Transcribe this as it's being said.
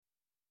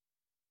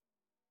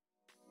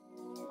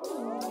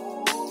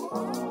What's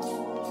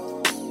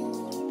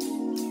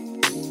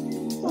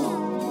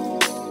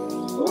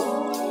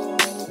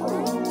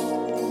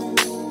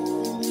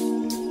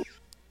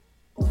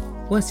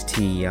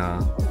tea,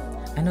 y'all?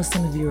 I know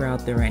some of you are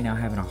out there right now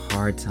having a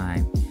hard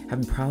time,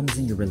 having problems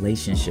in your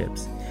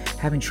relationships,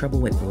 having trouble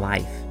with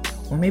life,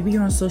 or maybe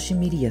you're on social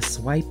media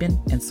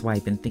swiping and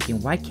swiping, thinking,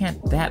 why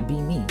can't that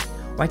be me?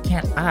 Why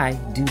can't I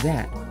do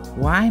that?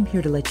 Well, I'm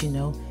here to let you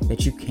know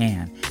that you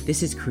can.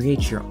 This is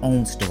Create Your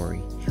Own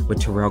Story with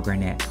Terrell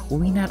Garnett, where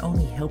we not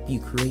only help you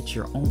create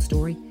your own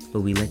story, but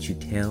we let you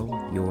tell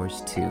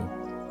yours too.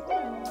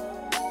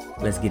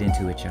 Let's get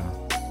into it,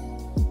 y'all.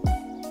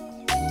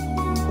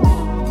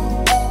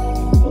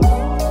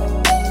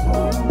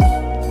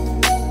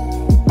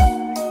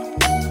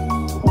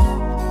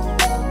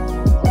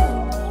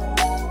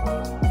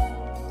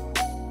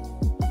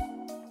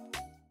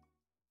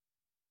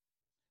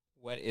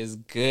 What is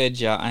good,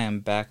 y'all? I am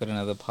back with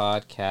another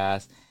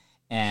podcast,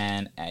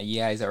 and you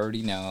guys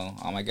already know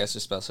all my guests are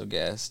special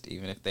guests,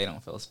 even if they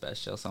don't feel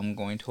special. So I'm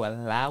going to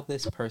allow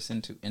this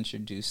person to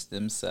introduce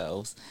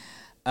themselves.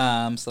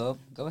 So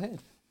go ahead.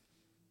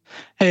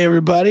 Hey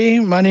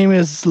everybody, my name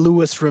is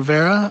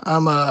Rivera.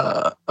 I'm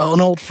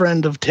an old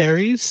friend of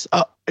Terry's.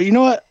 You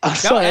know what?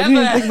 Sorry, I didn't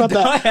even think about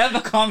that. Don't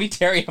ever call me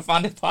Terry up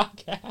on the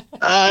podcast.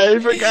 I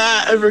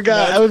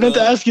forgot. I was meant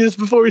to ask you this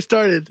before we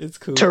started. It's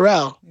cool.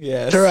 Terrell.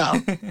 Yes.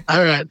 Terrell.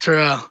 All right,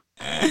 Terrell.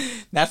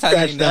 That's how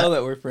you know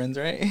that we're friends,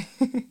 right?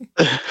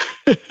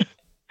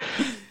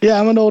 Yeah,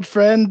 I'm an old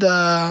friend,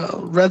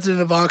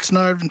 resident of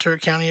Oxnard, Ventura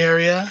County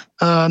area.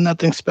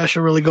 Nothing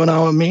special really going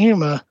on with me.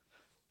 I'm a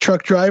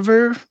truck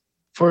driver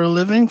for a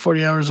living,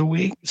 40 hours a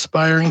week,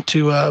 aspiring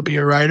to be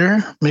a writer,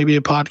 maybe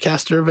a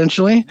podcaster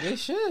eventually. You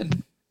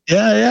should.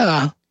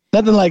 Yeah.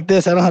 Nothing like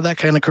this. I don't have that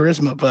kind of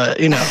charisma, but,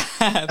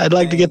 I'd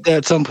like to get there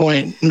at some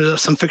point.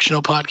 Some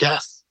fictional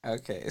podcasts.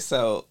 Okay,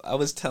 so I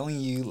was telling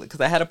you,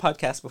 because I had a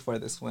podcast before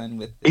this one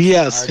with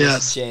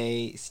yes.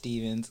 Jay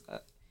Stevens.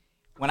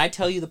 When I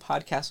tell you the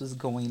podcast was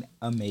going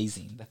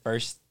amazing, the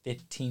first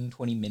 15,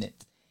 20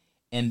 minutes,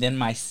 and then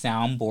my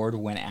soundboard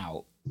went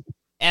out.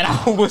 And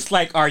I was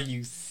like, are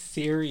you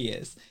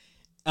serious?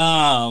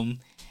 And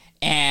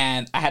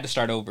I had to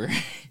start over.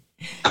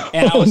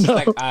 And I was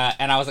like,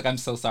 I'm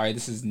so sorry.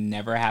 This has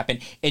never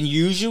happened. And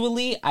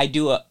usually I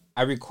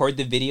record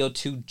the video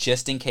too,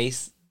 just in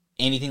case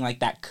anything like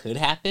that could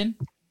happen.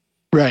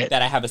 Right.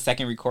 That I have a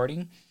second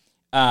recording.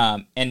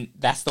 And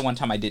that's the one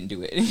time I didn't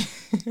do it.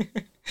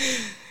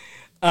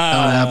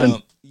 How it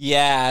happened.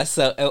 Yeah,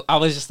 so I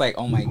was just like,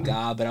 oh my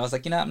God. But I was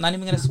like, I'm not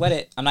even going to sweat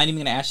it. I'm not even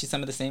going to ask you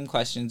some of the same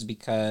questions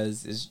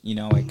because,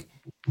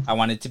 I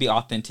want it to be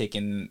authentic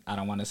and I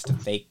don't want us to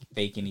fake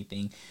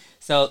anything.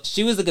 So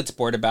she was a good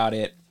sport about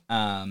it.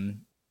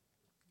 And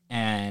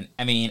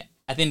I mean,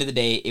 at the end of the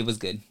day, it was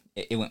good.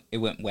 It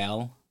went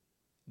well.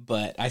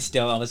 But I was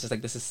just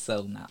like, this is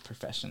so not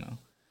professional.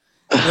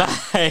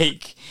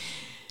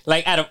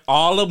 Like out of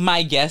all of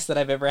my guests that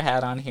I've ever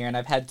had on here, and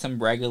I've had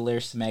some regular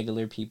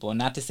smegular people,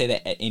 not to say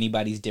that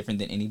anybody's different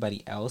than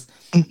anybody else,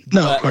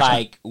 but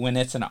like when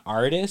it's an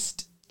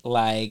artist,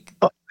 like,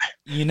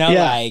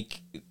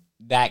 like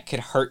that could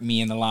hurt me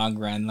in the long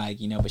run,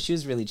 but she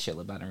was really chill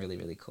about it, really,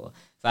 really cool.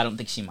 So I don't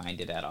think she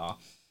minded at all.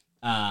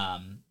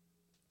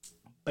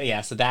 But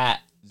yeah, so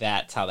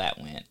that's how that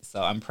went.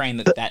 So I'm praying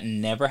that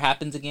never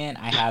happens again.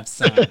 I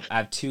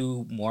have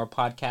two more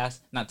podcasts,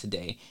 not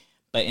today,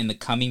 but in the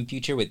coming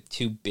future with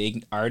two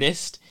big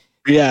artists.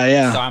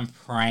 Yeah. So I'm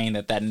praying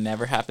that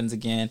never happens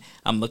again.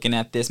 I'm looking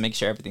at this, make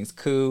sure everything's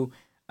cool.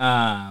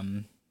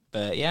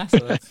 But yeah,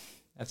 so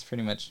that's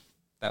pretty much,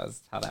 that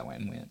was how that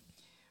went.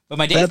 But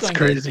my day's going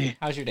crazy. Good.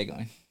 How's your day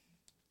going?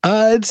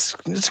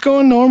 It's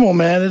going normal,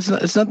 man.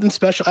 It's nothing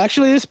special.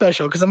 Actually, it is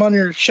special because I'm on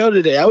your show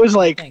today. I was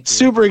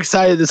super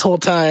excited this whole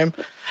time.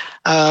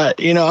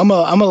 I'm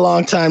a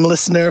long time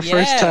listener,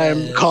 first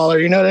time caller.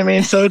 You know what I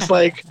mean? So it's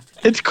like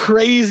it's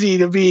crazy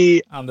to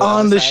be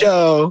on the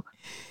show.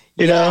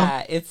 You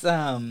know? It's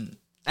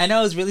I know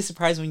I was really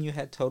surprised when you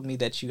had told me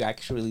that you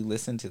actually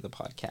listened to the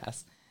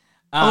podcast.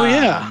 Oh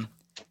yeah.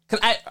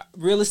 Because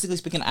realistically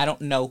speaking, I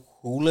don't know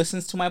who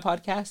listens to my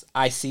podcast.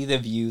 I see the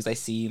views, I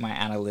see my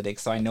analytics,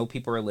 so I know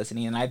people are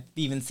listening, and I've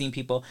even seen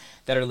people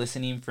that are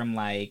listening from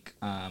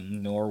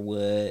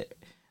Norwood,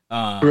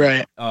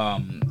 right,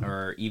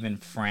 or even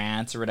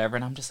France or whatever,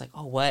 and I'm just like,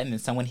 oh, what? And then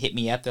someone hit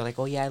me up. They're like,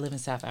 oh yeah, I live in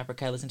South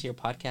Africa. I listen to your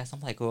podcast.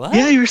 I'm like, what?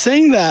 Yeah, you were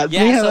saying that.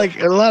 Yeah, they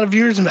have a lot of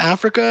viewers in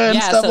Africa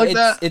and stuff like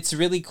that. It's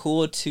really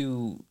cool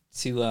to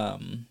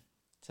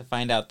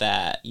find out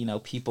that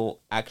people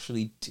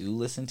actually do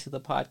listen to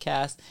the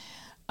podcast,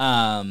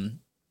 and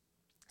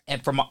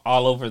from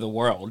all over the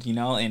world,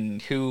 and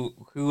who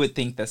would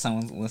think that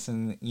someone's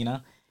listening,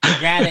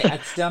 Granted,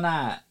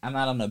 I'm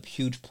not on a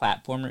huge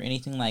platform or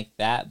anything like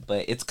that,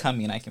 but it's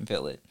coming. I can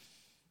feel it.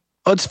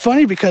 Oh, it's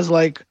funny because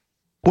when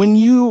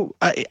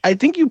I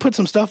think you put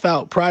some stuff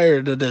out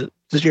prior to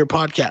your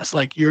podcast,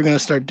 like you were going to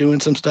start doing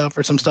some stuff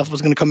or some stuff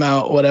was going to come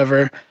out,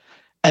 whatever.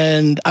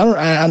 And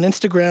on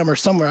Instagram or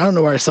somewhere, I don't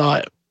know where I saw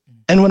it.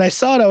 And when I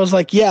saw it, I was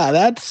like, yeah,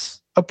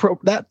 that's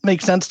that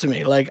makes sense to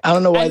me. Like, I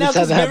don't know why this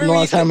hasn't happened a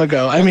long time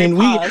ago. I mean,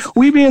 pause.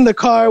 we be in the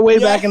car way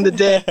back in the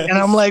day, and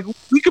I'm like,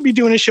 we could be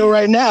doing a show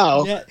right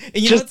now. Yeah. And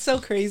you know what's so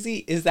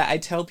crazy is that I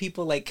tell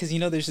people, like, because, you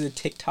know, there's the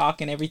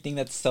TikTok and everything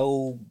that's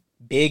so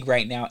big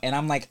right now, and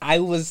I'm like, I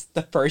was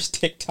the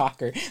first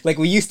TikToker. Like,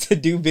 we used to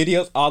do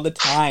videos all the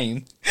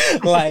time.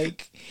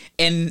 Like,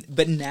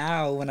 but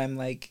now when I'm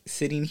like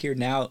sitting here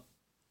now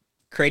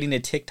creating a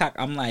TikTok,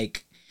 I'm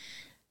like,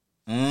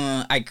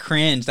 I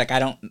cringe. Like, I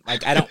don't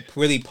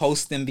really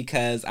post them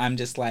because I'm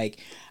just like,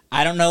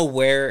 I don't know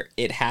where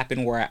it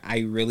happened where I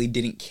really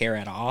didn't care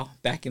at all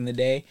back in the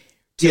day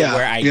to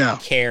where I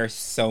care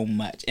so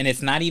much. And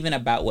it's not even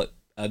about what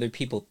other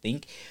people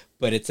think,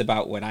 but it's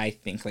about what I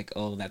think, like,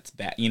 oh, that's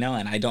bad, you know?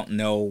 And I don't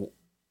know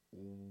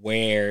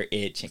where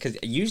it, because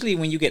usually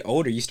when you get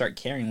older, you start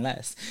caring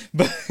less.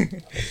 But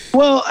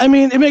well, I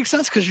mean, it makes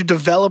sense because you're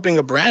developing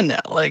a brand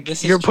now.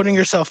 Like, you're putting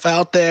yourself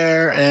out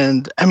there,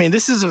 and I mean,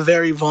 this is a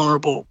very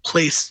vulnerable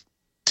place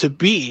to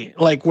be,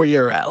 like where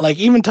you're at. Like,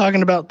 even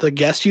talking about the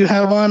guests you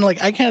have on, like,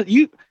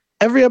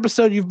 every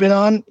episode you've been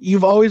on,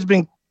 you've always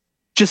been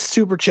just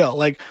super chill.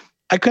 Like,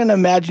 I couldn't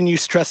imagine you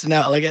stressing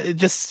out. Like, it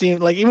just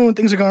seemed like even when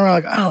things are going wrong,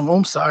 like, I don't know,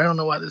 I'm sorry, I don't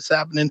know why this is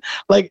happening.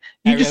 Like,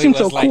 you just seem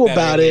so cool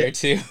about it,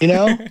 too. You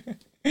know?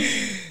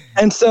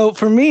 And so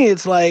for me,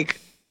 it's like,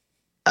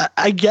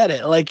 I get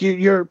it. Like,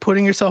 you're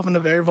putting yourself in a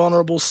very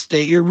vulnerable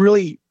state. You're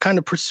really kind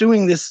of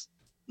pursuing this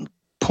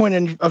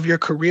point of your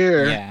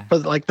career for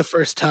like the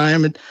first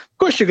time. And of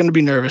course you're going to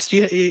be nervous.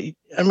 I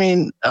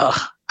mean,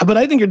 but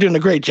I think you're doing a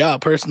great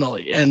job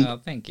personally. And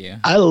thank you.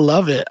 I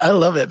love it. I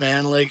love it,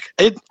 man. Like,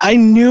 I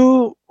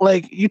knew,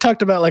 like, you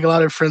talked about, like, a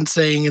lot of friends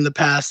saying in the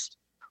past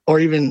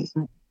or even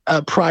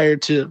prior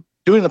to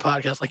doing the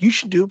podcast, like, you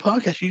should do a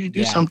podcast, you should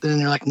do something. And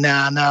you're like,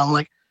 nah. I'm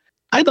like,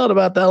 I thought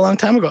about that a long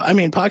time ago. I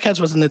mean, podcast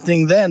wasn't a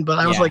thing then, but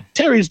I was like,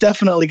 Terry's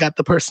definitely got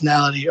the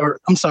personality,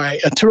 or I'm sorry,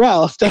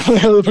 Terrell's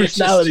definitely got the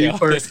personality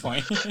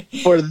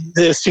for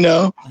this, you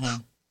know? Uh-huh.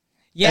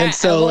 Yeah. And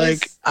so,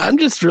 like, I'm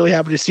just really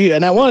happy to see you,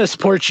 and I want to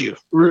support you,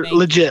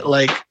 legit.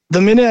 Like,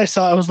 the minute I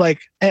saw, I was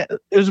like, it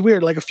was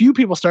weird. Like, a few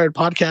people started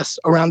podcasts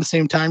around the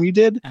same time you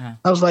did. Uh-huh.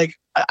 I was like,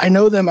 I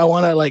know them. I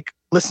want to, like,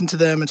 listen to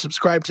them and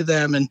subscribe to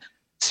them and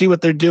see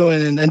what they're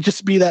doing, and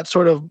just be that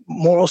sort of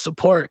moral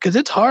support, because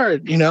it's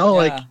hard, you know?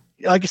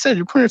 Like I said,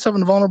 you're putting yourself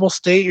in a vulnerable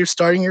state. You're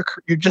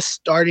just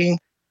starting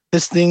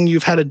this thing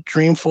you've had a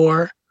dream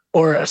for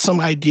or some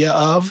idea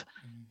of.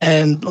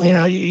 And, you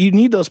know, you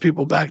need those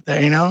people back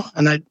there, you know,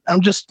 and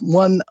I'm just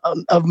one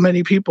of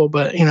many people,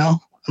 but, you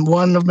know,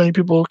 one of many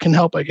people can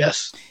help, I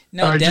guess.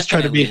 No, or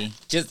definitely.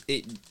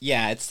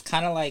 It's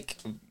kind of like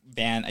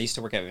I used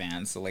to work at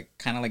Vans. So, like,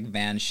 kind of like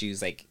Vans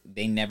shoes, like,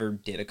 they never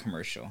did a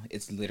commercial.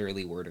 It's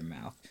literally word of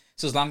mouth.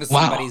 So as long as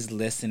somebody's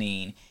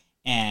listening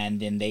and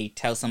then they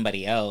tell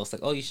somebody else,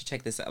 like, oh, you should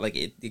check this out, like,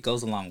 it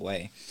goes a long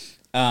way.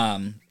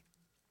 Again,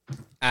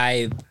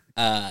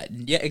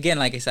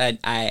 like I said,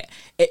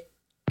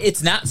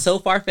 it's not so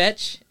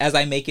far-fetched as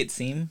I make it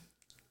seem,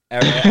 or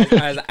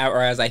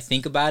as I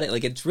think about it.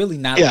 Like, it's really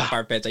not that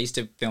far-fetched. I used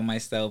to film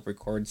myself,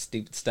 record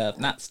stupid stuff.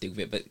 Not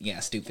stupid, but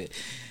stupid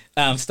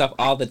stuff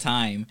all the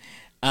time.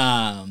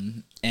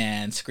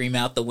 And scream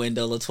out the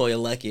window, LaToya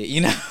Luckett,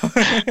 you know?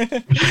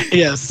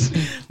 Yes.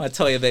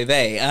 LaToya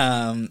baby.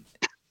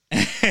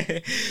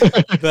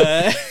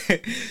 But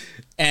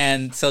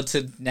and so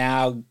to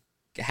now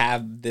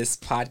have this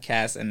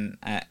podcast, and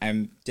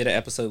I did an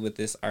episode with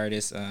this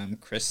artist,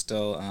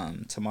 Crystal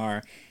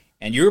Tamar,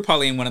 and you were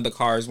probably in one of the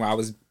cars where I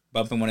was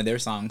bumping one of their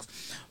songs.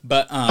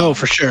 But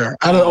for sure.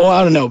 I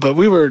don't know, but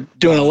we were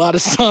doing a lot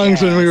of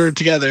songs when we were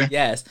together.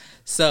 Yes.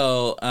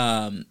 So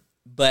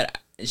but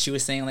she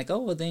was saying, like, oh,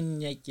 well, then,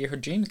 like, her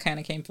dream kind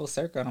of came full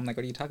circle. And I'm like,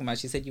 what are you talking about?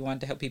 She said you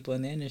wanted to help people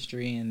in the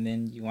industry, and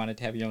then you wanted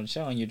to have your own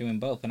show, and you're doing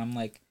both. And I'm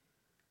like,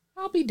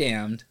 I'll be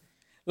damned.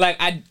 Like,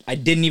 I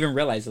didn't even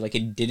realize it. Like,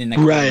 it didn't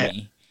occur to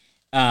me.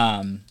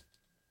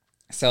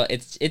 So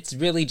it's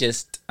really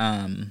just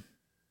I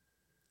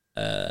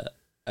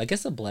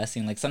guess a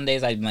blessing. Like, some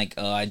days I'm like,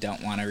 oh, I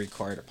don't want to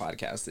record a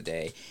podcast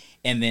today,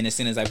 and then as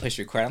soon as I push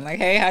record, I'm like,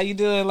 hey, how you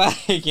doing?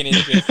 Like, and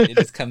it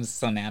just comes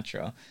so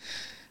natural.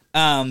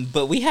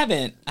 But I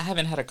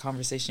haven't had a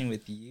conversation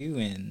with you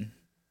in,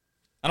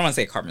 I don't want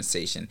to say a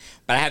conversation,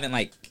 but I haven't,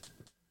 like,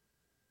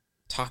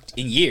 talked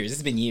in years.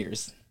 It's been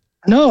years.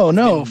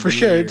 No, for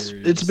sure.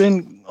 It's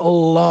been a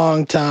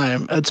long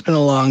time. It's been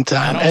a long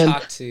time.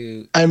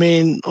 I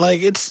mean,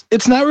 like,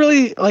 it's not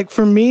really, like,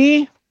 for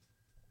me,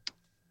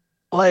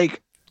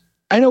 like,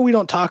 I know we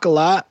don't talk a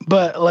lot,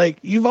 but, like,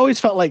 you've always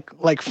felt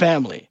like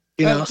family,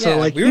 you know? So,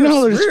 like, you know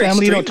how there's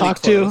family you don't talk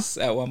to?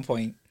 At one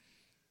point.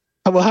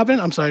 What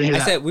happened? I'm sorry to hear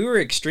that. I said we were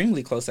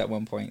extremely close at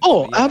one point.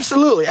 Oh, yeah.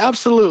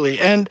 Absolutely.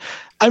 And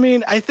I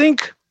mean, I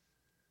think,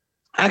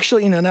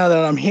 actually, you know, now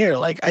that I'm here,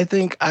 like, I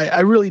think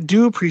I really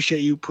do appreciate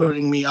you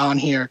putting me on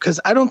here, because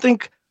I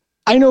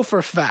know for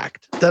a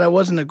fact that I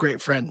wasn't a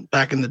great friend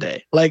back in the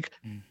day. Like,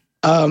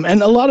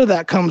 and a lot of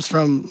that comes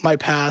from my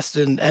past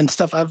and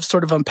stuff I've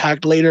sort of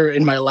unpacked later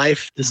in my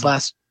life this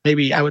last,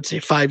 maybe I would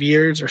say 5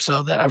 years or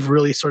so, that I've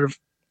really sort of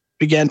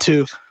began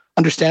to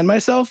understand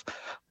myself.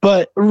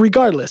 But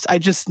regardless, I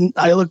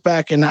look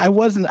back and I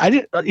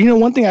didn't,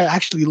 one thing I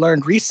actually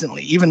learned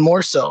recently, even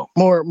more so,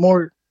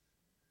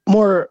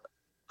 more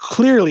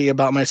clearly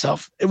about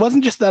myself. It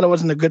wasn't just that I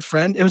wasn't a good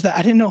friend. It was that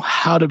I didn't know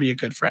how to be a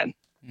good friend.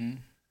 Mm.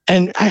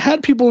 And I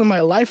had people in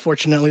my life,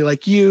 fortunately,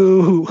 like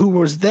you, who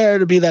was there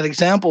to be that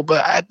example.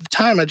 But at the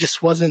time, I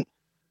just wasn't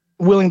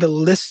willing to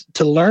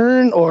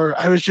learn, or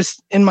I was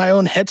just in my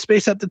own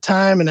headspace at the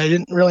time, and I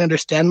didn't really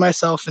understand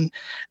myself. And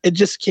it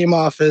just came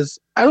off as,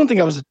 I don't think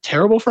I was a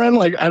terrible friend,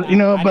 but I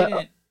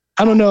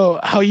don't know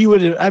how you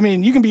would. I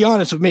mean, you can be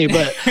honest with me,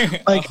 but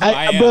like,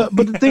 but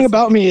the thing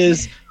about me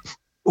is,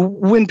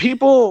 when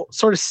people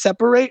sort of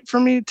separate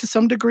from me to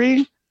some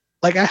degree,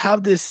 like I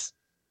have this,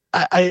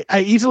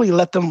 I easily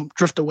let them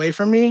drift away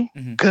from me,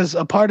 because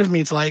a part of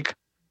me is like,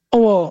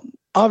 oh, well,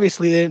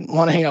 obviously they didn't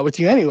want to hang out with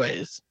you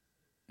anyways.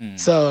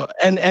 So,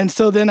 and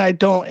so then I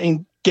don't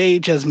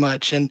engage as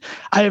much. And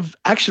I've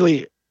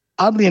actually,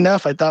 oddly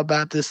enough, I thought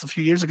about this a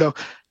few years ago.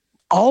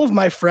 All of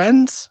my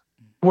friends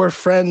were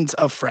friends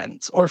of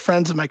friends, or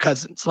friends of my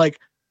cousins. Like,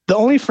 the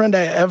only friend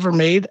I ever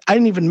made, I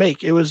didn't even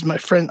make. It was my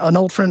friend, an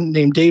old friend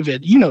named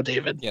David. You know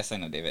David. Yes, I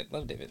know David.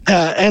 Love David.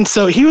 And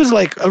so he was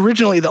like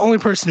originally the only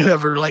person who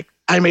ever like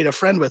I made a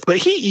friend with, but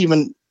he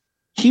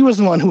was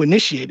the one who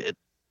initiated.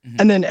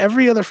 And then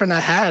every other friend I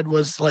had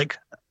was like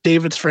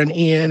David's friend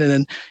Ian, and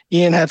then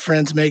Ian had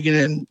friends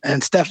Megan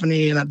and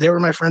Stephanie, and they were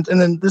my friends. And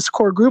then this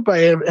core group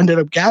I ended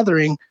up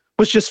gathering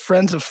was just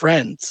friends of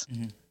friends.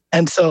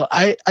 And so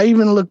I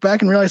even look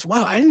back and realize,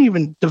 wow, I didn't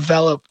even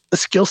develop a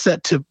skill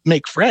set to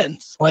make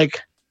friends.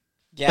 Like,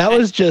 that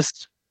was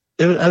just,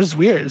 it was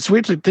weird. It's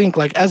weird to think,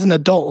 like, as an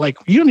adult, like,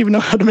 you don't even know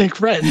how to make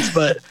friends,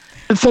 but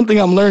it's something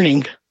I'm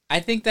learning. I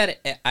think that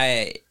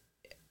I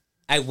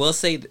will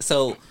say,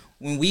 so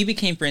when we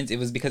became friends, it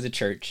was because of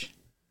church.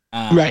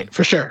 Right,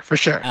 for sure.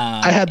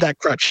 I had that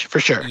crutch, for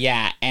sure.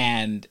 Yeah,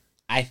 and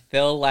I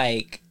feel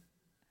like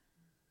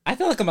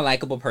I'm a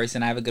likable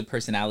person. I have a good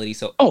personality,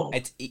 so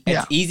it's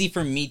easy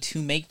for me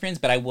to make friends.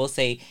 But I will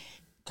say,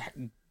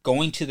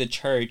 going to the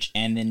church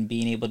and then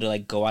being able to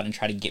like go out and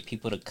try to get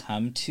people to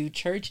come to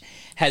church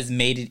has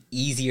made it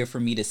easier for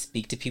me to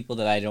speak to people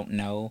that I don't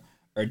know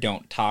or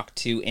don't talk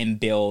to, and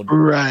build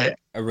a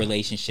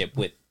relationship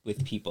with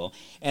people.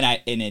 And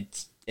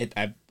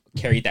I've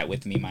carried that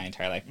with me my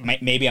entire life.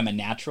 Maybe I'm a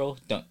natural,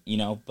 but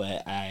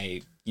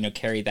I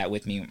carried that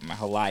with me my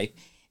whole life.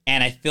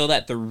 And I feel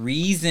that the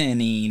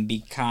reasoning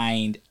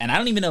behind, and I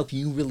don't even know if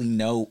you really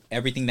know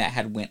everything that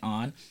had went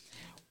on,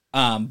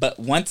 but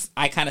once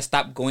I kind of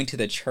stopped going to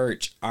the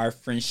church, our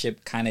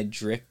friendship kind of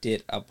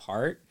drifted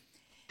apart.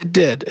 It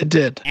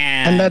did.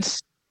 And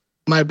that's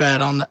my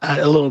bad on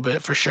a little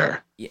bit, for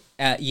sure.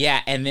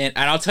 Yeah, and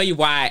I'll tell you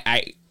why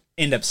I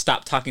end up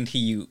stopped talking to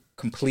you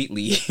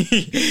completely.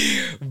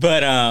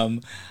 But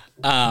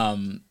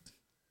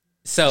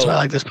so that's why I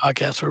like this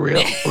podcast. We're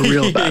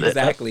real about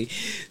exactly.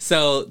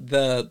 So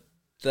the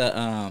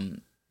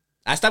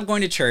I stopped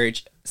going to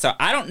church. So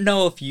I don't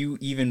know if you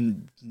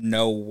even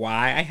know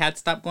why I had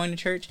stopped going to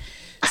church.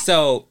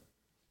 So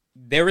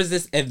there was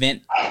this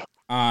event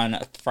on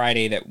a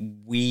Friday that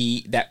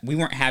we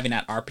weren't having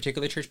at our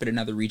particular church, but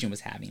another region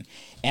was having.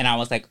 And I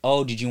was like,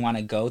 "Oh, did you want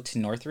to go to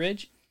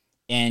Northridge?"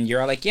 And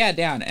you're all like, "Yeah,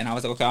 down." And I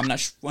was like, "Okay, I'm not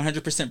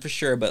 100% for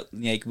sure, but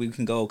like we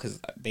can go because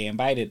they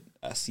invited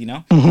us,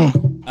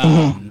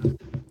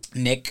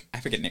 Nick, I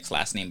forget Nick's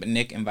last name, but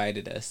Nick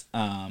invited us.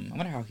 I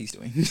wonder how he's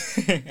doing.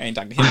 I ain't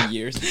talked to him in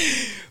years.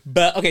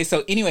 But okay,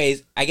 so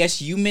anyways, I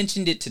guess you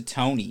mentioned it to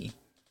Tony,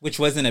 which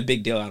wasn't a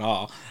big deal at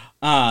all.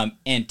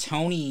 And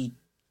Tony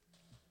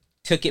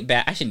took it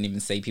back. I shouldn't even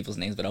say people's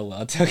names, but oh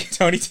well.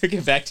 Tony took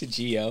it back to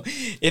Gio.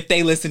 If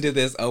they listen to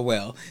this, oh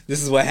well.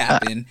 This is what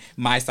happened.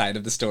 My side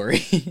of the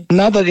story.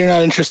 Not that you're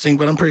not interesting,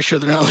 but I'm pretty sure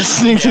they're not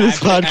listening to this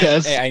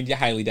podcast. I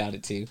highly doubt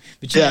it too.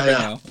 But you never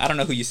know. I don't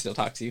know who you still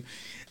talk to.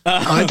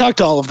 I talk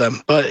to all of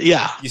them, but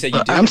yeah. You said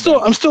you do. I'm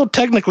still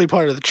technically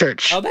part of the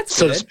church. Oh, that's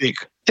so good. To speak.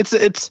 It's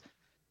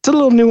a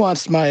little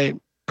nuanced, my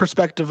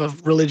perspective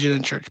of religion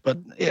and church, but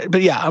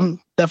yeah,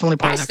 I'm definitely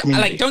part of that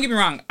community. Like, don't get me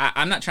wrong,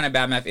 I'm not trying to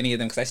badmouth any of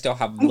them because I still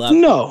have love.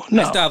 No.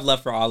 I still have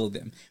love for all of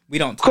them. We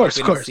don't talk,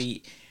 we don't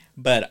see,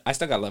 but I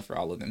still got love for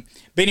all of them.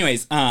 But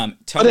anyways, Tony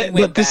went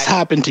back. This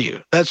happened to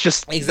you. That's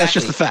just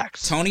the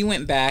facts. Tony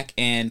went back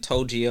and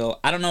told Gio.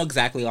 I don't know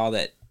exactly all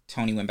that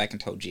Tony went back and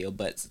told Gio,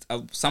 but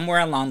somewhere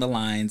along the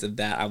lines of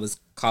that, I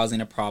was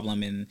causing a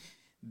problem and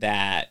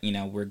that,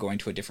 we're going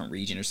to a different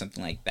region or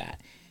something like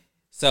that.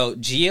 So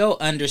Gio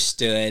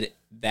understood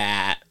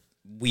that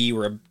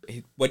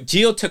what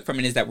Gio took from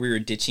it is that we were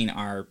ditching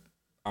our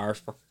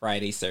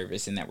Friday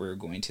service and that we were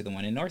going to the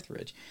one in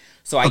Northridge.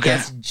 So I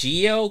guess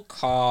Gio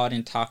called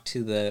and talked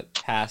to the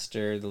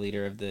pastor, the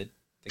leader of the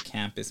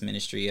campus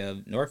ministry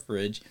of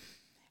Northridge,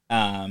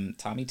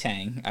 Tommy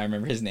Tang. I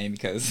remember his name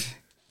because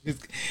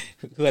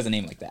who has a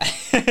name like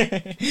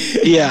that?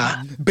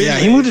 Yeah.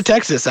 He moved to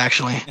Texas,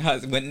 actually.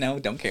 No,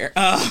 don't care.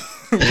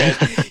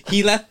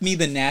 He left me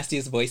the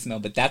nastiest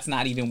voicemail, but that's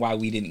not even why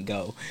we didn't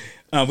go.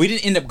 We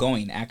didn't end up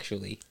going,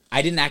 actually.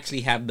 I didn't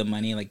actually have the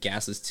money. Like,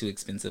 gas was too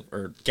expensive,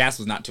 or gas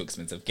was not too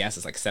expensive. Gas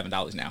is like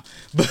 $7 now.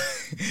 But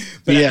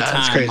at the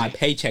time, my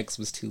paychecks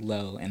was too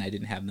low, and I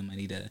didn't have the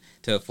money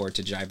to afford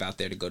to drive out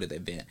there to go to the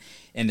event.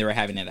 And they were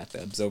having it at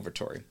the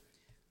observatory.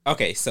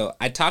 Okay, so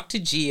I talked to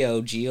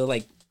Gio.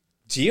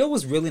 Gio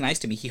was really nice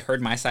to me. He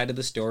heard my side of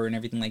the story and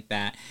everything like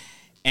that.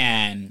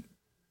 And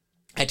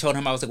I told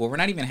him, I was like, well, we're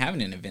not even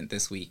having an event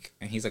this week.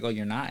 And he's like, oh,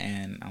 you're not?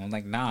 And I was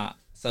like, nah.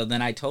 So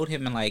then I told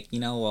him, and like,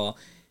 well,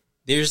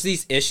 there's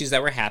these issues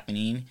that were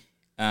happening.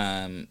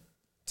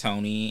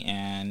 Tony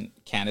and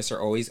Candace are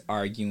always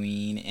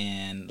arguing,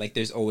 and like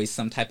there's always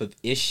some type of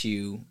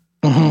issue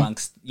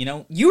amongst,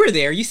 you were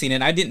there, you seen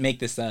it. I didn't make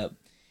this up.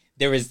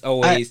 There was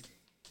always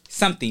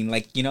something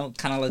like, kind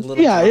of like a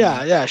little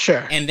yeah,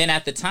 sure. And then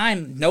at the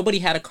time, nobody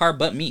had a car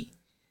but me.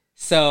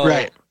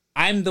 So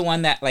I'm the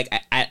one that, like,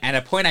 at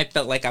a point I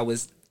felt like I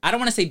don't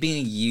want to say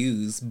being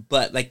used,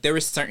 but like there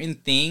were certain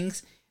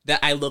things that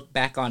I look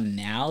back on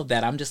now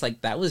that I'm just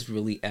like, that was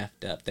really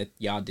effed up that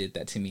y'all did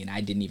that to me, and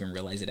I didn't even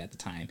realize it at the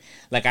time.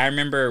 Like, I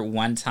remember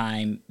one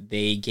time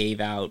they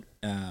gave out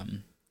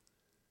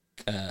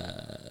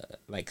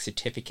like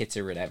certificates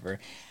or whatever,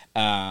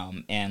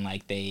 and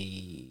like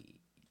they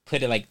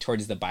put it like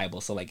towards the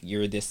Bible. So like,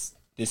 you're this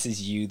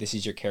is you, this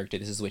is your character,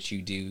 this is what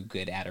you do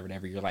good at or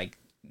whatever. You're like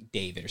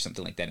David or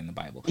something like that in the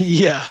Bible.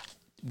 Yeah.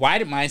 Why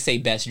did mine say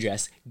best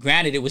dressed?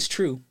 Granted, it was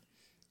true.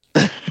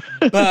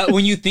 But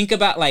when you think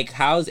about like,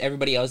 how's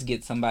everybody else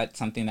get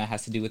something that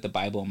has to do with the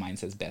Bible, and mine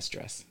says best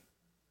dress.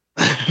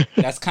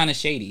 That's kind of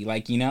shady,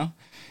 like,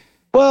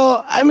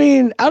 Well, I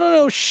mean, I don't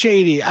know,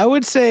 shady. I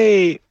would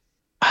say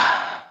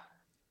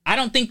I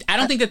don't think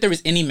that there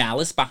was any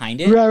malice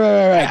behind it.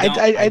 Right.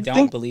 I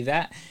don't believe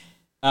that.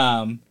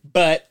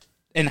 But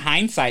in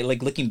hindsight,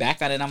 like looking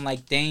back on it, I'm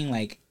like, dang,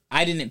 like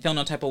I didn't feel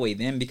no type of way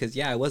then because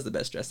I was the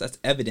best dressed. That's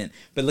evident.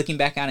 But looking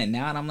back on it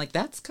now, and I'm like,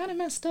 that's kind of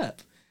messed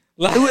up.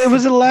 It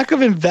was a lack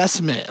of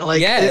investment.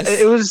 Like, yes.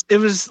 it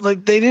was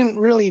like they didn't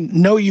really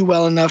know you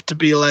well enough to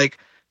be like,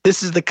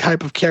 this is the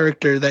type of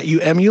character that you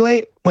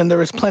emulate, when there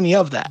was plenty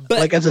of that, but,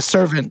 like as a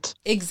servant,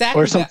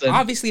 exactly, or something.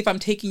 Obviously, if I'm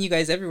taking you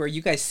guys everywhere,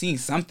 you guys seeing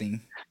something.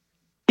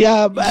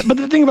 Yeah, but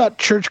the thing about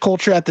church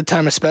culture at the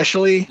time,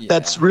 especially,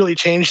 that's really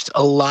changed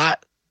a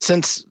lot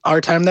since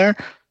our time there,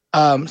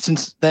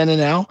 since then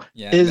and now,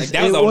 is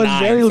like it was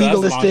very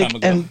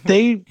legalistic, and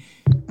they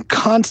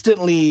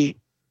constantly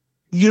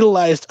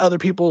utilized other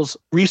people's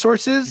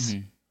resources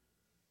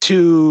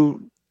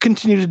to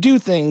continue to do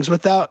things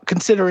without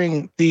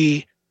considering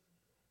the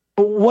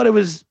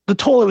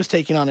toll it was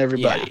taking on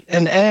everybody,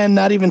 and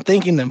not even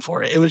thanking them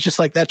for it. It was just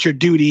like, that's your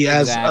duty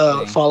as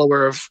a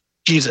follower of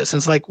Jesus. And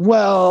it's like,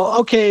 well,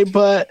 okay,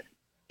 but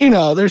you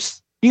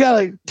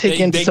gotta take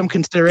into some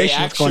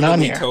consideration what's going on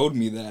here. They told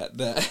me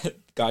that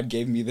God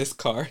gave me this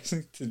car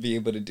to be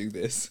able to do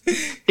this.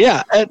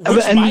 Yeah,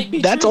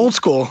 and that's old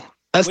school.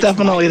 That's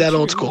definitely that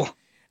old school.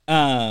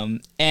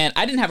 And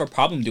I didn't have a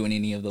problem doing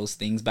any of those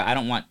things, but I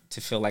don't want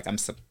to feel like I'm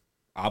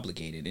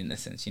obligated in a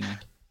sense,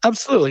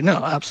 Absolutely. No,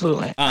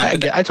 absolutely.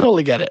 I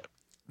totally get it.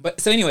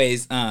 But so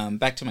anyways,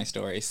 back to my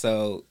story.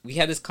 So we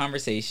had this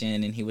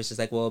conversation, and he was just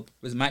like, well,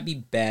 it might be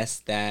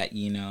best that,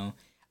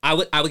 I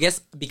would guess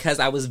because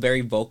I was very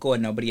vocal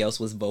and nobody else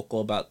was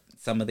vocal about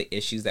some of the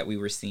issues that we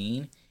were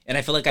seeing. And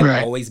I feel like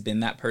I've always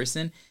been that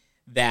person,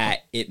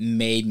 that it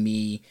made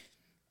me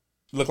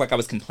look like I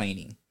was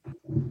complaining.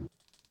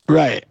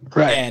 Right.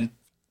 And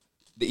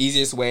the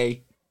easiest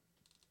way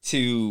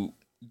to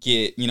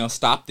get,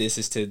 stop this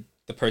is to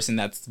the person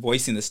that's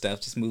voicing the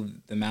stuff, just move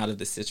them out of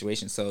the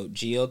situation. So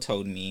Gio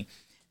told me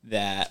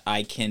that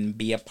I can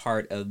be a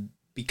part of,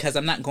 because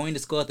I'm not going to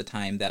school at the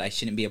time, that I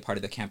shouldn't be a part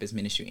of the campus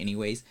ministry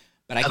anyways.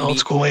 But I can old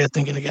school way of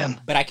thinking again.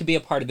 But I could be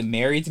a part of the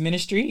marrieds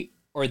ministry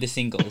or the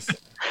singles.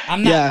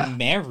 I'm not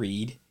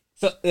married.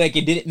 So like,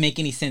 it didn't make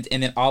any sense.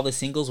 And then all the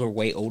singles were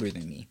way older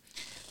than me.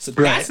 So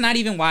that's not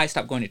even why I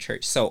stopped going to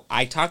church. So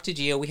I talked to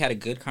Gio. We had a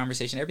good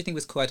conversation. Everything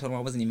was cool. I told him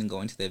I wasn't even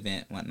going to the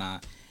event and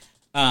whatnot.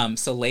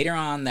 So later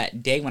on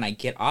that day when I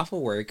get off of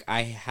work,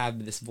 I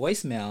have this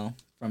voicemail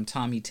from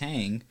Tommy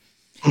Tang.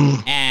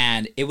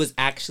 And it was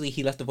actually,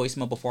 he left the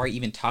voicemail before I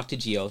even talked to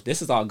Gio.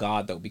 This is all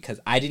God though, because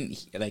I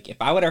didn't, like, if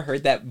I would have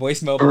heard that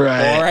voicemail before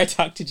I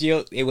talked to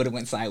Gio, it would have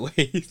went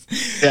sideways.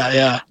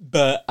 Yeah.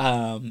 But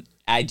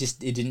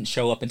it didn't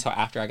show up until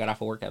after I got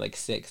off of work at like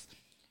 6.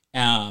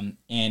 And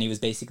he was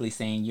basically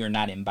saying, you're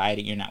not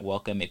invited, you're not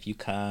welcome. If you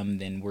come,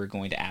 then we're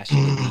going to ask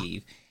you to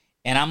leave.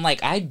 And I'm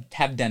like, I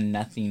have done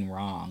nothing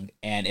wrong.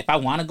 And if I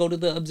want to go to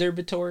the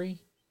observatory,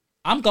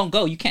 I'm going to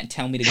go. You can't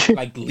tell me to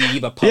like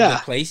leave a public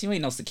place. You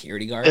ain't no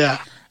security guard. Yeah.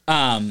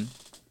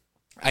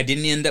 I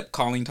didn't end up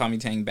calling Tommy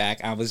Tang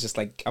back. I was just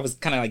like, I was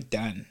kind of like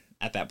done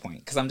at that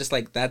point. Cause I'm just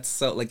like,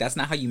 that's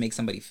not how you make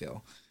somebody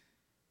feel.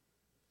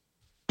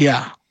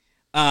 Yeah.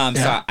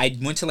 So I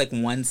went to like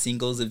one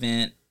singles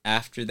event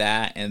after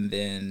that, and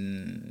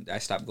then I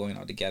stopped going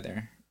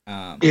altogether.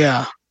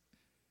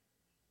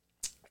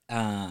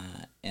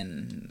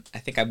 And I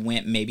think I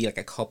went maybe like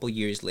a couple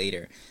years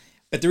later.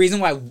 But the reason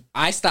why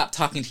I stopped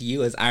talking to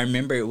you is I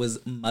remember it was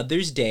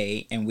Mother's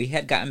Day, and we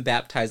had gotten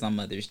baptized on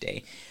Mother's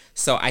Day.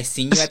 So I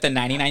seen you at the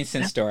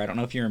 99-cent store. I don't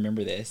know if you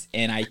remember this.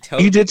 And I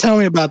told you did tell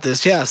me about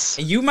this, yes.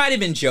 And you might have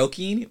been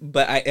joking,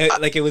 but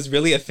it was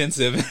really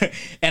offensive.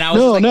 And I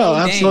was no, like, no, oh,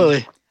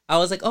 absolutely. I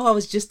was like, oh, I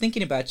was just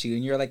thinking about you.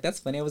 And you're like, that's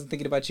funny. I wasn't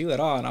thinking about you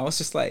at all. And I was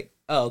just like,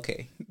 oh,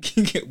 okay.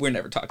 We're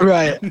never talking.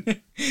 Right.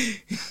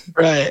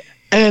 Right.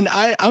 And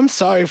I'm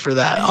sorry for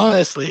that,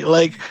 honestly.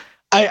 Like,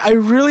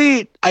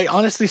 I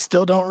honestly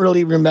still don't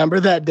really remember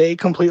that day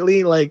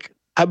completely. Like,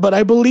 but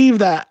I believe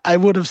that I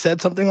would have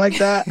said something like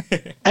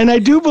that. And I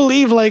do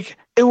believe like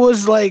it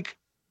was like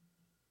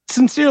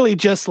sincerely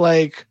just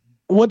like,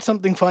 what's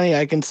something funny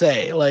I can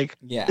say? Like,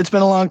 yeah, it's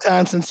been a long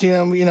time since, I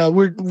don't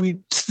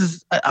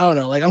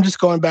know, like I'm just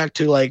going back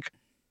to like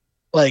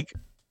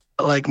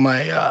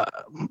my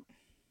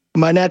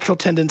my natural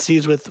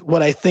tendencies with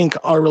what I think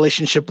our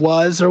relationship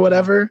was or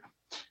whatever.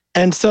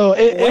 And so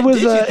it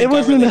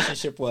wasn't.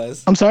 Relationship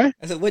was. I'm sorry.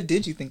 I said, what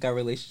did you think our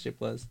relationship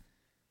was?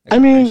 I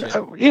mean,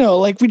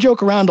 like we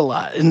joke around a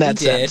lot in that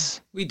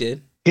sense. We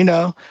did. And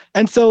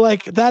so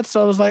like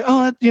so I was like,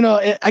 oh,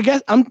 I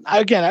guess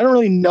I don't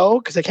really know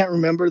because I can't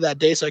remember that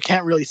day, so I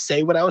can't really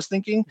say what I was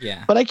thinking.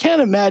 Yeah. But I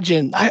can't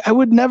imagine. I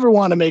would never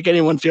want to make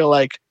anyone feel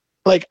like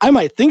I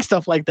might think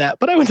stuff like that,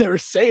 but I would never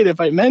say it if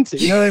I meant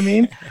it. You know what I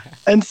mean?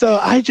 And so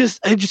I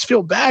just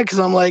feel bad because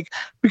I'm like,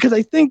 because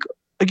I think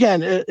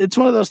again, it's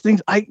one of those things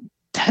I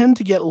tend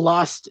to get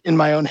lost in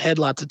my own head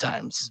lots of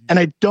times, and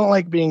I don't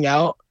like being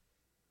out.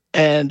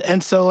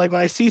 And so like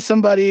when I see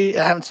somebody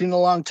I haven't seen in a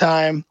long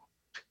time,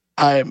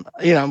 I'm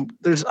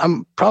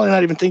probably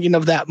not even thinking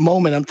of that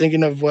moment. I'm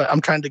thinking of what I'm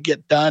trying to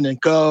get done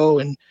and go.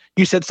 And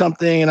you said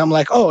something and I'm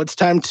like, oh, it's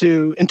time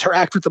to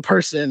interact with the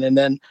person. And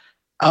then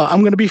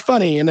I'm going to be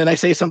funny. And then I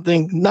say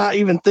something, not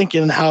even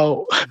thinking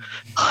how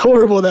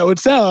horrible that would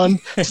sound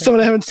to someone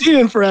I haven't seen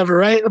in forever.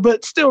 Right.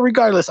 But still,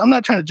 regardless, I'm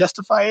not trying to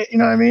justify it. You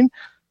know what I mean?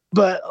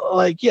 But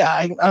like,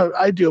 yeah,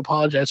 I do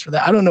apologize for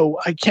that. I don't know.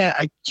 I can't,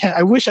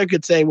 I wish I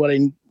could say what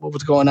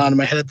was going on in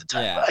my head at the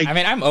time. Yeah. I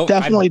mean, I'm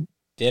definitely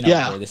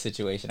over the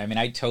situation. I mean,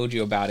 I told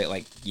you about it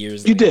like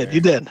years you later.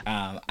 You did.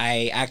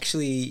 I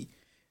actually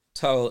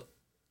told,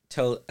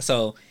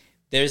 so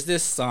there's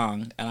this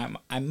song, and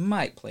I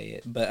might play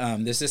it, but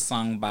there's this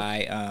song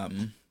by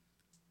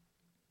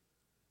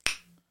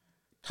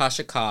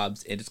Tasha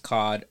Cobbs. It's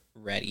called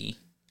Ready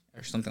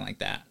or something like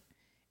that.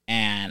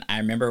 And I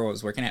remember I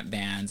was working at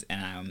Vans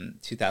in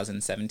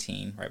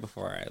 2017, right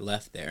before I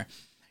left there.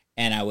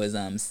 And I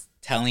was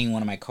telling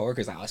one of my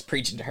coworkers, I was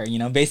preaching to her,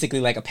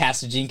 basically like a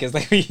Pastor Jenkins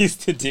like we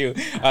used to do.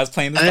 I was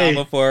playing the song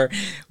before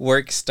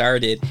work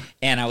started.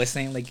 And I was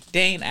saying like,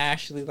 dang,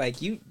 Ashley,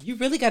 like you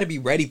really got to be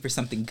ready for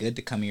something good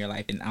to come in your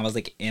life. And I was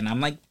like, and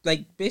I'm like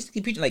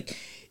basically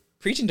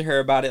preaching to her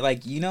about it.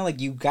 Like,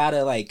 like you got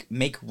to like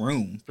make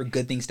room for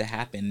good things to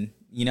happen.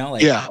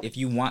 If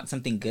you want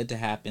something good to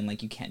happen,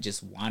 like you can't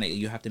just want it.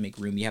 You have to make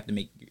room. You have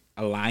to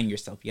align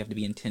yourself. You have to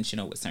be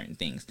intentional with certain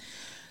things.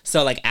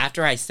 So like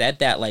after I said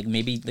that, like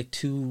maybe like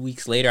 2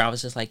 weeks later, I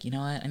was just like, you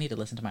know what? I need to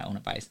listen to my own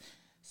advice.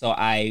 So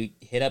I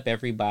hit up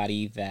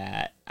everybody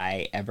that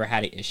I ever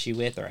had an issue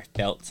with or I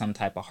felt some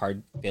type of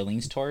hard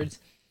feelings towards.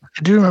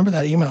 I do remember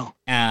that email.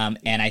 And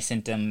I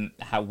sent them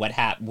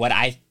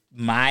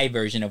my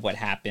version of what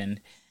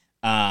happened,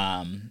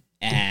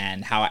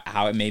 and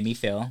how it made me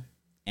feel.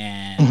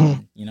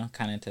 And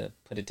kind of to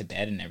put it to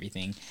bed and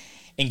everything.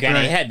 And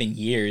granted, It had been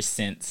years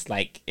since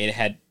like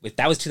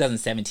that was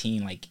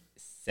 2017, like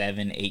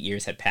 7-8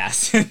 years had passed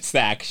since the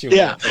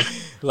actual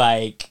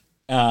like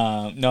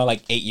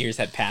 8 years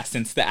had passed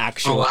since the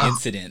actual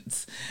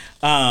incidents.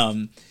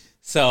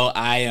 So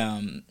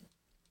I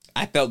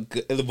felt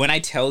good when I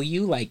tell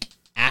you, like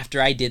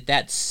after I did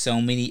that,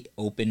 so many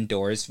open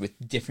doors with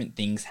different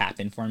things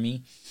happened for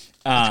me.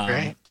 That's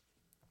great.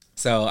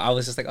 So I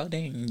was just like, oh,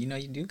 dang, you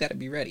do got to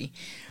be ready.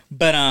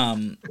 But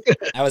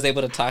I was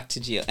able to talk to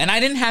Gio. And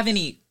I didn't have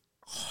any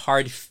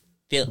hard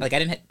feel. Like, I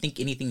didn't think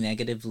anything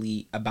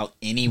negatively about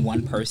any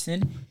one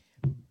person.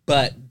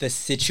 But the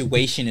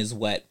situation is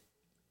what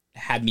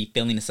had me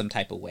feeling some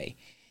type of way.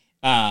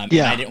 And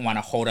I didn't want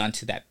to hold on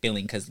to that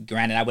feeling. Because,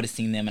 granted, I would have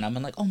seen them. And I'm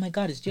like, oh, my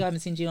God, it's Gio. I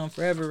haven't seen Gio in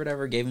forever or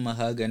whatever. Gave him a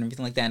hug and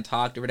everything like that and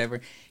talked or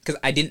whatever. Because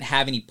I didn't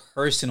have any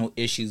personal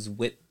issues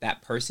with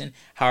that person.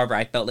 However,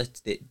 I felt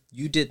that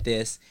you did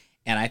this.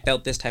 And I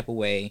felt this type of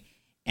way,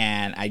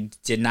 and I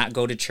did not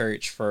go to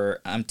church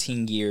for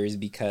umpteen years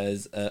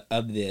because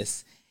of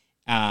this.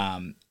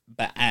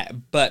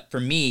 But for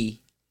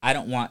me, I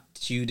don't want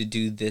you to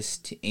do this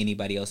to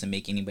anybody else and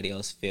make anybody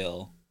else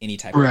feel any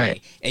type of way.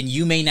 And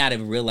you may not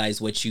have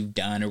realized what you've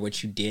done or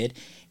what you did.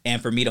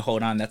 And for me to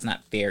hold on, that's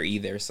not fair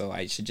either. So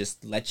I should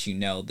just let you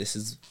know this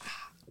is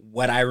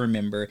what I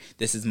remember.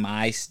 This is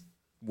my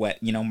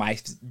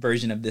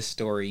version of this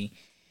story.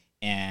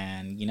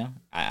 And,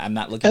 I'm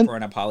not looking for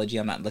an apology.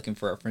 I'm not looking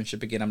for a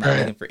friendship again. I'm not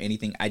looking for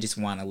anything. I just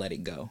want to let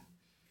it go.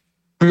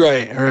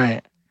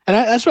 Right. And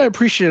that's what I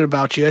appreciate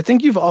about you. I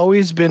think you've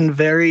always been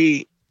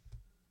very,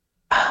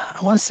 I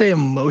want to say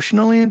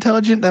emotionally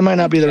intelligent. That might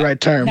not be the right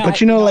term.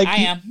 But, I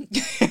am.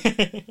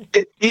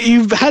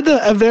 You've had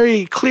a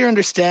very clear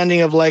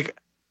understanding of like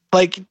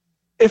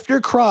if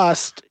you're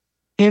crossed,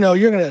 you're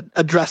going to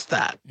address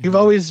that. You've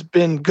always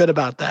been good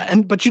about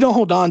that. But you don't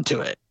hold on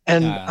to it.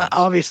 And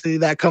obviously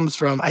that comes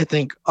from, I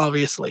think,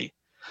 obviously,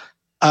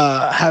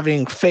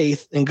 having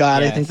faith in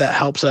God. Yes. I think that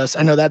helps us.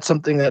 I know that's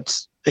something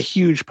that's a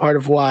huge part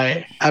of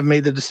why I've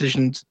made the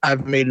decisions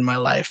I've made in my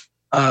life.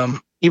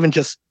 Even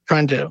just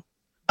trying to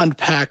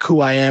unpack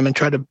who I am and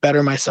try to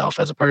better myself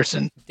as a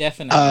person.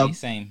 Definitely,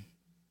 same.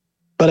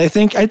 But I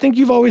think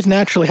you've always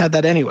naturally had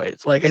that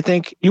anyways. Like, I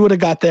think you would have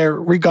got there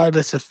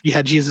regardless if you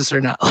had Jesus or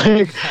not.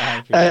 Like,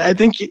 I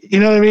think, you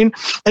know what I mean?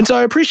 And so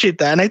I appreciate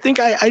that. And I think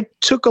I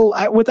took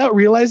without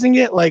realizing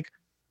it, like,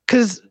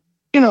 because,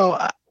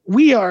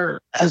 we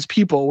are, as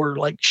people, we're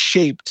like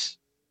shaped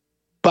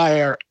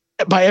by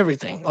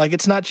everything. Like,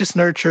 it's not just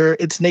nurture,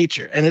 it's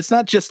nature. And it's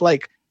not just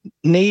like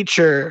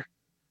nature,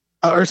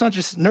 or it's not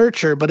just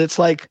nurture, but it's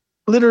like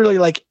literally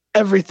like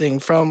everything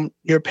from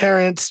your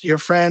parents, your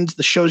friends,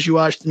 the shows you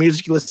watch, the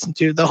music you listen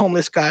to, the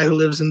homeless guy who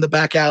lives in the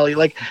back alley.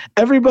 Like,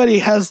 everybody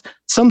has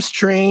some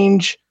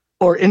strange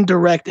or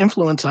indirect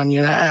influence on you.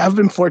 And I've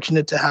been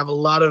fortunate to have a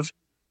lot of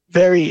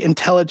very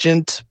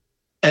intelligent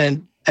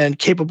and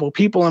capable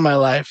people in my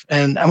life.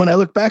 And when I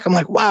look back, I'm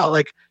like, wow,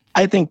 like,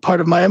 I think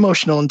part of my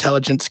emotional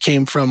intelligence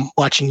came from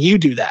watching you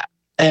do that.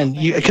 And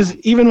because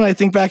even when I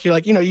think back, you're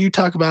like, you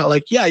talk about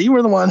like, yeah, you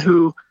were the one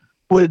who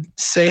would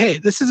say, hey,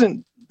 this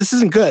isn't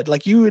good.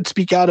 Like, you would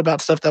speak out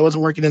about stuff that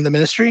wasn't working in the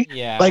ministry.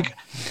 Yeah. Like,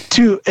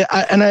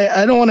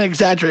 I don't want to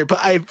exaggerate, but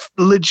I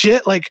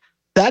legit, like,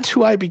 that's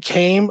who I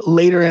became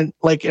later in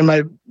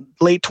my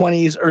late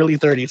 20s, early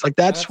 30s. Like,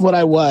 that's what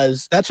I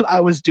was. That's what I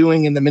was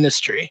doing in the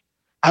ministry.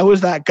 I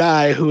was that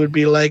guy who would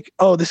be like,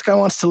 oh, this guy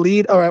wants to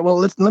lead. All right, well,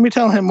 let me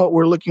tell him what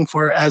we're looking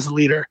for as a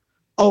leader.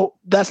 Oh,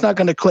 that's not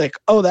going to click.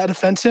 Oh, that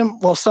offends him.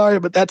 Well, sorry,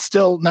 but that's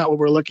still not what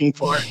we're looking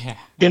for.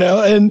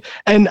 Yeah.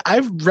 And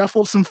I've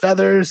ruffled some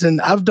feathers and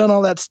I've done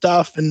all that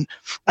stuff. And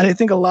I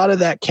think a lot of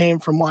that came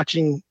from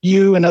watching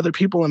you and other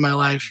people in my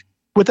life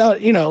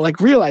without,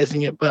 like,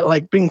 realizing it, but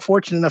like being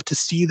fortunate enough to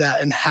see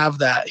that and have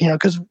that,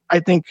 because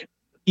I think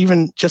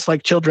even just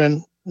like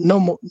children,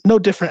 no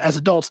different as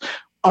adults,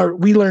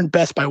 we learn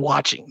best by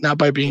watching, not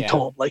by being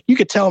told. Like, you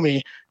could tell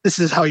me this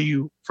is how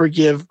you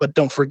forgive, but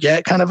don't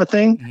forget, kind of a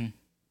thing. Mm-hmm.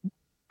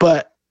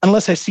 But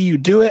unless I see you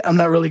do it, I'm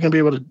not really going to be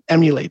able to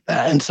emulate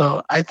that. And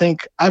so I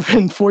think I've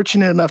been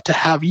fortunate enough to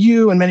have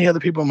you and many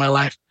other people in my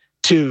life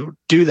to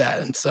do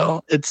that. And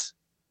so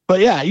but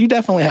yeah, you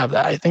definitely have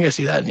that. I think I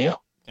see that in you.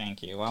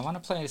 Thank you. Well, I want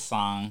to play a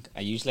song.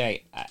 I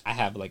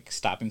have like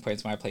stopping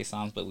points when I play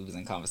songs, but we was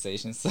in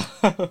conversation. So.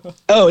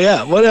 Oh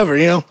yeah, whatever,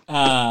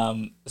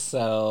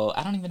 So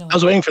I don't even know. I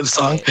was waiting for the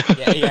song.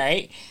 Yeah,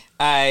 right.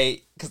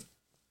 Because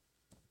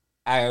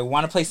I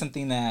want to play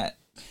something that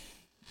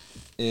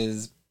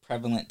is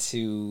prevalent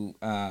to.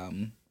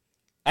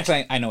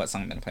 Actually, I know what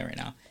song I'm gonna play right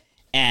now,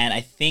 and I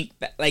think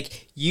that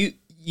like you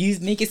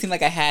make it seem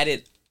like I had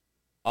it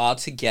all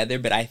together,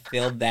 but I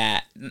feel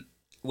that.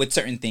 With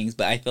certain things,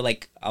 but I feel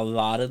like a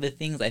lot of the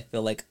things I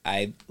feel like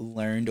I've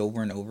learned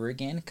over and over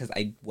again because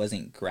I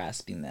wasn't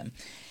grasping them.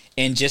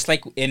 And just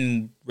like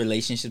in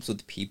relationships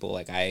with people,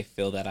 like I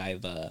feel that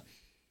I've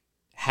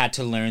had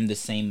to learn the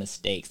same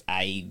mistakes.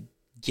 I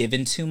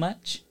given too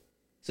much.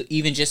 So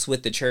even just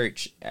with the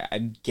church, I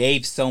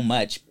gave so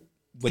much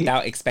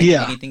without expecting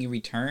anything in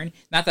return.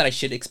 Not that I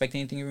should expect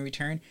anything in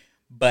return,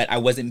 but I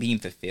wasn't being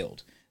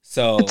fulfilled.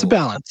 So it's a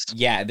balance.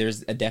 Yeah, there's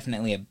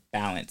definitely a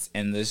balance.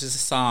 And there's just a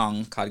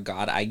song called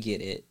God, I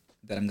Get It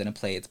that I'm going to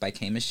play. It's by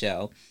K.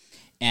 Michelle.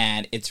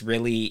 And it's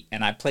really,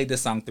 and I played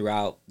this song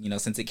throughout,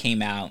 since it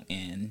came out.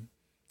 And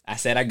I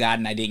said I got it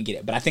and I didn't get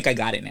it, but I think I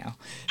got it now.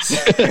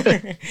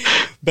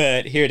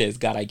 But here it is,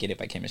 God, I Get It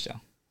by K.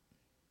 Michelle.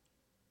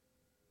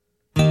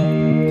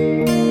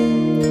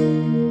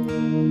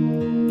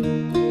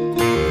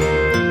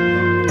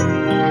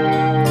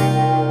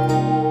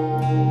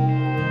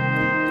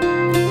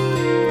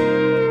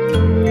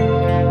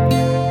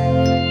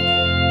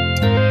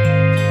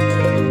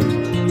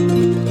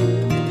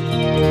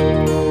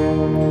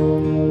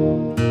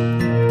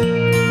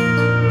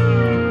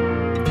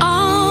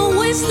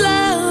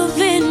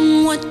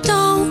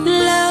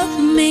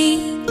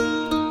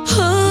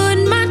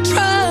 Put my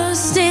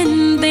trust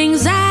in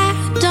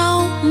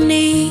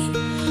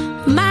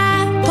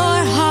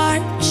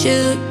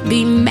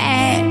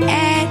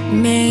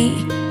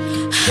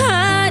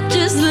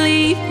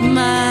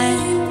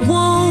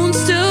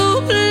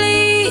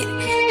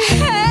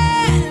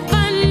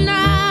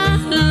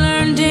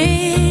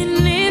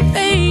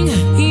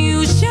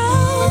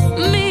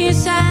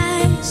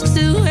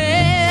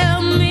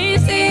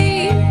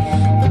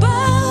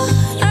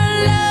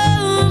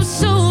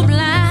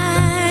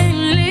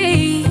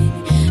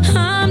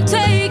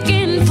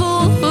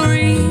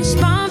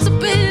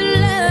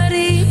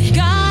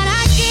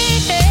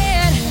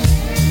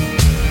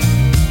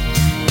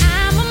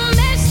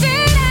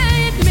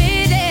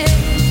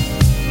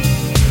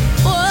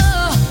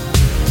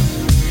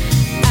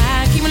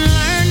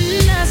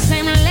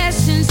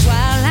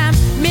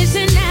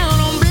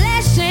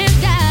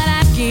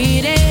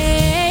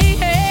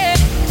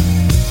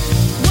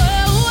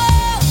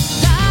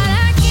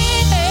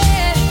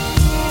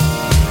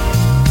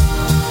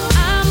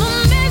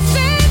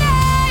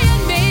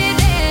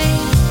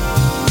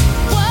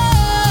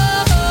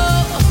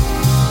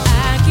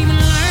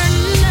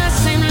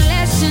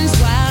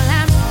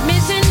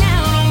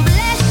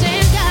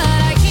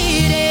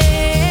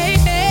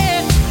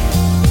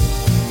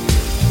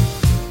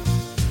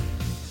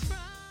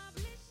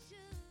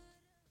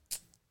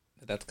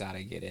That's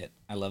Gotta Get It.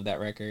 I love that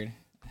record.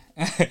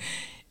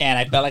 And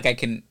I felt like I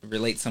can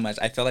relate so much.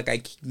 I feel like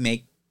I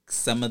make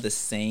some of the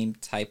same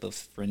type of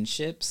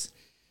friendships.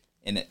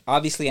 And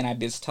obviously, and I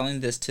was telling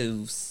this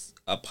to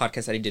a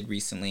podcast that I did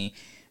recently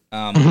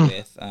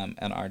with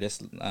an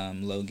artist,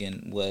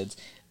 Logan Woods,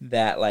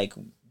 that like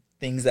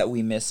things that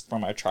we miss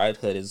from our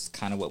childhood is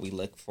kind of what we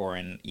look for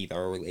in either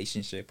a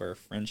relationship or a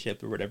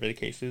friendship or whatever the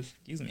case is.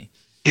 Excuse me.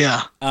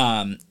 Yeah.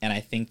 And I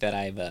think that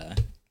I've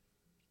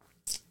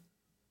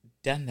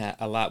done that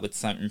a lot with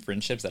certain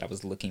friendships, that I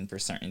was looking for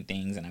certain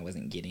things and I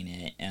wasn't getting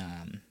it.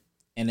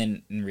 And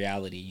then in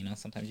reality, you know,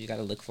 sometimes you got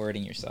to look for it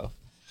in yourself.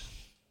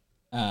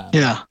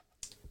 Yeah.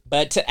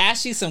 But to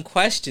ask you some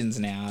questions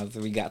now, as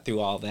we got through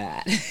all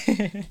that.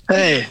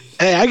 hey,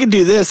 I could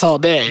do this all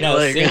day. No,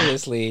 like,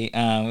 seriously.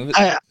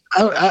 I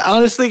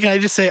honestly, can I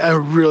just say I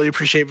really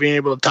appreciate being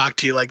able to talk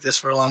to you like this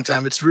for a long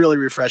time. It's really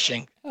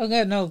refreshing. Oh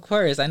god, no, of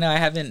course. I know I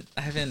haven't.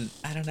 I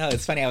don't know.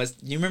 It's funny.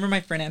 You remember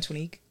my friend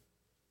Antonique?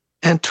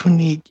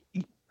 Antonique,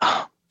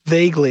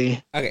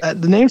 vaguely. Okay.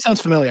 The name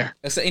sounds familiar.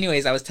 So,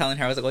 anyways, I was telling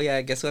her, I was like, "Oh yeah,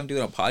 I guess who I'm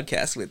doing a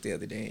podcast with the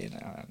other day,"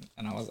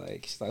 and I was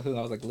like, "She's like, who?"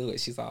 I was like,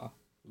 "Lewis." She's all,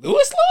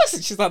 "Lewis?"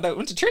 And she's all, "That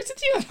went to church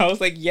with you?" And I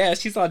was like, "Yeah."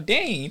 She's all,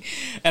 "Dane,"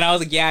 and I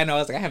was like, "Yeah, I know." I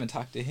was like, "I haven't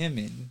talked to him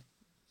in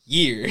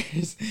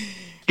years."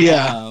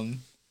 Yeah.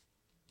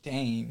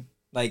 Dang,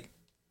 like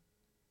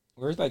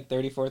we're like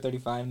 34,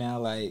 35 now.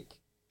 Like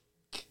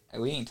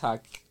we ain't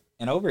talked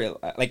in over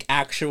like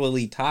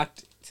actually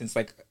talked since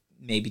like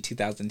maybe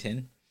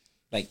 2010.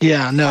 Like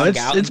yeah, no,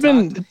 it's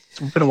been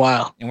a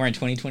while, and we're in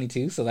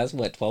 2022, so that's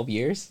what 12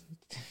 years.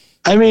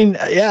 I mean,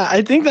 yeah,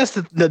 I think that's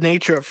the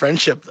nature of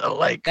friendship, though.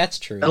 Like that's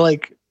true.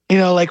 Like you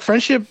know, like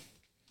friendship,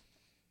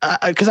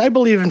 because I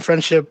believe in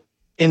friendship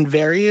in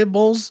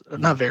variables,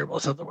 not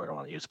variables, not the word I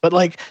want to use, but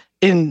like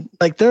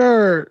there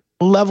are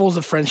levels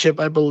of friendship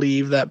I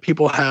believe that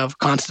people have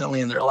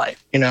constantly in their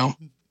life, you know?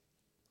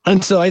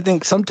 And so I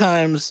think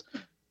sometimes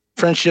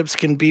friendships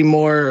can be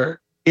more,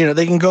 you know,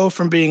 they can go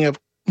from being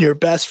your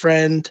best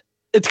friend.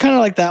 It's kind of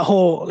like that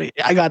whole,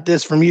 I got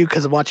this from you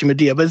because of watching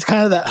Medea, but it's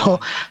kind of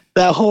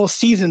that whole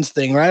seasons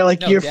thing, right?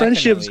 Like your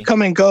friendships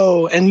come and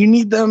go and you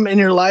need them in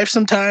your life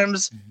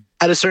sometimes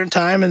at a certain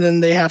time, and then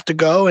they have to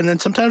go. And then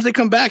sometimes they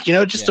come back, you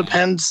know, it just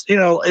depends, you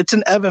know, it's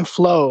an ebb and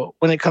flow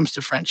when it comes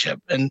to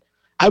friendship. And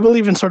I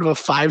believe in sort of a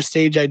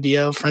 5-stage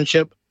idea of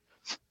friendship,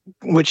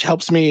 which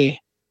helps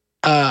me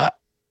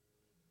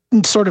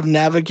sort of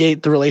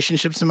navigate the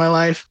relationships in my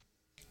life.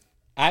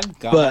 I've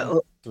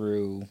gone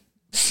through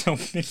so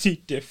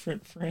many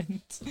different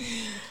friends.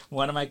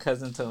 One of my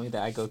cousins told me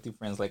that I go through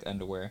friends like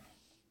underwear.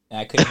 And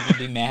I couldn't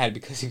even be mad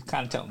because he was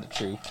kind of telling the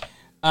truth.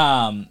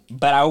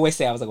 But I always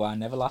say, I was like, well, I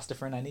never lost a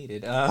friend I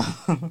needed.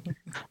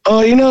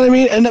 Oh, you know what I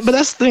mean? But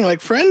that's the thing, like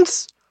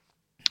friends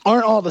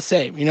aren't all the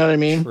same, you know what I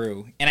mean?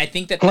 True. And I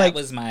think that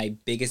was my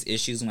biggest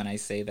issues when I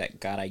say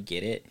that God, I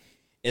get it.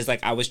 Is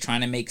like I was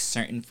trying to make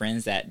certain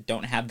friends that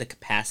don't have the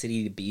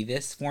capacity to be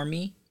this for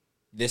me,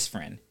 this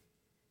friend.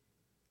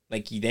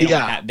 Like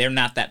they're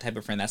not that type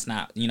of friend. That's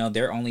not, you know,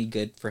 they're only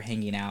good for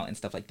hanging out and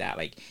stuff like that.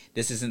 Like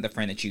this isn't the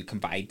friend that you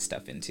confide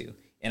stuff into.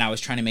 And I was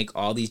trying to make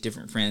all these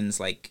different friends,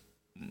 like,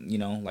 you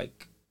know,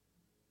 like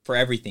for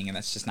everything, and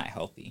that's just not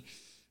healthy.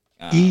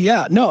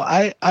 Yeah, no,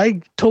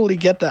 I totally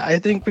get that. I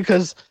think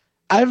because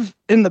I've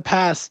in the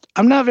past,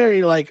 I'm not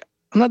the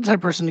type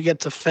of person who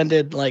gets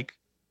offended, like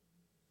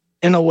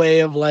in a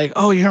way of like,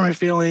 oh, you hurt my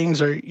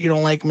feelings or you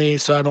don't like me,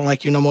 so I don't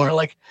like you no more.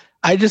 Like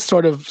I just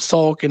sort of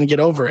sulk and get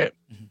over it.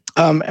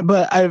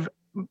 But I've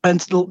been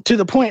to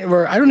the point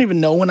where I don't even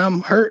know when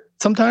I'm hurt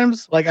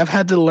sometimes. Like I've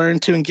had to learn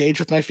to engage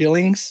with my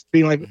feelings,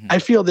 being like, I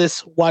feel this,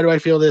 why do I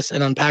feel this,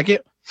 and unpack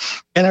it.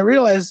 And I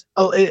realized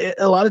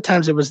a lot of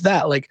times it was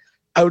that, like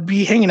I would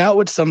be hanging out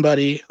with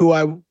somebody who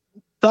I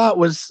thought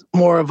was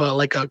more of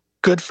a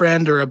good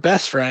friend or a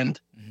best friend,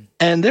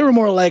 and they were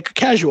more like a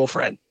casual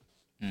friend.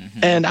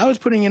 And I was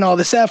putting in all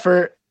this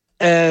effort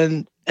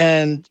and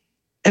then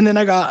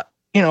I got,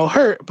 you know,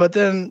 hurt, but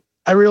then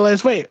I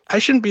realized, wait, I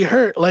shouldn't be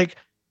hurt. Like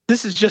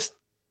this is just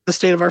the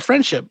state of our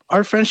friendship.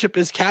 Our friendship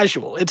is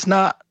casual. It's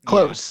not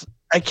close.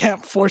 Yeah. I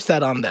can't force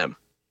that on them.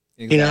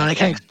 Exactly. You know, and I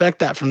can't expect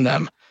that from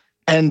them.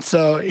 And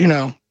so, you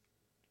know,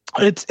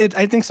 I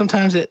think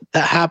sometimes that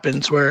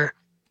happens where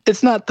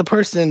it's not the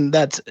person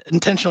that's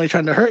intentionally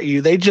trying to hurt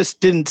you. They just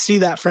didn't see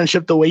that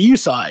friendship the way you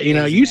saw it. You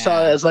know, you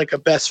saw it as like a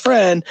best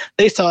friend.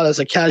 They saw it as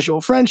a casual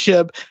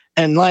friendship,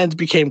 and lines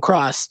became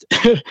crossed.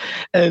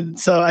 And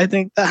so I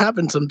think that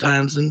happens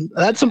sometimes. And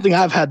that's something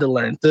I've had to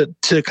learn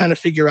to kind of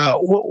figure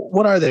out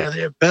what are they? Are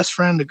they a best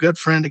friend, a good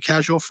friend, a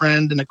casual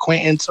friend, an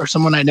acquaintance, or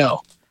someone I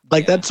know?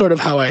 Like that's sort of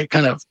how I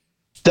kind of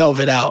delve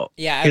it out.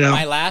 Yeah. You know?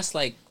 My last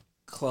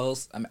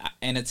close,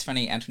 and it's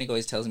funny, Antonique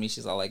always tells me,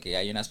 she's all like, yeah,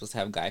 you're not supposed to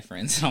have guy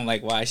friends. And I'm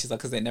like, why? She's like,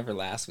 because they never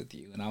last with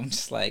you. And I'm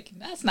just like,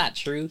 that's not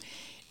true.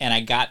 And I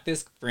got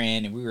this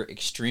friend, and we were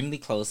extremely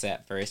close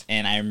at first,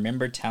 and I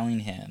remember telling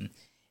him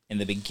in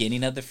the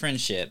beginning of the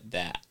friendship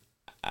that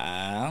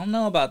I don't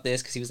know about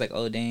this, because he was like,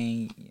 oh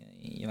dang,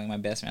 you're like my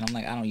best friend. I'm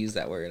like, I don't use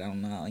that word, I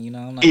don't know, you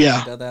know, I'm not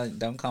gonna go that,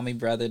 don't call me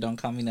brother, don't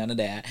call me none of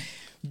that.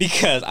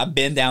 because I've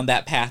been down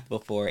that path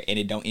before and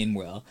it don't end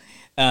well.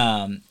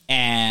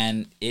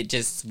 And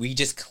we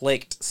just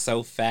clicked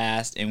so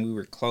fast and we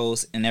were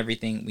close and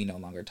everything. We no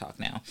longer talk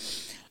now.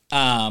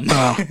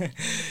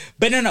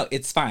 But no,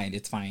 it's fine.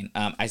 It's fine.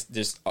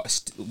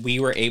 We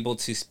were able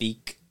to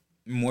speak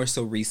more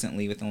so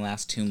recently within the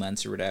last 2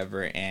 months or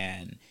whatever.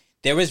 And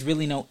there was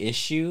really no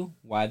issue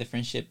why the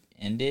friendship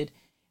ended.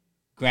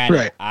 Granted,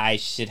 right. I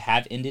should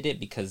have ended it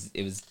because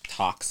it was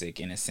toxic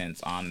in a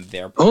sense on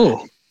their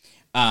part.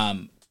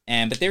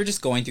 But they were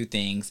just going through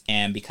things,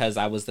 and because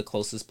I was the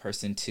closest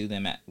person to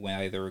them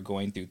when they were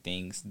going through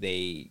things,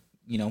 we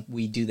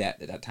do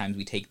that. At times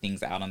we take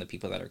things out on the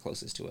people that are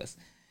closest to us.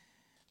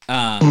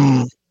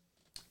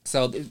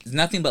 So there's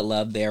nothing but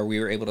love there. We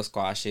were able to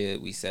squash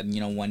it. We said,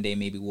 one day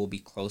maybe we'll be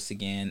close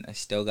again. I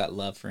still got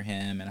love for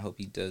him, and I hope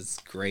he does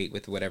great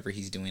with whatever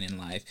he's doing in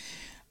life.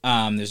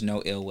 There's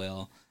no ill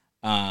will.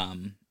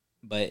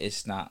 But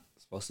it's not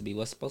supposed to be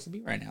what's supposed to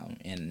be right now.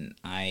 And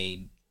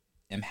I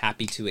am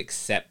happy to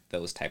accept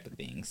those type of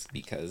things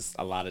because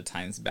a lot of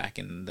times back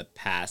in the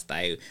past,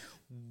 I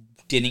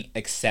didn't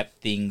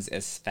accept things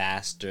as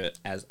fast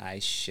as I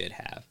should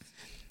have.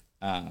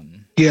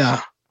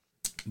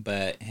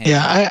 But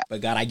hey, but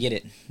God, I get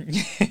it.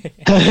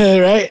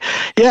 Right.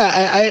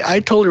 Yeah. I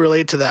totally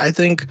relate to that. I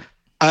think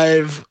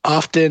I've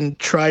often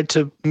tried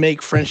to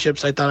make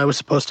friendships I thought I was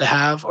supposed to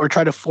have, or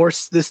try to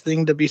force this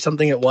thing to be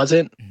something it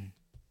wasn't. Mm-hmm.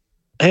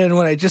 And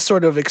when I just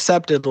sort of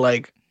accepted,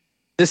 like,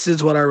 this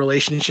is what our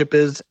relationship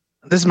is.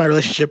 This is my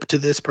relationship to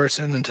this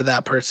person and to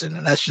that person.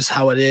 And that's just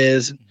how it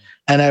is. Mm-hmm.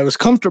 And I was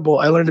comfortable.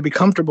 I learned to be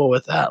comfortable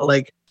with that.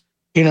 Like,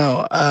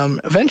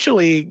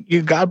 eventually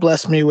God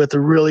blessed me with a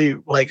really,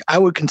 like, I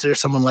would consider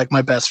someone like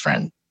my best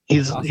friend.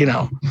 He's,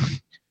 awesome.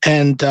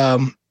 And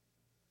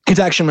he's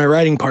actually my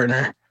writing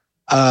partner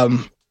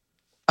for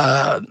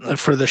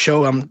the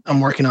show I'm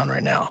working on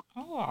right now.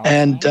 Oh,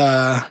 and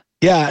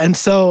and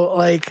so,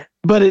 like,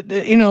 but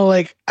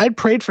it, I'd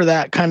prayed for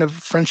that kind of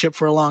friendship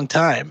for a long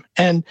time.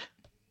 And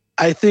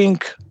I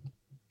think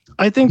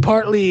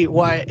partly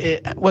why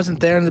it wasn't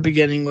there in the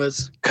beginning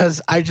was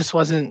because I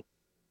wasn't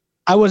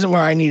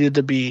where I needed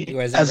to be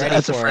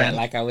as a friend.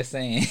 Like I was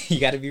saying, you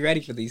got to be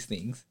ready for these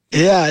things.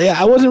 Yeah,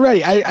 I wasn't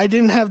ready. I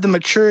didn't have the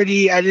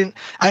maturity. I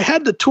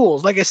had the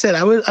tools. Like I said,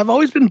 I've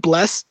always been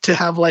blessed to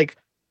have, like,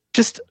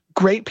 just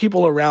great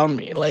people around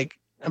me. Like,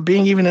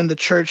 being even in the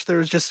church, there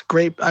was just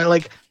great. I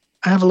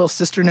have a little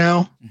sister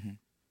now, mm-hmm.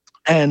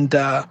 and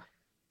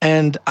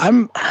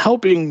I'm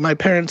helping my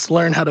parents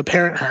learn how to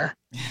parent her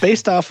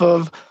based off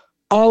of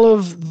all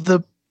of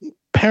the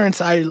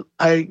parents I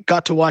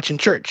got to watch in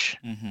church,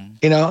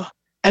 mm-hmm.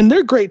 And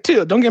they're great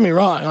too. Don't get me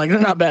wrong. Like, they're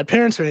not bad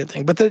parents or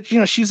anything, but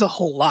she's a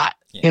whole lot,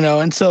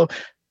 and so,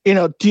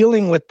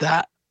 dealing with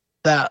that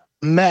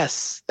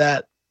mess,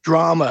 that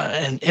drama,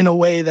 and in a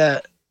way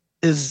that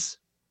is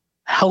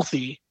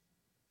healthy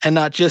and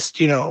not just,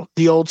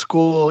 the old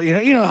school,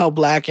 how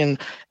Black and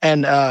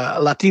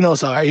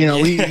Latinos are,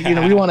 we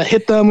want to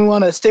hit them. We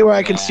want to stay where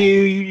I can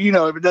see you,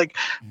 like,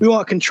 we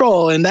want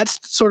control. And that's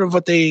sort of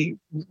what they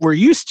were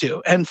used to.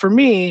 And for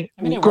me,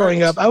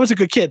 growing up, I was a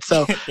good kid.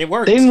 So it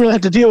worked. They didn't really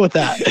have to deal with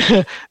that.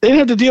 They didn't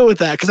have to deal with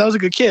that because I was a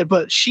good kid,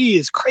 but she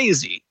is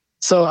crazy.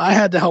 So I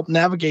had to help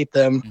navigate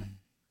them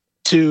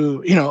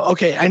to,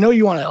 okay, I know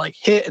you want to, like,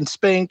 hit and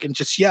spank and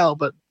just yell,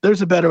 but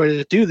there's a better way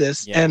to do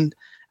this. Yeah. And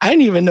I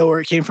didn't even know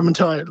where it came from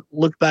until I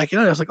looked back at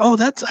it. I was like, oh,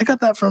 I got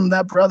that from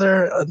that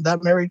brother,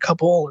 that married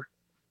couple, or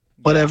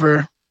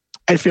whatever.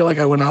 I feel like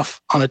I went off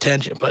on a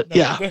tangent, but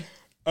yeah.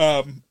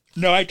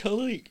 No, I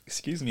totally,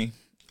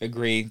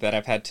 agree that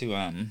I've had to,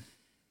 I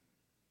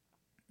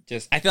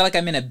feel like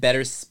I'm in a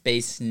better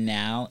space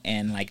now.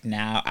 And, like,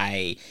 now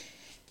I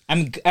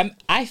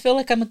feel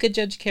like I'm a good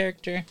judge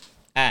character.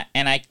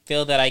 And I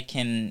feel that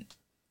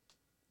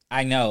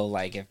I know,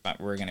 like, if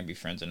we're going to be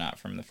friends or not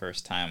from the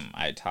first time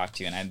I talked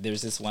to you. And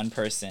there's this one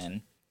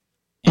person,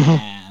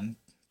 and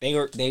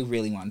they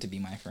really wanted to be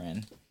my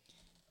friend.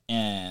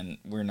 And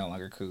we're no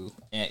longer cool.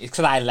 And it's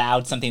because I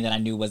allowed something that I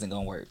knew wasn't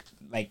going to work.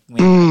 Like,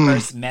 when I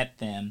first met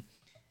them,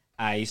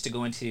 I used to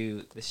go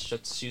into the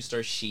shoe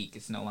store Chic.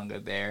 It's no longer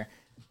there.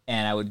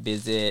 And I would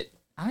visit.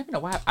 I don't even know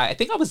why. I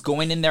think I was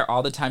going in there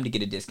all the time to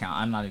get a discount.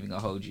 I'm not even going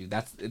to hold you.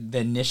 That's the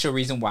initial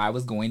reason why I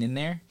was going in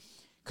there.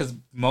 Because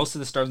most of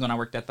the stores when I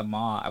worked at the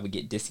mall, I would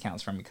get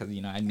discounts from because,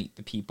 I'd meet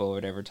the people or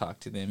whatever, talk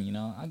to them,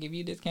 I'll give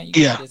you a discount, you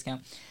give me a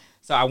discount.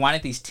 So I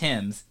wanted these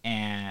Tims,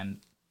 and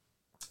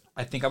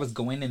I think I was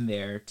going in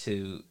there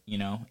to,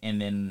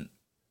 and then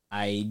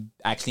I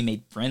actually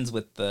made friends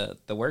with the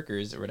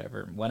workers or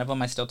whatever. One of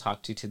them I still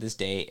talk to this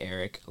day,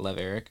 Eric. Love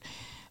Eric.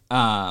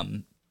 But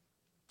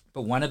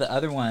one of the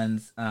other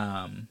ones,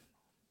 I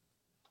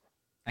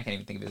can't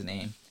even think of his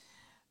name.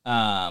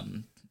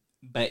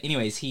 But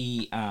anyways,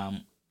 he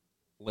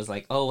was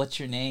like, oh, what's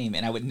your name?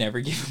 And I would never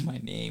give him my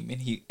name,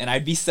 and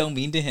I'd be so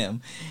mean to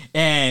him,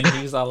 and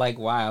he was all like,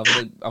 wow.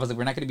 I was like,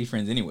 we're not gonna be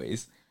friends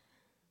anyways,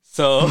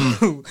 so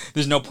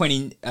there's no point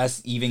in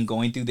us even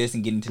going through this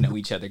and getting to know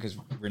each other because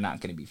we're not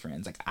gonna be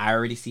friends. Like, I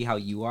already see how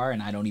you are,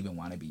 and I don't even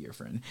want to be your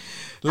friend.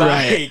 Like,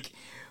 right.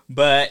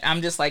 But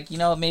I'm just like,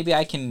 maybe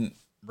I can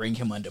bring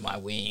him under my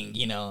wing,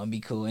 and be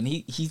cool. And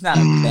he's not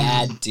a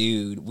bad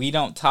dude. We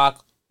don't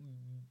talk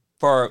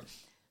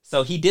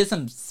so he did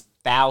some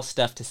foul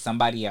stuff to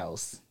somebody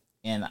else,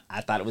 and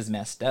I thought it was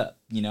messed up,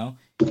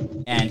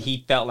 and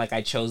he felt like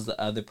I chose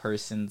the other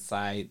person's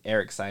side,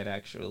 Eric's side,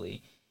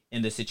 actually,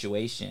 in the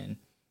situation.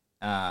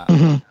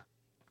 I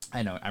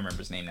remember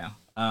his name now.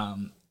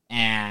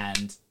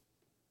 And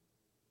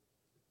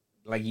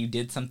like, you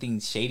did something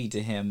shady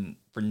to him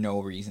for no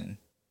reason.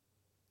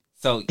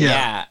 So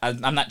yeah,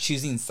 I'm not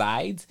choosing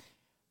sides,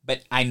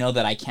 but I know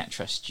that I can't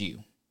trust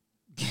you.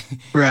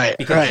 Right,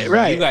 because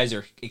right. You guys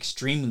are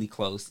extremely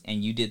close,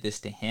 and you did this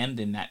to him,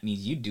 then that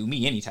means you do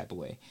me any type of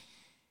way.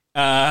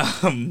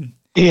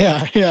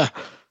 Yeah.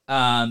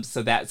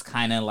 So that's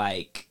kind of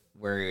like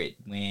where it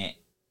went,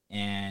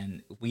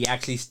 and we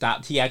actually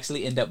stopped. He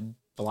actually ended up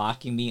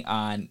blocking me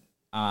on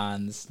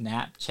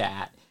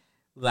Snapchat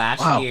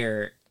last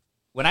year.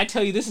 When I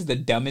tell you this is the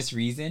dumbest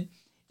reason,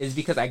 is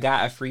because I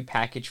got a free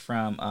package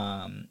from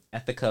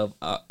Ethica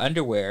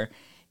underwear,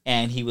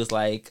 and he was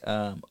like,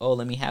 "Oh,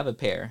 let me have a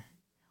pair."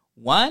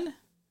 One,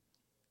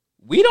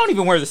 we don't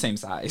even wear the same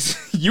size.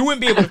 You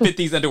wouldn't be able to fit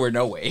these underwear,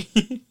 no way.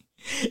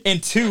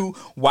 And two,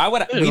 why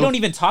would we don't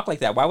even talk like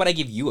that? Why would I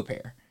give you a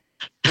pair?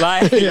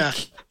 Like,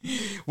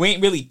 we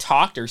ain't really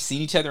talked or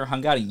seen each other or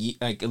hung out in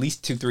like at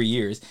least 2-3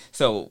 years.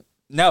 So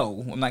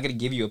no, I'm not gonna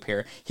give you a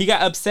pair. He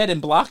got upset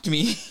and blocked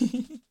me.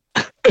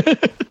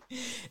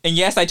 And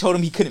yes, I told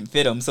him he couldn't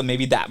fit them, so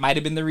maybe that might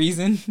have been the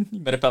reason.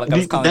 But I felt like I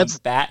was calling him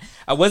fat.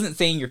 I wasn't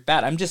saying you're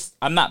fat.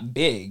 I'm not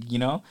big,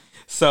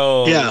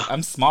 So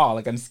I'm small,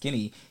 like I'm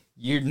skinny.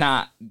 You're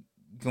not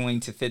going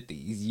to fit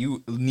these.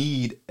 You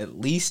need at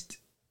least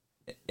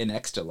an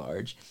extra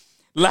large.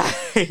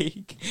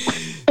 Like,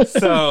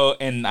 so,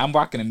 and I'm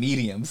rocking a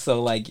medium,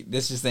 so like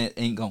this just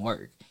ain't gonna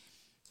work.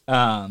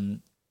 So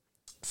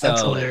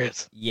that's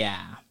hilarious.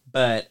 Yeah,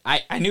 but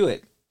I knew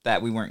it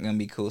that we weren't gonna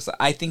be cool. So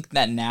I think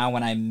that now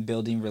when I'm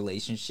building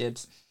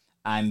relationships,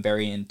 I'm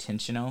very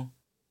intentional,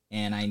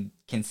 and I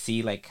can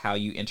see like how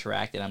you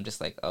interact, and I'm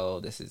just like, oh,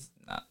 this is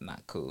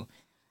not cool.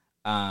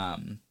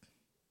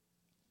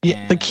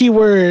 The key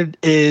word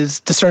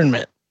is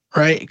discernment,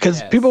 right?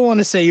 Because people want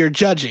to say you're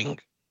judging.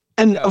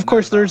 And of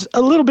course, there's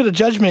a little bit of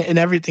judgment in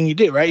everything you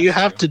do, right? You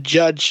have to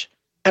judge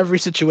every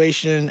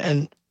situation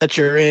and that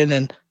you're in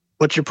and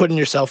what you're putting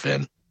yourself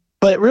in.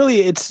 But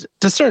really, it's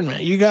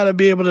discernment. You got to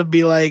be able to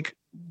be like,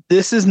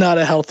 this is not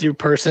a healthy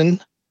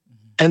person,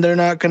 and they're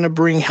not going to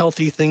bring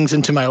healthy things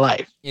into my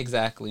life.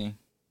 Exactly.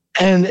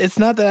 And it's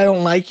not that I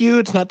don't like you.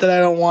 It's not that I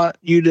don't want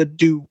you to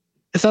do.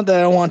 It's not that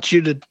I don't want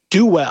you to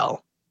do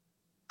well.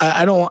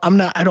 I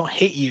don't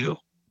hate you,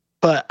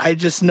 but I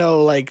just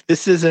know like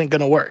this isn't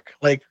going to work.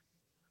 Like,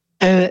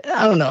 and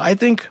I don't know. I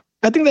think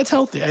that's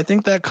healthy. I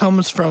think that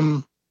comes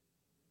from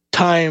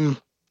time,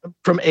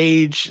 from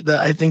age, that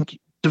I think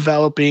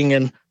developing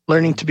and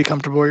learning to be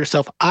comfortable with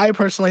yourself. I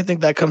personally think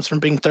that comes from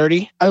being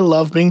 30. I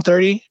love being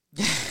 30.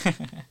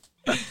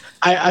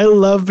 I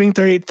love being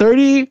 30.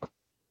 30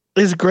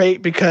 is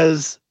great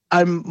because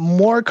I'm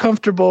more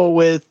comfortable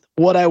with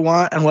what I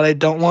want and what I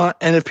don't want.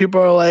 And if people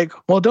are like,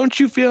 well, don't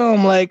you feel,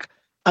 I'm like,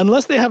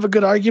 unless they have a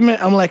good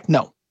argument, I'm like,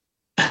 no.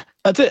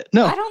 That's it.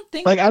 No. I don't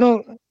think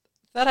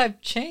that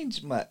I've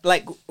changed much.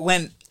 Like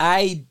when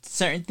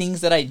certain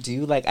things that I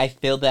do, like I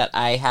feel that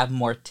I have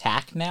more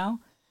tact now.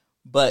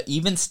 But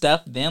even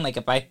stuff then, like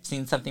if I've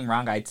seen something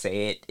wrong, I'd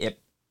say it.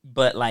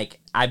 But like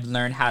I've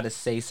learned how to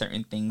say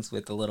certain things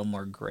with a little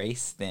more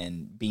grace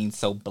than being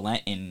so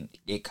blunt and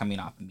it coming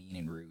off mean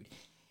and rude.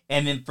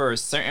 And then for a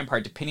certain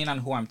part, depending on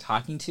who I'm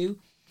talking to,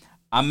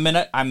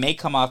 I may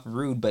come off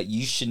rude, but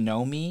you should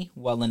know me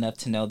well enough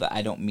to know that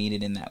I don't mean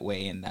it in that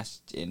way, and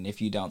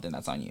if you don't, then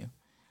that's on you.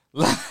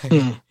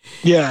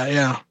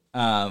 Yeah.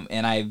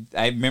 And I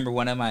remember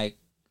one of my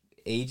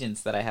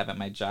agents that I have at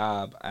my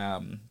job.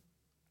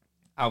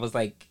 I was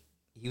like,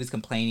 he was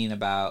complaining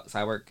about. So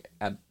I work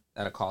at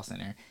a call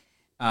center.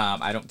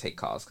 I don't take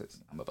calls because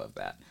I'm above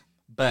that.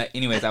 But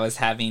anyways, I was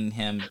having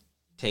him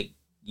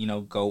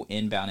go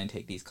inbound and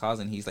take these calls,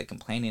 and he's like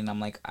complaining, and I'm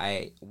like,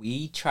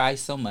 we try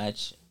so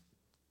much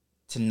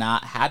to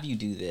not have you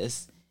do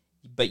this,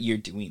 but you're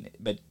doing it.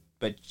 But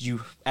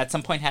you at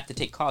some point have to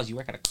take calls. You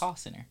work at a call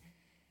center.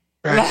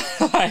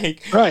 Right.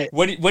 Right.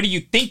 What do you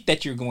think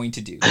that you're going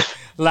to do?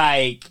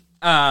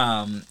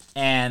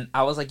 And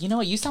I was like, you know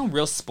what? You sound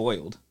real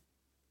spoiled.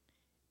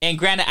 And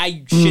granted,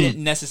 I shouldn't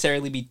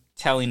necessarily be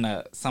telling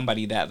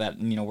somebody that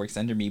works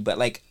under me, but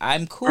like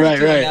I'm cool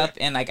enough,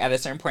 and like at a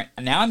certain point,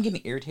 now I'm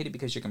getting irritated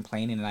because you're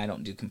complaining, and I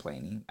don't do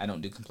complaining. I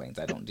don't do complaints.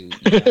 I don't do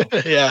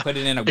put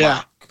it in a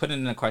box, put it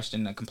in a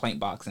question, a complaint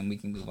box, and we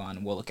can move on,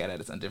 and we'll look at it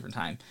at a different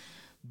time.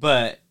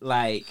 But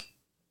like,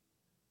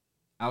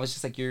 I was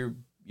just like, you're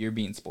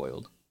being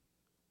spoiled,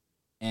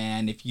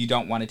 and if you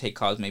don't want to take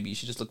calls, maybe you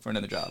should just look for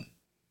another job.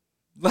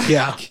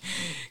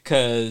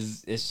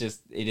 Because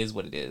it is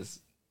what it is.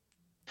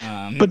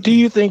 But do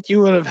you think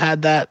you would have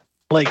had that?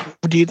 Like,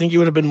 do you think you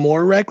would have been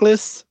more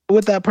reckless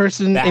with that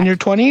person in your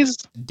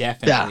 20s?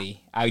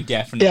 Definitely. Yeah. I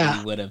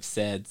definitely would have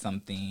said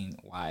something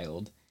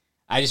wild.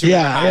 I just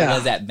remember how I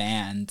was at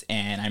band,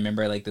 and I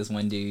remember like this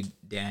one dude,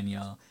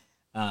 Daniel,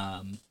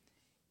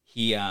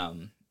 he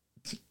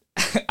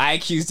I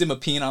accused him of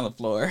peeing on the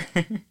floor.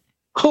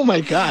 Oh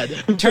my God.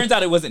 Turns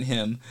out it wasn't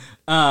him.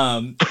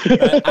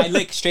 But I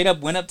like straight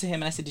up went up to him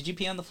and I said, "Did you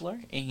pee on the floor?"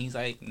 And he's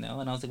like, "No."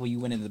 And I was like, "Well, you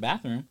went into the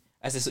bathroom."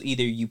 I said, "So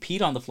either you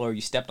peed on the floor or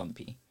you stepped on the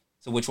pee.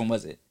 So which one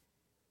was it?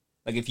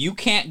 Like, if you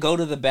can't go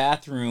to the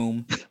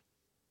bathroom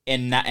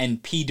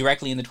and pee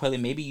directly in the toilet,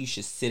 maybe you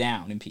should sit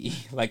down and pee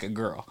like a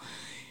girl."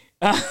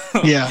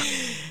 Yeah.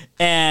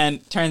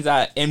 And turns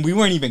out, and we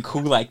weren't even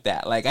cool like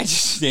that. Like, I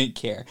just didn't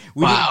care.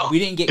 We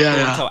didn't get cool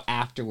until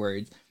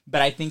afterwards.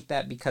 But I think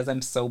that because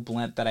I'm so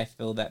blunt that I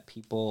feel that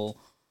people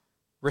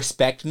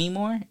respect me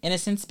more, in a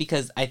sense,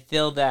 because I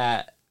feel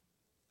that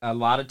a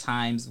lot of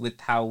times with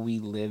how we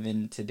live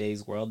in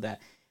today's world, that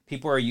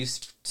people are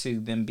used to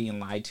them being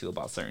lied to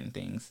about certain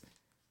things.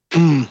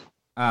 And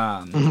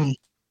I'm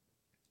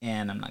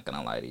not going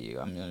to lie to you.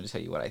 I'm going to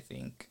tell you what I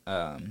think.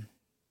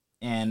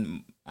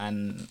 And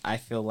I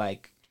feel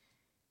like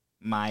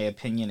my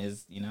opinion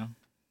is,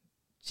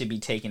 should be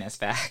taken as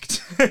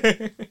fact.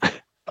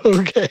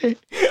 Okay.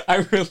 I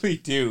really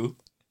do.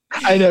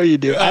 I know you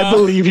do. I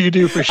believe you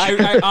do for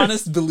sure. I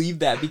honestly believe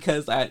that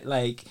because and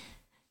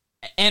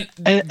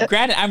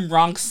granted, I'm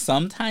wrong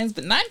sometimes,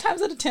 but 9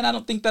 times out of 10, I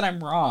don't think that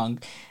I'm wrong.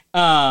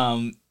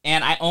 And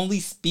I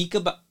only speak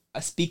about.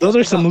 Those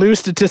are some loose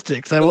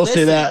statistics. I will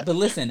say that.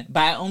 But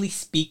I only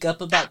speak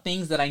up about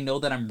things that I know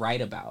that I'm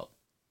right about.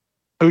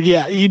 Oh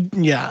yeah,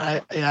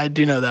 I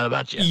do know that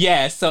about you.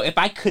 Yeah, so if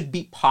I could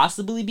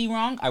possibly be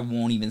wrong, I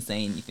won't even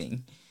say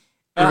anything.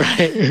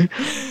 Right.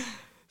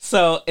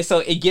 So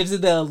it gives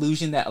it the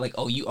illusion that like,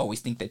 oh, you always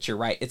think that you're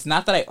right. It's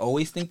not that I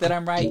always think that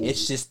I'm right.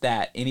 It's just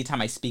that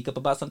anytime I speak up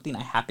about something,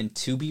 I happen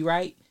to be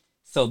right.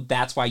 So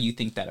that's why you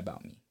think that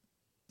about me.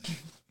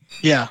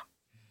 Yeah.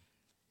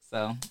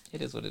 So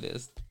it is what it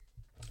is.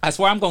 I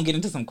swear I'm going to get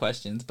into some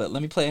questions, but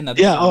let me play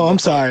another. Yeah. Oh, I'm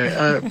sorry.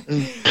 Let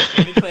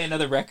me play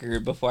another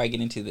record before I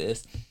get into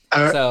this.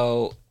 Right.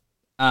 So,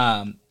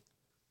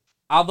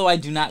 although I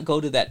do not go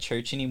to that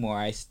church anymore,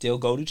 I still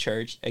go to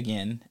church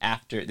again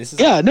after this.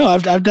 Yeah, no,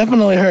 I've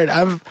definitely heard.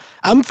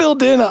 I'm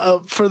filled in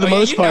for the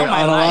most part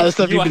on a lot of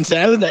stuff you've been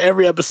saying. I listen to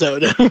every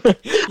episode.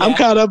 I'm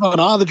caught up on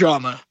all the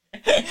drama.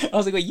 I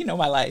was like, wait, you know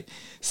my life.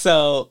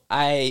 So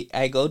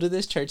I go to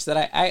this church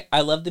that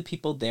I love the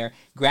people there.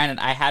 Granted,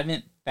 I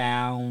haven't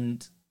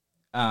found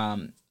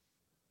what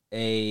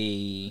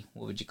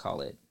would you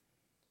call it?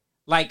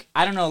 Like,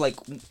 I don't know, like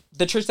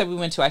the church that we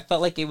went to, I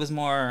felt like it was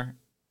more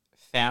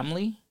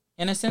family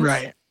in a sense.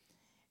 Right.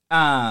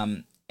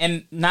 And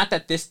not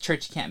that this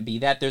church can't be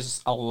that.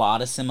 There's a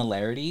lot of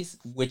similarities,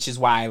 which is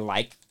why I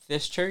like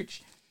this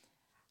church.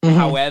 Mm-hmm.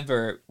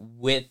 However,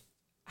 with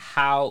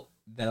how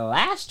the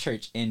last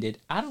church ended,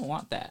 I don't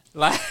want that.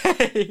 Like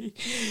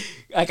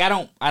I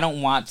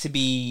don't want to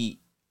be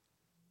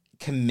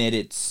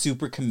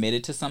super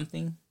committed to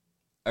something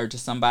or to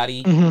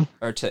somebody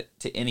or to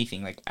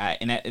anything. Like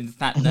and it's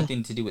not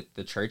nothing to do with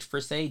the church per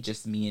se,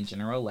 just me in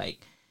general.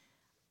 Like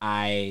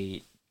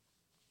I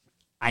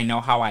know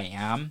how I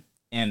am,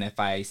 and if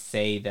I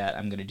say that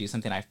I'm going to do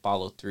something, I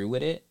follow through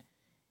with it.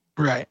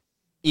 Right.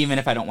 Even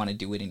if I don't want to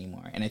do it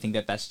anymore. And I think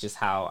that that's just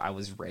how I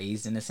was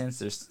raised in a sense.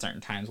 There's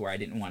certain times where I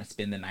didn't want to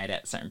spend the night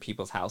at certain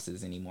people's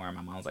houses anymore. And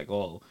my mom was like,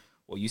 "Oh,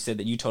 well, you said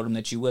that you told them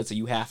that you would, so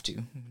you have to."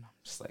 And I'm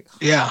just like, oh.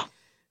 Yeah.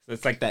 So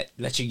it's like that,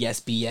 let your yes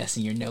be yes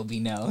and your no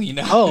be no,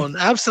 Oh,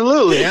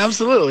 absolutely.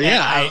 Absolutely.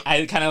 Yeah.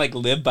 I kind of like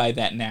live by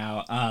that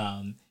now.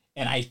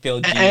 And I feel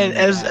and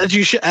as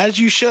you should. I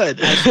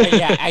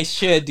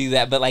should do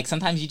that, but like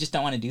sometimes you just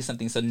don't want to do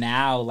something. So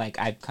now like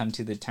I've come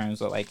to the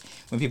terms where like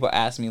when people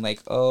ask me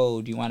like,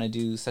 "Oh, do you want to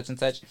do such and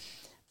such?"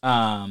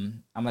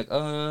 I'm like,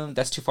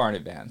 that's too far in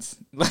advance.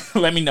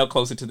 Let me know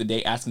closer to the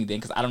date. Ask me then,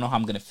 because I don't know how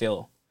I'm gonna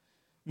feel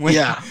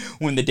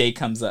when the day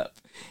comes up.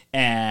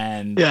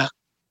 And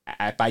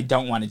if I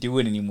don't want to do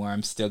it anymore,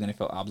 I'm still going to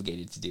feel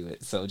obligated to do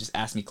it. So just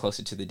ask me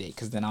closer to the date,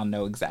 because then I'll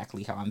know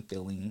exactly how I'm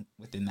feeling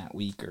within that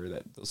week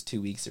or those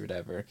 2 weeks or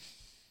whatever.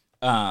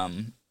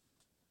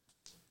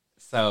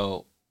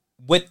 So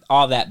with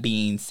all that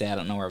being said, I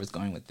don't know where I was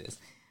going with this.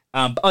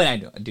 I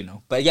do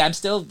know. But yeah, I'm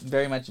still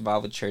very much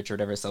involved with church or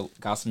whatever. So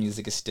gospel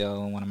music is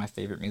still one of my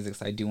favorite music.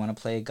 So I do want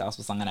to play a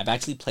gospel song. And I've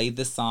actually played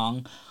this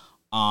song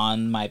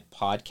on my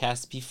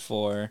podcast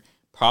before,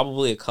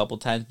 probably a couple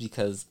times,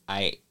 because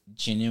I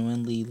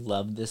genuinely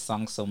love this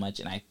song so much,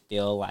 and I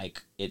feel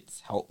like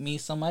it's helped me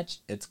so much.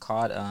 It's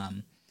called what's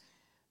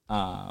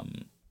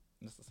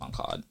the song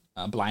called?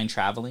 Blind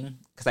Traveling,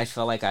 because I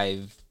feel like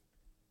I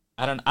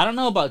don't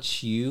know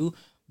about you,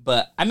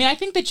 but I mean, I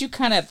think that you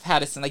kind of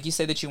had like you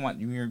said that you're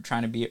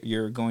going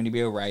to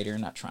be a writer,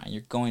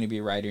 you're going to be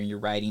a writer, and you're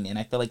writing, and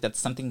I feel like that's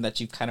something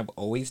that you've kind of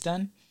always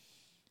done.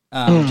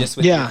 Just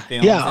with your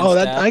films and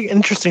stuff.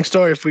 Interesting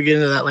story if we get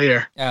into that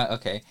later.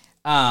 Okay.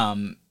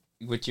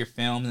 With your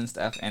films and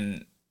stuff,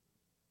 and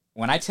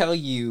when I tell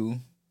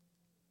you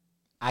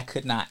I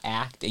could not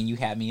act and you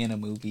had me in a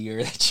movie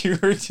or that you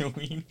were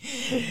doing,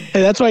 hey,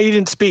 that's why you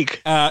didn't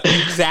speak.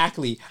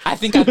 Exactly. I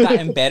think I've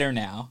gotten better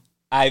now.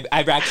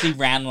 I've actually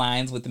ran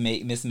lines with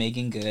Miss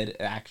Megan Good,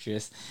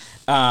 actress.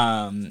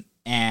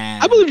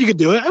 And I believe you could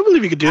do it. I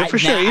believe you could do it for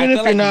sure. Even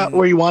if you're not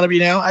where you want to be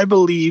now, I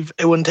believe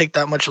it wouldn't take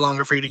that much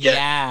longer for you to get.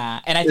 Yeah,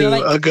 and I feel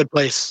like a good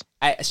place.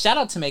 Shout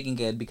out to Megan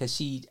Good, because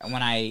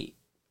when I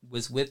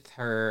was with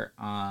her,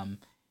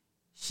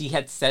 she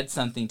had said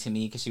something to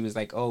me, because she was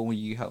like, "Oh, will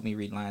you help me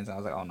read lines?" And I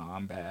was like, "Oh no,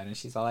 I'm bad." And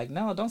she's all like,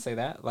 "No, don't say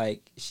that."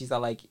 Like, she's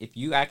all like, "If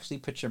you actually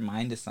put your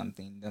mind to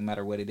something, no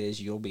matter what it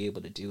is, you'll be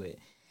able to do it."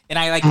 And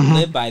I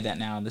live by that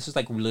now. This was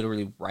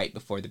literally right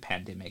before the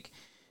pandemic.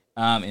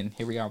 And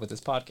here we are with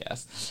this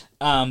podcast.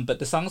 But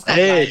the song is called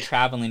Blind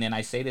Traveling, and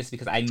I say this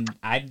because I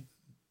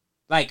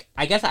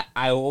guess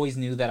I always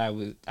knew that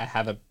I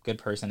have a good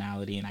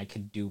personality and I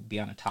could be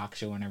on a talk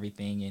show and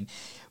everything,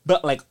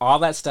 but all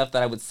that stuff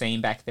that I was saying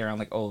back there, I'm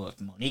like, oh,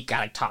 if Monique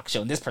got a talk show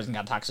and this person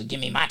got a talk show,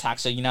 give me my talk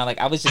show,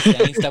 I was just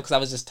saying stuff because I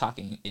was just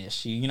talking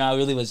ish, I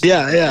really was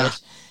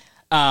ish.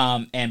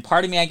 And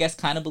part of me, I guess,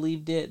 kind of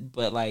believed it,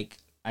 but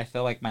I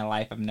feel like my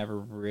life, I've never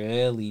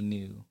really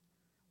knew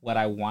what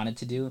I wanted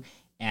to do.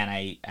 And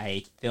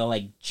I feel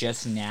like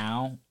just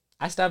now,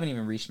 I still haven't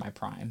even reached my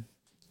prime.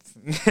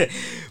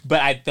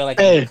 But I feel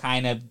like I've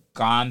kind of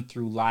gone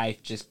through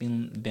life just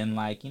been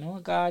like, you know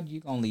what, God,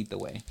 you're going to lead the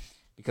way.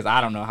 Because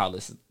I don't know how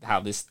this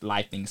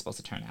life thing is supposed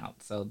to turn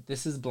out. So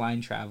this is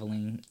Blind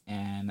Traveling,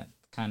 and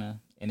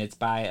it's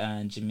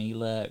by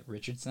Jamila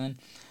Richardson.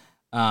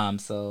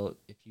 So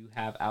if you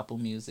have Apple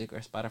Music or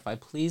Spotify,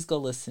 please go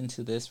listen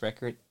to this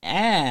record.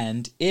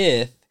 And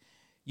if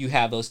you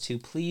have those two,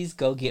 please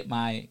go get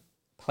my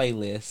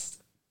playlist,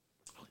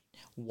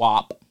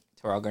 WAP,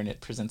 Terrell Garnett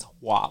Presents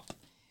WAP,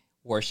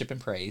 Worship and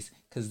Praise,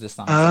 because this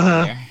song is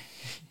on there.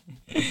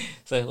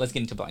 So let's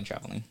get into Blind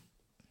Traveling.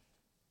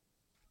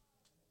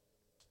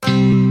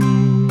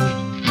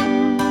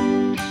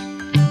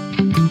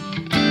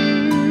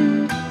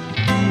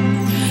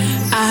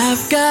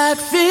 I've got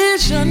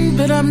vision,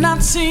 but I'm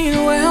not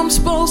seeing where I'm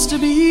supposed to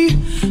be.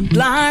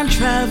 Blind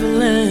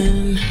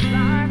traveling.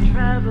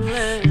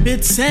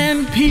 Bits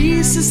and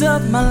pieces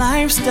of my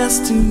life's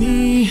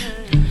destiny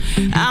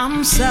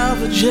I'm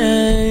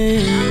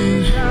salvaging.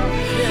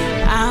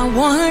 I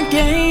want to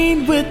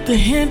gain with the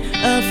hint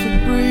of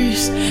a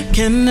breeze.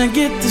 Can I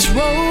get this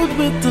road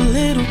with a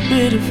little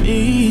bit of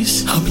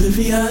ease?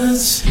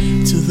 Oblivious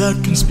to the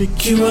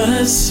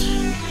conspicuous,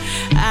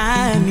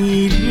 I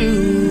need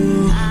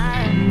you.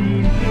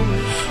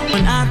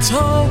 When I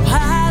told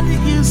pilot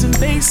using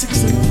basic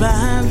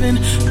surviving,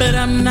 but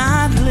I'm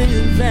not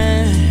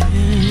living.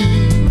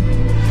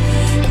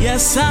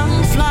 Yes,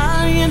 I'm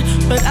flying,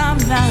 but I'm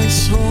not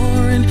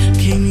soaring.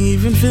 Can't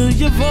even feel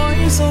your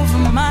voice over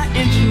my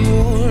engine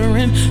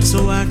roaring.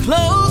 So I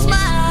close my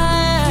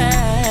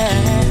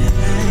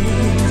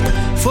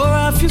eyes for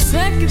a few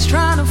seconds,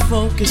 trying to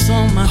focus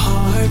on my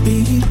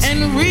heartbeat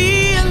and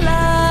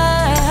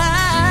realize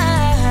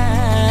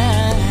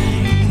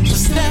the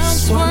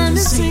steps weren't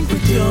in sync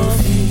with your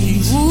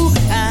feet. Ooh,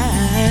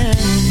 I'm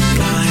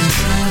blind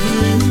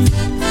traveling.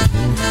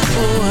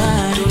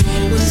 Oh,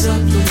 it was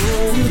up the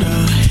road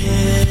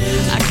ahead.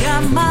 I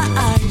got my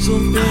eyes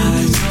open,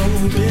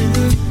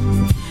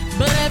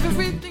 but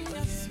everything.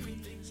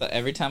 So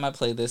every time I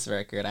play this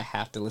record, I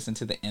have to listen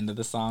to the end of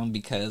the song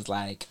because,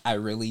 it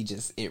really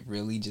just,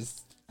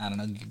 I don't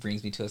know, it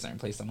brings me to a certain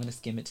place. So I'm gonna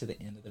skim it to the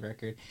end of the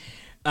record,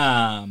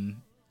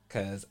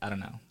 because I don't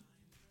know.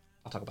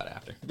 I'll talk about it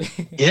after.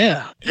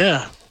 Yeah.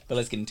 But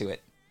let's get into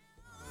it.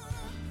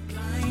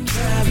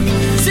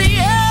 See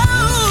you.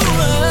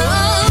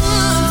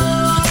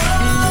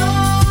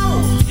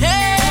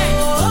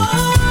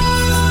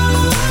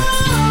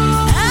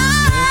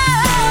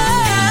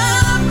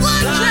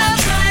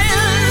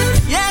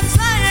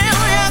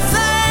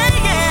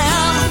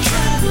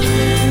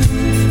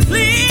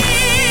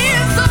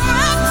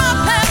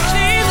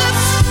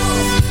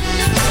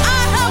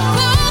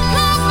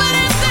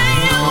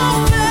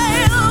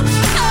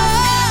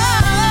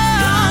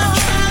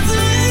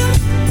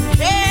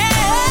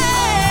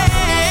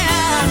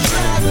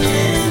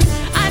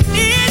 I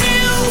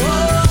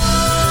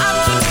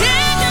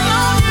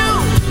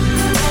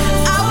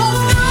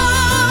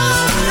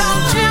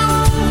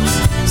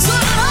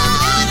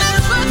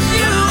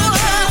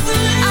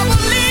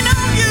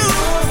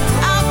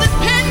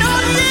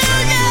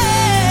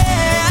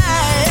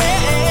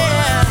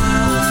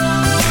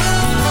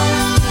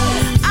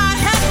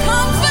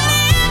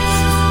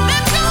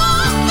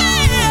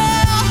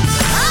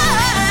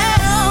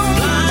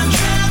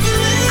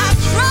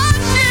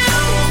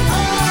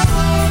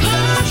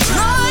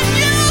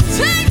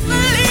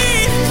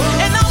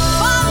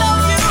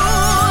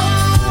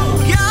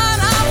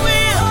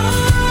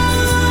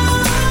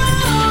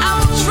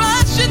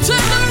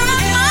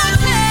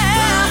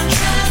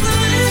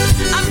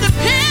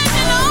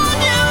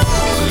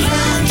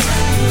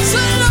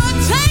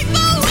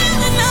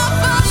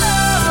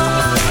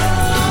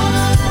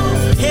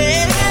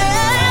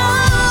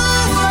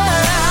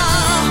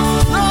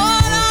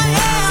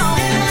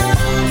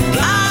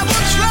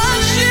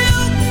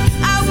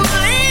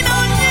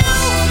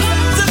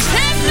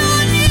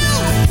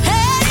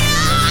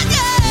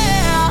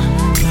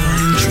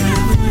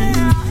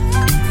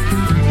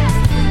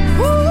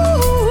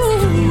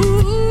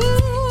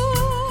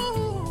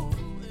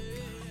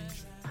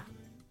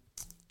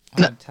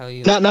tell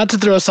you. Not to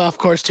throw us off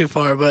course too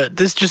far, but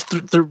this just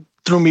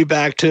threw me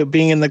back to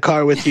being in the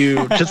car with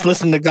you, just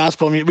listening to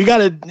gospel music. We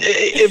gotta,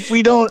 if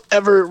we don't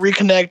ever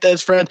reconnect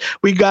as friends,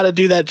 we gotta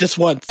do that just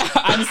once.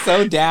 I'm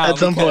so down at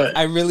some point.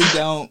 I really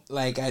don't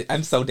like.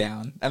 I'm so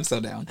down. I'm so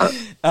down.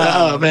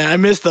 Oh man, I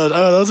missed those.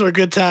 Oh, those were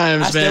good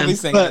times, I man. Still be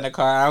singing in the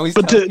car. I always.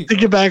 But to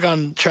get back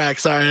on track,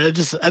 sorry, that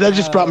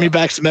just brought me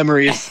back some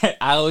memories.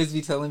 I always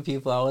be telling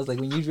people, I was like,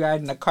 when you drive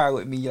in the car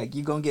with me, like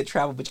you gonna get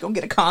travel, but you gonna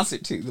get a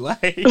concert too.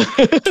 Like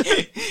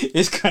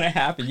it's gonna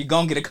happen. You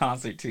gonna get a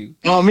concert too.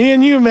 Oh, me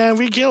and you, man,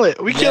 we kill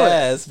it. We kill it.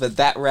 Yes, but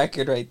that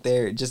record right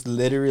there, just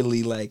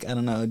literally like I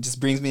don't know, it just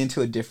brings me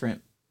into a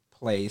different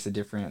place, a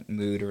different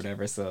mood or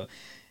whatever. So,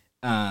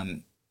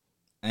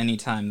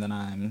 anytime that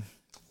I'm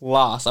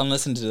lost, I'm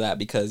listening to that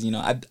because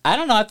I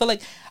don't know. I feel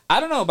like I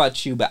don't know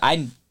about you, but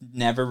I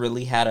never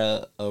really had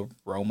a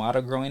role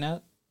model growing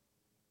up.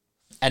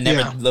 I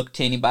never looked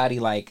to anybody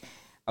like.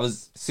 I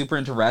was super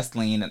into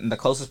wrestling, and the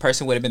closest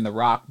person would have been The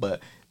Rock, but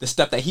the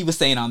stuff that he was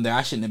saying on there,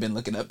 I shouldn't have been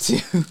looking up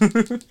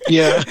to.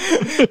 Yeah.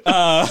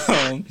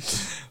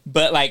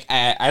 But like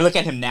I look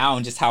at him now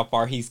and just how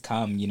far he's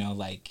come,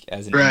 like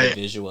as an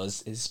individual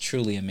is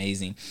truly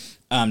amazing.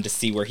 To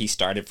see where he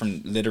started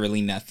from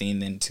literally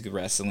nothing into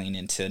wrestling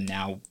into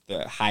now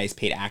the highest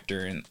paid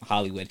actor in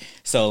Hollywood.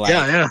 So like,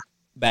 yeah.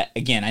 But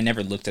again, I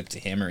never looked up to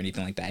him or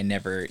anything like that. I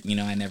never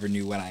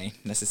knew what I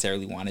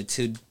necessarily wanted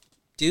to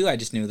do. I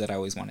just knew that I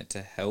always wanted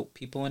to help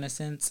people in a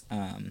sense.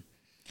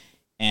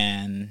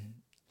 And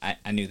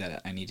I knew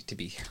that I needed to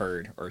be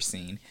heard or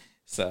seen.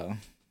 So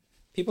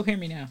people hear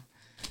me now.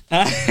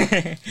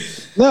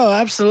 No,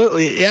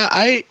 absolutely. Yeah,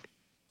 I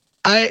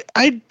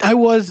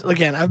was,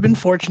 again, I've been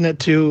fortunate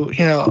to,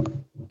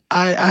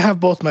 I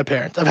have both my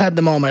parents. I've had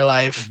them all my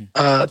life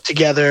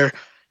together.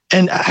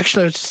 And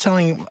actually, I was just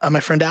telling my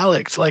friend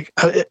Alex, like,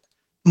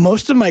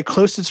 most of my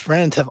closest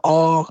friends have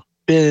all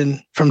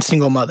been from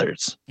single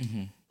mothers.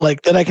 Mm-hmm.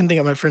 Like, that I can think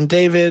of. My friend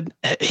David,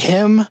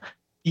 him,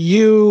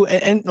 you,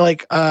 and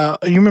like,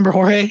 you remember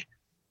Jorge?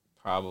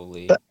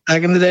 Probably.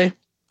 Back in the day?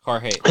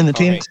 Jorge. In the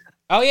teens?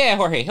 Oh, yeah,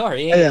 Jorge.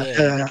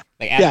 Yeah.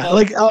 Like Annabelle?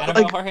 Like,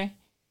 Annabelle Jorge?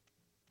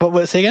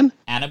 What, say again?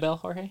 Annabelle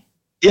Jorge?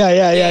 Yeah.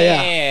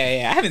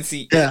 I haven't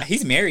seen. Yeah.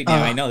 He's married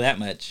now. I know that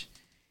much.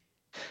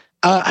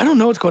 I don't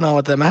know what's going on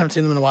with them. I haven't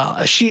seen them in a while.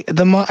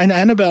 And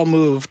Annabelle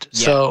moved,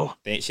 so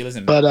she lives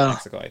in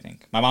Mexico, I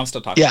think. My mom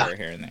still talks to her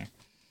here and there.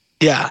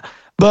 Yeah,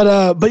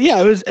 but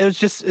yeah, it's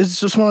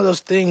just one of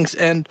those things,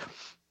 and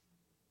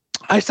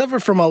I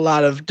suffer from a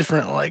lot of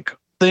different like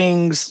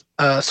things,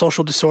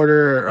 social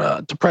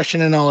disorder,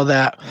 depression, and all of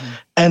that,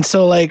 and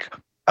so like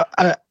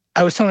I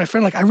was telling my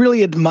friend, like, I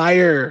really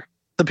admire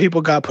the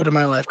people God put in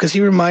my life because he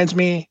reminds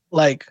me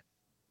like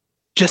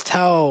just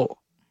how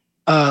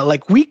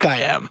like weak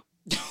I am.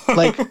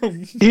 Like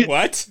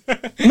what?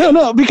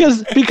 No,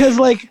 because it,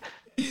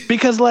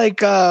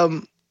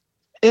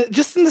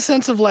 just in the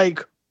sense of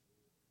like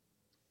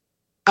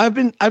I've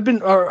been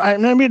or I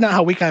maybe not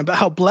how weak I am, but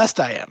how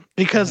blessed I am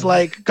because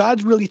like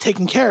God's really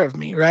taking care of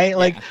me, right?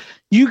 Like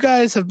you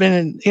guys have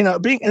been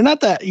being, and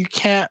not that you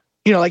can't,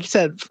 like you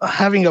said,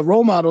 having a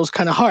role model is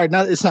kind of hard.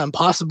 It's not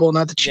impossible,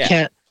 not that you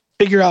can't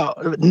figure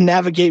out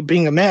navigate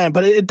being a man,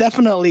 but it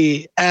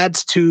definitely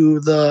adds to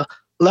the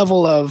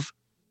level of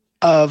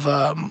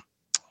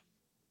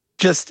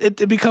just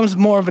it becomes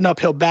more of an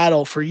uphill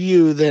battle for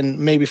you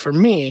than maybe for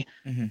me.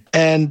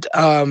 And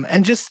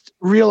just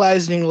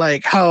realizing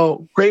like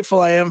how grateful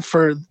I am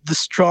for the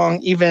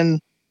strong,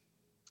 even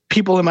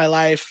people in my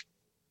life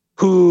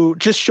who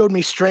just showed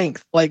me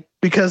strength, like,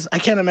 because I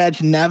can't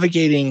imagine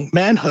navigating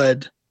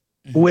manhood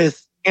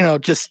with,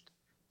 just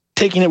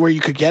taking it where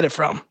you could get it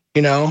from,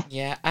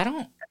 Yeah. I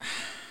don't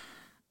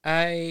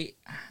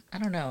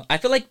know. I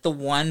feel like the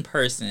one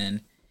person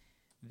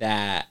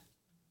that,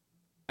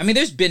 I mean,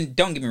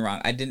 don't get me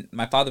wrong,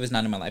 my father was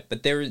not in my life,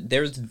 but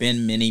there's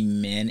been many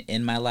men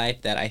in my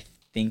life that I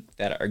think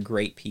that are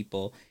great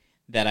people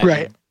that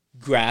I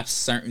grasp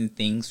certain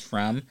things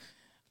from.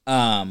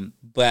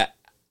 But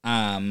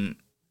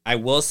I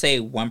will say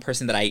one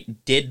person that I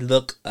did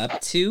look up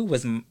to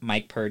was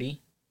Mike Purdy.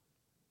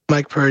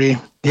 Mike Purdy.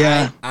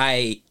 Yeah.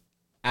 I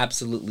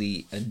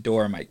absolutely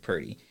adore Mike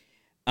Purdy.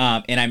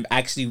 And I'm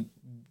actually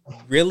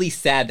really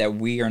sad that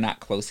we are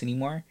not close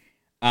anymore.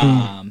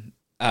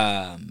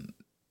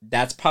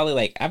 That's probably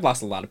like, I've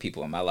lost a lot of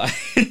people in my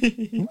life,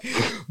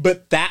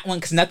 but that one,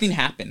 cause nothing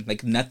happened,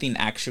 like nothing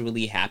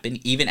actually happened.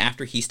 Even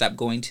after he stopped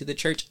going to the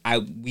church,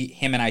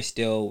 him and I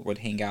still would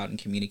hang out and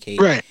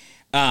communicate. Right.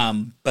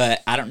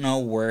 But I don't know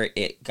where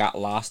it got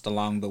lost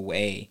along the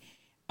way.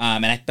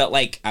 And I felt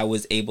like I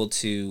was able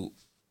to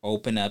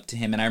open up to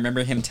him. And I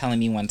remember him telling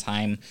me one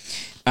time,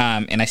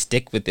 and I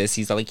stick with this.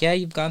 He's like, yeah,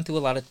 you've gone through a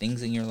lot of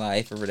things in your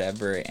life or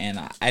whatever. And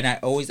I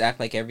always act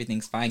like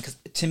everything's fine. Because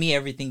to me,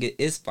 everything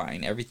is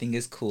fine. Everything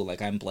is cool.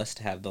 Like, I'm blessed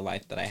to have the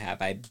life that I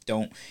have. I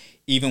don't,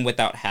 even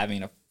without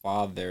having a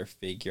father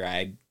figure,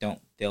 I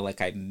don't feel like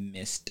I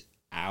missed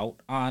out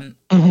on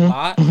a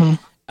lot.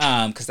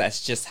 Because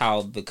that's just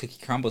how the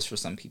cookie crumbles for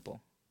some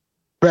people.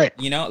 Right.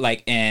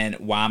 Like, and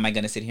why am I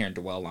going to sit here and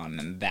dwell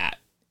on that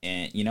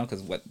And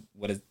because what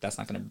is that's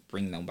not gonna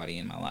bring nobody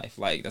in my life.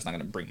 Like that's not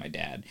gonna bring my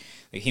dad.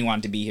 Like he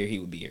wanted to be here, he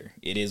would be here.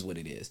 It is what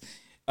it is.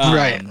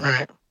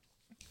 Right.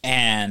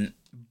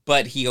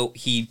 But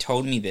he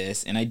told me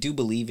this, and I do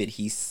believe it.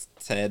 He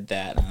said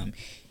that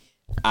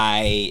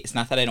it's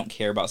not that I don't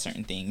care about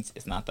certain things.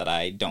 It's not that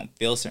I don't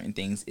feel certain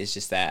things. It's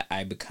just that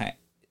I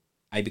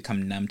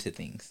become numb to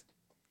things.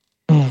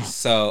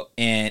 So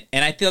and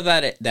I feel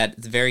that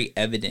that's very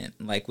evident.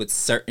 Like with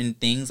certain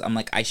things, I'm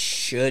like I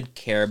should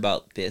care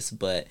about this,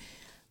 but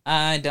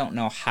I don't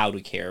know how to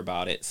care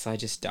about it, so I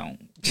just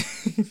don't.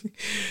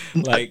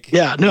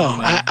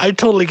 I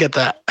totally get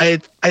that. I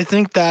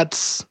think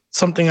that's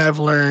something I've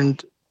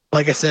learned,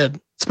 like I said,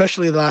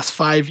 especially the last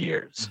 5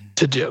 years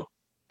to do,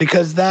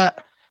 because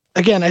that.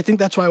 Again, I think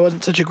that's why I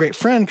wasn't such a great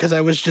friend, because I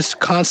was just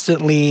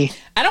constantly.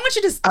 I don't want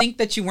you to think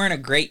that you weren't a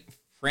great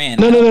friend.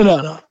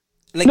 No.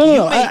 Like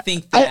you may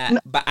think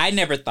that, but I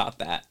never thought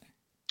that.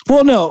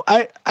 Well, no,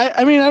 I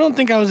mean, I don't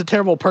think I was a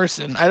terrible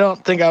person. I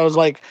don't think I was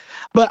like,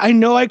 but I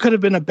know I could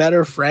have been a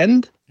better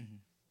friend.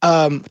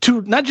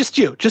 To not just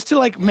you, just to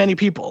like many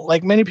people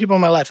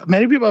in my life.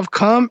 Many people have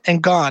come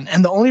and gone,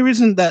 and the only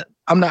reason that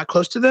I'm not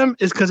close to them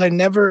is because I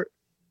never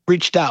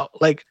reached out.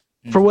 Like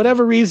for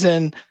whatever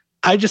reason,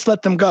 I just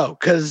let them go.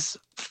 Because,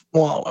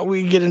 well,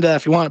 we can get into that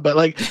if you want, but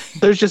like,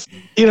 there's just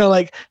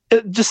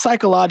just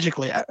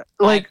psychologically,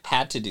 like I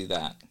had to do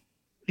that.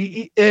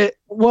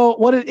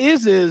 What it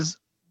is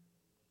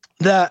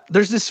that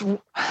there's this,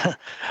 I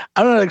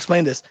don't know how to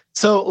explain this.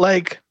 So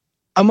like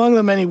among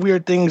the many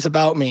weird things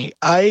about me,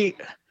 I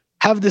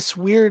have this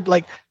weird,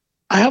 like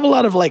I have a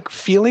lot of like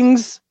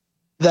feelings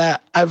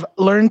that I've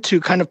learned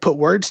to kind of put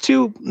words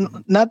to,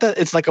 not that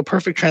it's like a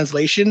perfect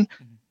translation,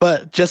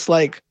 but just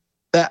like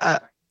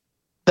that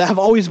have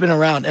always been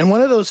around. And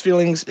one of those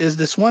feelings is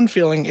this one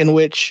feeling in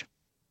which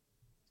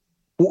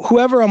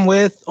whoever I'm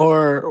with,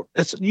 or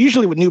it's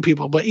usually with new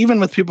people, but even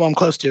with people I'm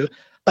close to,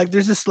 like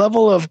there's this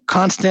level of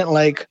constant,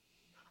 like,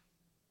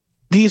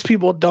 these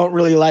people don't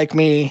really like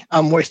me.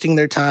 I'm wasting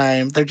their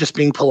time. They're just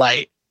being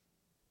polite.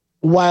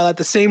 While at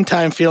the same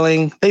time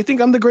feeling they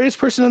think I'm the greatest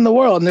person in the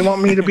world and they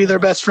want me to be their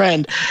best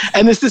friend.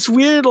 And it's this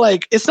weird,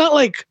 like, it's not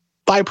like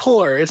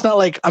bipolar. It's not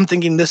like I'm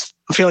thinking this,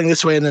 feeling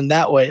this way and then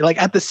that way. Like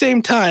at the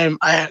same time,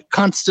 I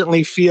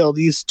constantly feel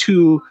these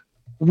two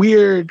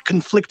weird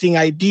conflicting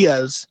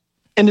ideas.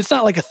 And it's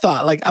not like a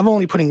thought, like I'm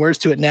only putting words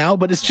to it now,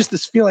 but it's just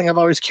this feeling I've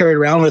always carried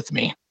around with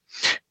me.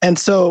 And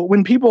so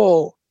when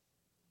people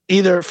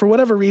either for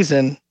whatever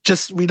reason,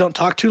 just we don't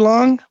talk too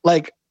long,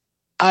 like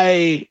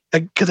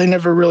because I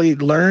never really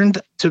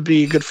learned to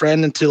be a good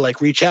friend and to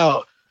like reach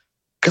out,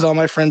 because all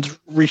my friends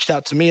reached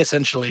out to me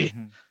essentially.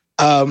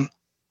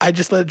 I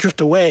just let it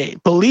drift away,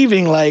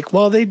 believing like,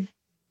 well, they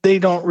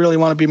don't really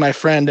want to be my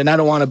friend and I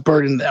don't want to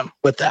burden them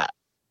with that.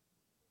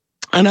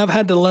 And I've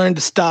had to learn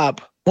to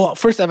stop. Well,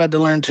 first I've had to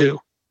learn to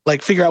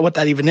like figure out what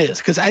that even is,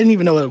 because I didn't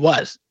even know what it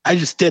was. I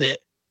just did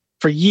it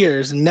for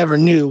years and never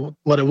knew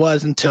what it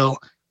was until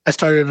I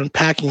started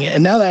unpacking it.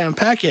 And now that I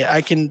unpack it,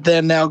 I can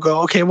then now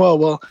go, okay,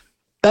 well,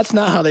 that's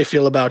not how they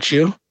feel about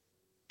you.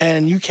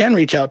 And you can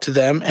reach out to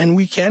them and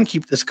we can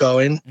keep this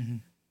going.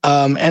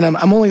 And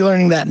I'm only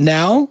learning that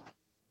now.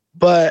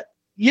 But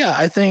yeah,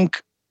 I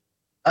think,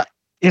 I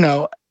don't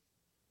know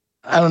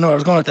where I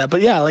was going with that.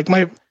 But yeah, like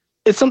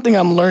it's something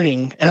I'm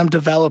learning and I'm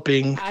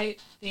developing. I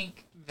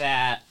think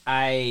that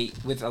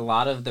with a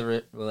lot of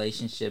the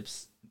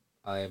relationships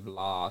I've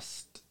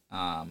lost,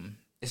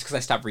 it's because I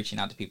stopped reaching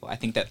out to people. I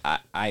think that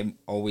I'm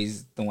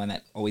always the one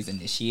that always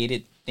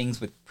initiated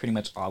things with pretty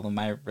much all of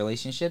my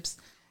relationships.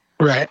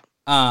 Right.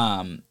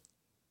 And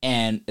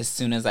as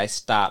soon as I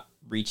stopped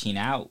reaching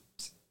out,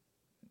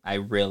 I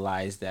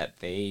realized that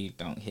they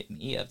don't hit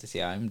me up to see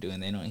how I'm doing.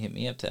 They don't hit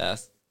me up to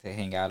ask to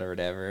hang out or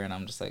whatever. And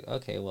I'm just like,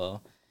 okay,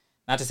 well,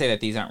 not to say that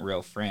these aren't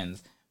real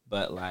friends,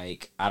 but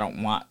like, I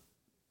don't want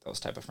those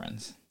type of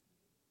friends.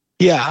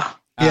 Yeah.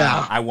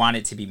 Yeah. I want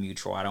it to be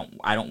mutual. I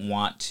don't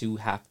want to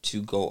have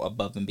to go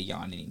above and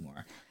beyond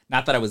anymore.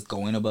 Not that I was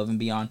going above and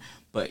beyond,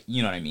 but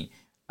you know what I mean?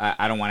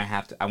 I don't want to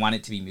have to, I want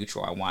it to be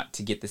mutual. I want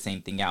to get the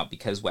same thing out,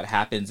 because what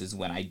happens is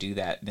when I do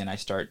that, then I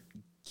start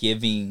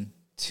giving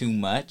too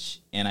much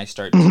and I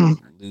start to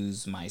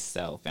lose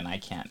myself, and I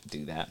can't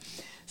do that.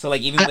 So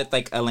like even with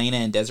like Elena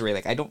and Desiree,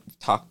 like I don't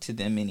talk to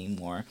them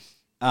anymore.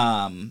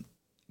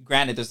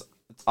 Granted, it's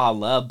all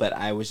love, but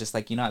I was just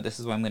like, you know what, this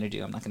is what I'm going to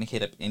do. I'm not going to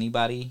hit up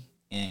anybody,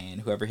 and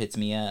whoever hits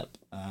me up,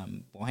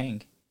 will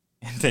hang.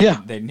 And they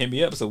didn't hit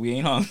me up, so we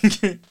ain't hung.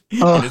 And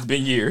it's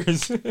been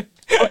years.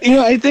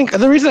 I think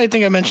the reason I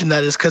think I mentioned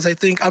that is because I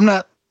think I'm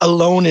not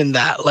alone in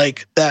that,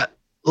 like that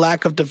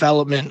lack of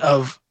development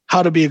of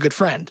how to be a good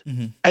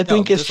friend. I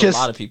think it's just a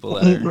lot of people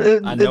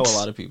that I know a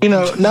lot of people.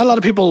 Not a lot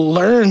of people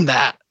learn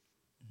that.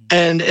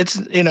 And it's,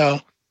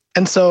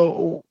 and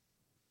so,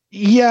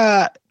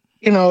 yeah,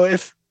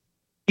 if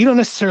you don't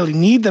necessarily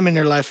need them in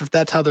your life, if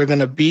that's how they're going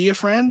to be a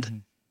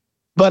friend.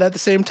 But at the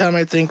same time,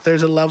 I think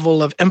there's a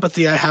level of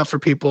empathy I have for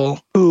people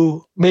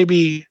who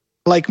maybe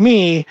like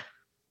me,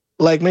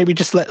 like maybe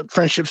just let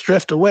friendships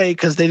drift away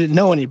because they didn't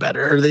know any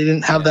better, or they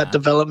didn't have that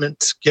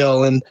development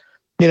skill. And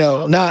you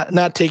know,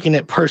 not taking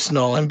it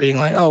personal and being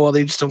like, oh, well,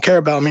 they just don't care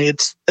about me.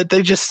 It's that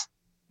they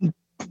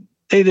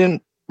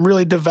didn't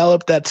really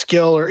develop that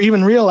skill or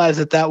even realize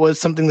that was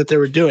something that they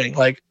were doing.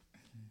 Like,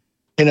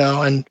 you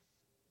know, and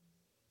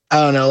I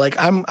don't know, like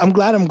I'm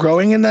glad I'm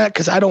growing in that,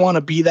 because I don't want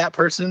to be that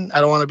person.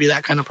 I don't want to be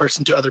that kind of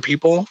person to other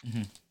people.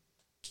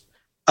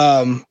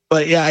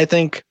 But yeah, I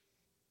think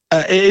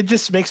it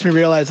just makes me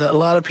realize that a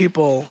lot of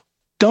people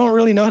don't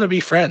really know how to be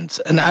friends.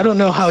 And I don't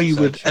know how you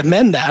would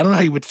amend that. I don't know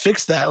how you would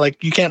fix that.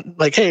 Like, you can't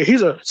like, hey,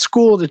 here's a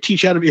school to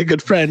teach you how to be a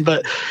good friend.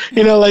 But,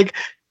 you know, like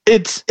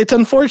it's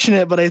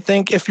unfortunate, but I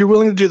think if you're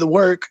willing to do the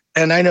work,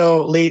 and I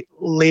know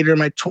later in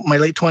my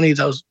late 20s,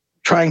 I was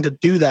trying to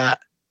do that.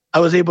 I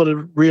was able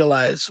to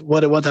realize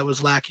what it was I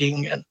was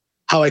lacking and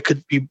how I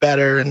could be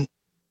better. And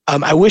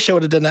I wish I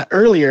would have done that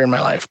earlier in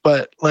my life,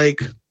 but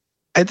like,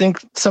 I think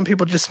some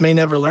people just may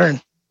never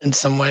learn in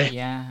some way.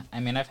 Yeah. I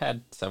mean, I've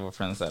had several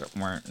friends that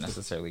weren't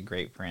necessarily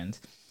great friends.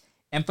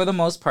 And for the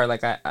most part,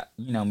 like I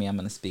you know me, I'm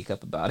going to speak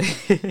up about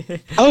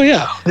it. Oh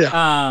yeah.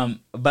 Yeah.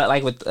 But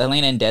like with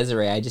Elena and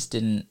Desiree, I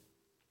don't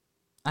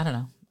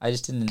know.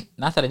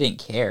 Not that I didn't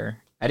care.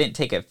 I didn't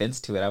take offense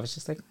to it. I was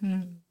just like,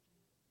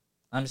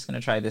 I'm just going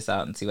to try this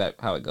out and see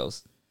how it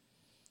goes.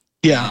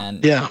 Yeah.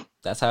 And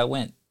that's how it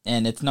went.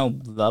 And it's no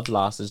love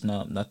loss. There's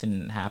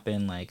nothing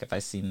happened. Like if I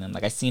seen them,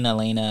 like I seen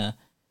Elena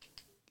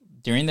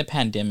during the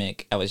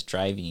pandemic. I was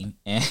driving,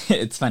 and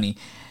it's funny.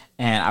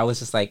 And I was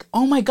just like,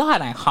 oh my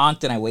God. I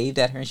honked and I waved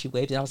at her, and she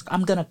waved, and I was like,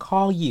 I'm going to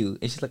call you.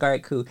 And she's like, all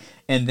right, cool.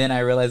 And then I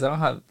realized I don't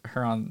have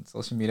her on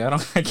social media.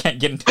 I can't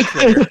get in touch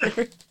with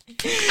her.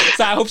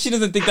 So I hope she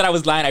doesn't think that I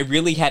was lying. I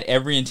really had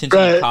every intention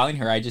of calling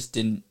her. I just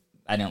didn't,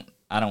 I don't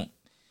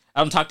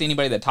talk to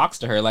anybody that talks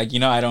to her. Like, you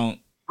know, I don't.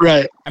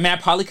 Right. I mean, I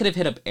probably could have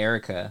hit up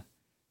Erica.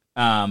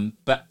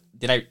 But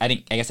I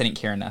guess I didn't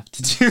care enough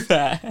to do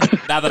that.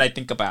 Now that I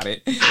think about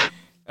it.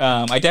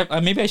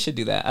 Maybe I should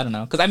do that. I don't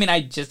know. Cause I mean,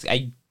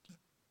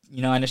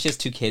 you know, I know she has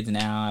 2 kids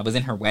now. I was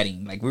in her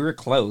wedding. Like, we were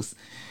close.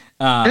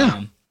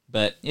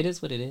 But it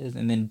is what it is.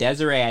 And then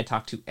Desiree, I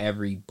talk to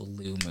every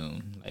blue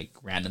moon, like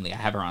randomly. I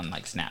have her on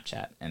like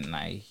Snapchat, and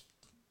I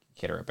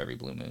hit her up every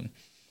blue moon.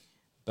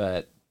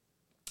 But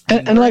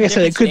and like I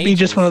said, it could be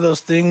just one of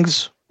those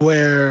things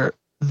where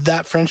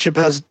that friendship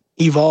has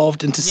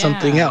evolved into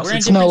something else.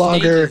 It's no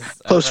longer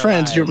close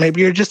friends.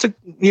 You're just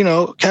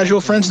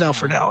casual friends now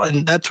for now,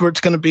 and that's where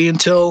it's going to be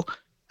until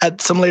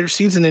at some later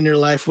season in your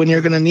life when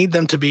you're going to need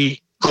them to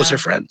be closer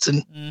friends.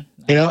 And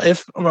you know,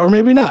 if or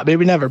maybe not,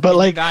 maybe never. But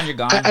like, you're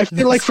gone. I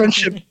feel like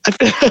friendship.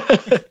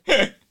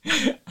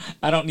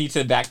 I don't need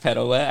to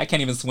backpedal. I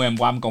can't even swim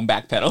while I'm going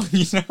backpedal.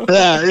 You know?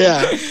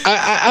 Yeah.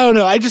 I don't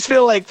know. I just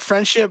feel like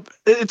friendship.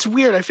 It's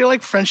weird. I feel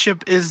like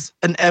friendship is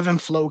an ebb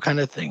and flow kind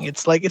of thing.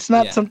 It's like it's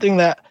not something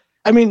that.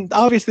 I mean,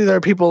 obviously there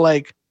are people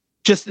like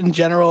just in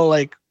general,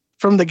 like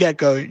from the get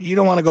go, you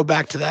don't want to go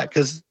back to that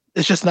because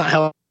it's just not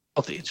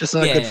healthy. It's just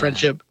not a good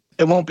friendship.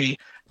 It won't be.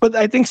 But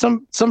I think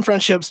some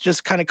friendships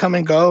just kind of come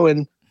and go,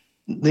 and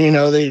I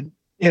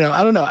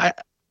don't know.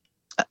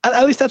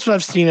 At least that's what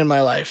I've seen in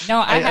my life.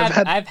 No,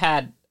 I've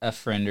had a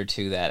friend or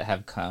two that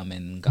have come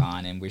and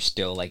gone, and we're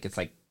still like, it's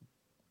like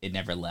it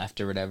never left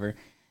or whatever.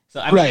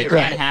 So I mean, it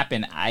can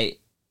happen.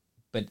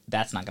 But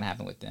that's not gonna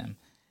happen with them.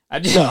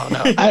 No.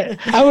 I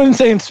wasn't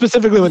saying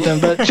specifically with them,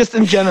 but just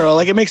in general,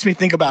 like it makes me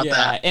think about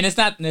that. And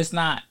it's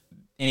not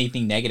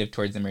anything negative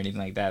towards them or anything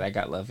like that. I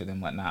got love for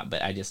them, whatnot,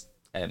 but I just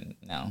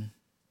no.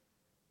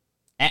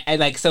 And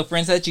like, so for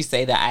instance, you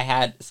say that I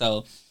had,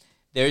 so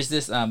there's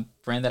this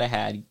friend that I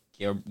had,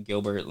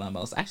 Gilbert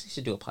Lemos. I actually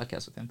should do a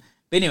podcast with him.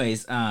 But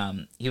anyways,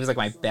 he was like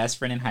my best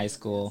friend in high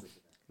school.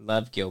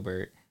 Loved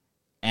Gilbert,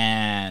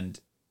 and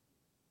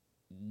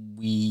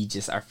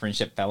our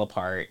friendship fell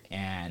apart,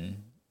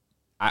 and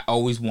I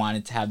always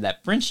wanted to have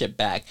that friendship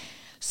back.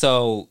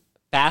 So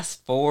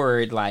fast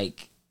forward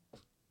like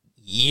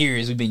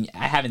years,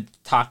 I haven't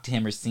talked to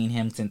him or seen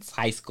him since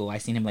high school. I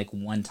seen him like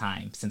one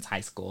time since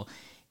high school.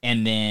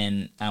 And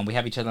then we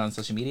have each other on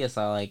social media.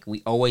 So like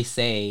we always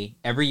say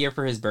every year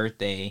for his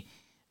birthday,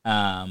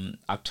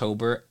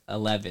 October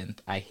 11th,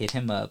 I hit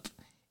him up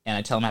and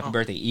I tell him happy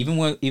birthday.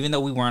 Even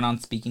though we weren't on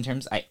speaking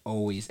terms,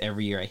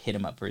 every year I hit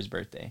him up for his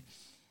birthday.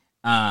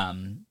 I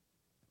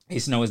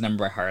used to know his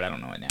number by heart. I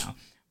don't know it now.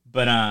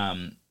 But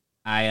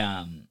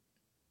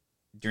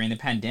during the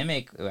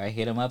pandemic, I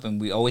hit him up, and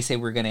we always say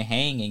we're gonna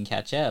hang and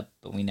catch up,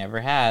 but we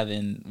never have,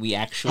 and we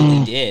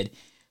actually did.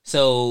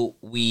 So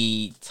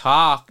we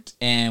talked,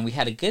 and we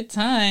had a good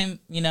time,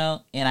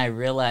 and I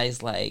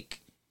realized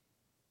like,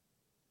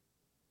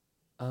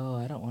 oh,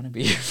 I don't want to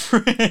be your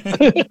friend.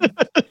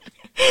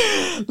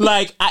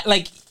 I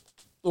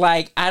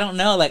don't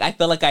know, like I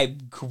feel like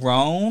I've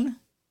grown.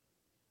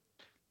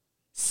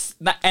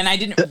 And I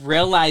didn't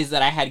realize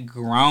that I had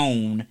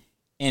grown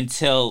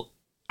until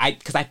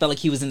because I felt like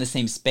he was in the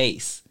same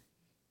space.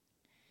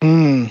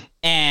 And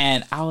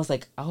I was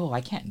like, oh,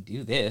 I can't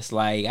do this.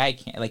 Like, I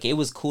can't, like, it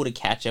was cool to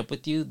catch up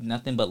with you.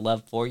 Nothing but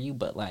love for you.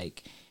 But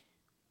like,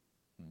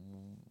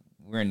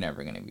 we're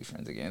never going to be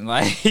friends again.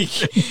 Like,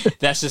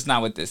 that's just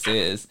not what this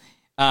is.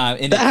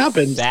 And that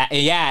happens.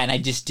 And I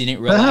just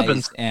didn't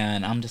realize.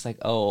 And I'm just like,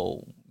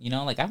 oh,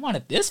 like I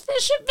wanted this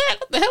friendship back.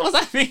 What the hell was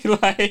I thinking?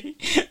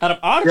 Like, out of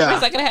all the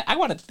friends I could have, I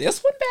wanted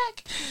this one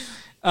back.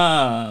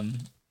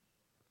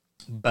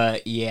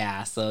 But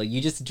yeah, so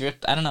you just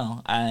drift. I don't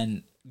know.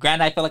 And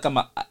granted, I feel like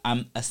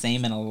I'm a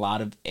same in a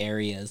lot of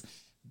areas,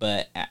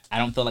 but I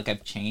don't feel like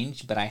I've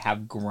changed. But I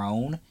have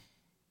grown,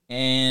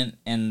 and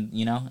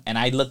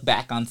I look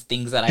back on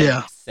things that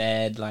I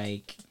said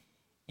like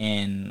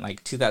in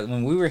like 2000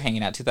 when we were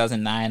hanging out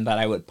 2009 that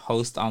I would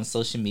post on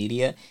social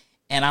media,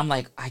 and I'm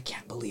like, I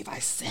can't believe I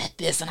said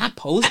this and I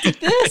posted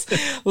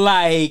this.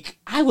 Like,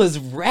 I was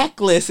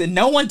reckless and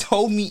no one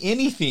told me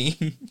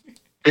anything.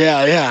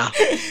 Yeah.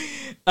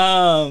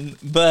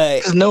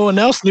 But no one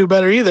else knew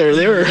better either.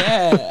 They were.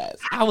 Yes,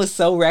 I was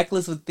so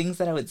reckless with things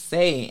that I would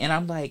say, and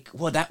I'm like,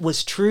 well, that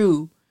was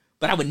true,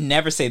 but I would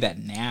never say that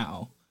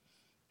now.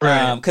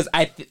 Right. Because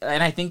I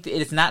think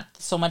it's not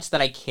so much that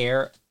I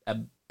care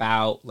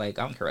about, like,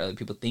 I don't care what other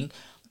people think,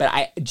 but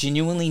I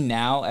genuinely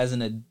now, as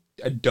an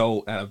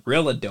adult, a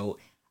real adult,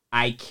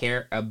 I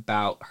care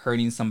about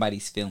hurting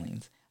somebody's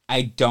feelings.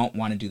 I don't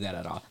want to do that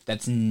at all.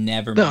 That's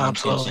never my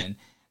intention.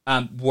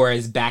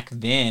 Whereas back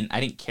then, I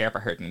didn't care if I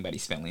hurt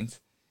anybody's feelings.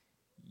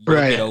 You'll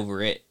get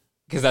over it.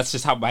 Because that's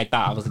just how I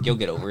thought. I was like, you'll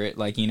get over it.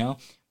 Like,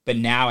 But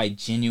now I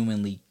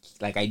genuinely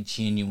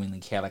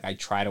care. Like, I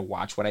try to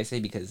watch what I say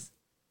because,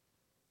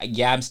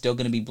 I'm still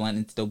going to be blunt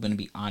and still going to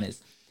be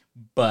honest.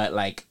 But,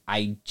 like,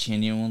 I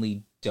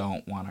genuinely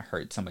don't want to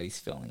hurt somebody's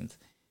feelings.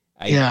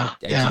 I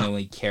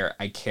genuinely care.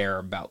 I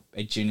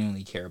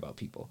genuinely care about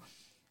people.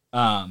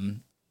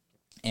 And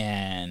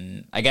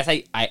I guess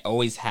I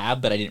always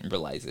have, but I didn't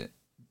realize it.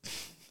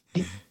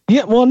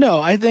 Yeah, well,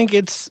 no, I think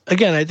that's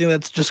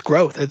just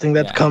growth. I think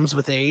that comes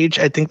with age.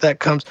 I think that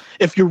comes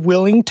if you're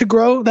willing to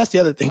grow. That's the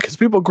other thing, because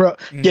people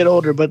get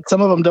older, but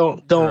some of them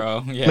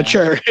don't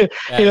mature.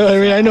 You know what I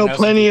mean? I know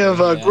plenty of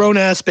grown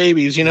ass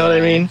babies. You know what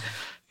I mean?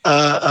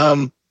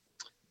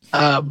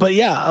 But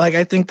yeah, like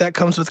I think that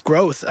comes with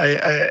growth.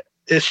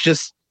 It's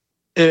just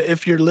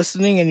if you're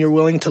listening and you're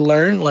willing to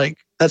learn, like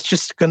that's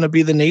just gonna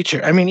be the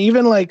nature. I mean,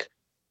 even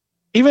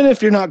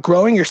if you're not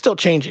growing, you're still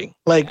changing.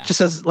 Like just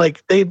as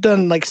like they've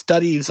done like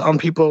studies on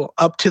people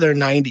up to their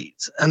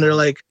 90s, and they're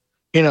like,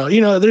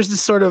 there's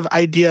this sort of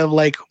idea of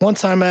like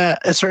once I'm at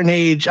a certain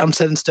age, I'm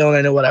set in stone.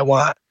 I know what I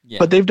want. Yeah.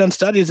 But they've done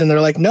studies, and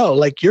they're like, no,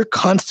 like you're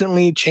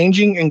constantly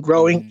changing and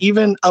growing,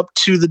 even up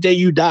to the day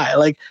you die.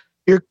 Like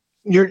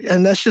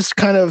and that's just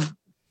kind of,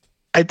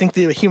 I think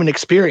the human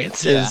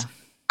experience is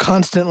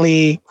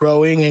constantly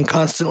growing and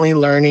constantly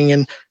learning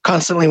and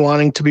constantly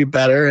wanting to be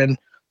better. And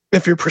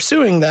if you're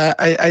pursuing that,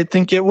 I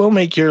think it will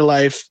make your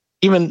life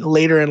even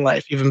later in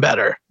life even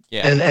better.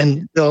 Yeah.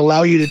 And it'll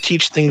allow you to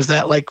teach things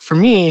that, like for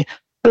me,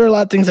 there are a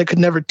lot of things I could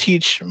never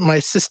teach my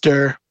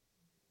sister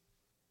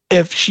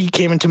if she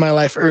came into my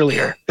life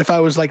earlier. If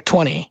I was like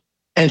 20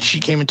 and she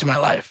came into my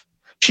life,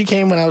 she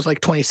came when I was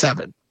like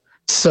 27.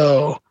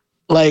 So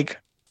like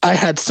I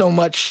had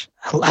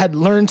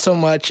learned so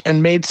much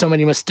and made so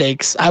many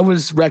mistakes. I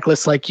was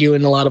reckless like you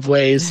in a lot of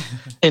ways,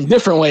 in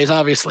different ways,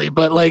 obviously.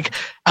 But like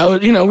I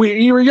was,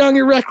 you were young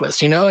and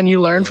reckless, and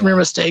you learn from your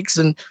mistakes.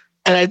 And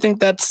I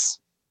think that's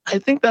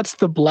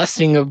the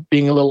blessing of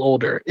being a little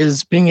older,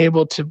 is being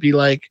able to be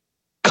like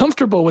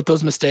comfortable with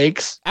those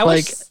mistakes.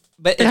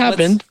 But it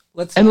happened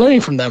and learning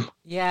from them.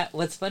 Yeah.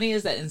 What's funny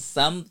is that in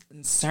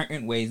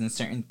certain ways, in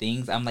certain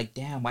things, I'm like,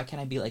 damn, why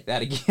can't I be like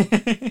that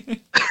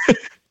again?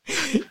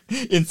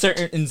 in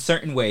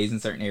certain ways, in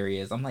certain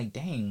areas, I'm like,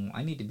 dang,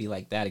 I need to be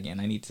like that again.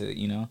 I need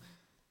to,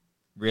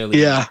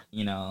 really,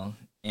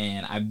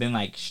 and I've been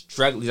like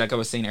struggling, like I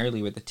was saying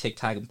earlier with the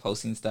TikTok and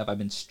posting stuff. I've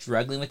been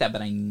struggling with that,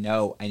 but I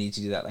know I need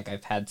to do that. Like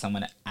I've had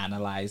someone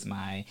analyze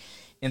my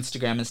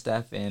Instagram and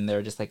stuff, and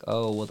they're just like,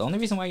 oh, well, the only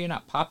reason why you're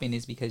not popping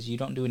is because you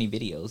don't do any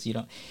videos.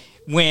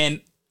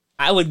 When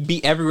I would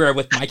be everywhere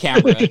with my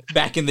camera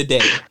back in the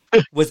day,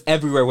 was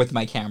everywhere with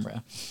my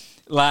camera.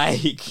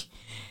 Like,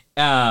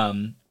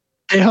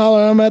 hey,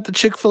 holla, I'm at the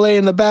Chick-fil-A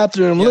in the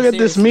bathroom. Look at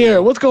this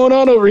mirror. What's going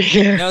on over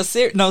here? No,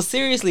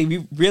 seriously.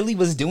 We really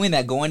was doing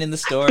that, going in the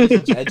stores,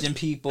 judging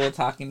people,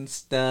 talking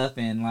stuff,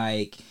 and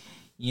like,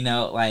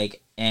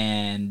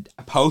 and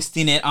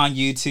posting it on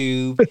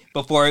YouTube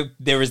before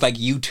there was like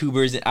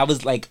YouTubers. I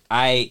was like,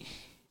 I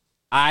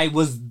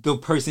was the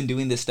person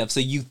doing this stuff.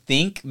 So you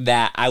think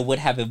that I would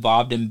have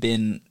evolved and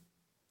been,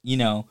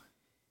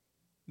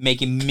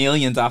 making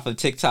millions off of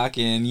TikTok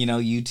and,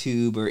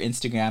 YouTube or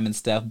Instagram and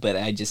stuff, but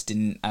I just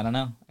didn't, I don't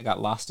know. I got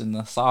lost in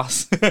the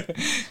sauce.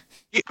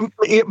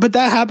 But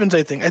that happens,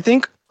 I think. I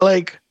think,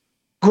 like,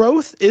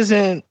 growth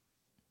isn't,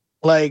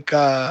 like,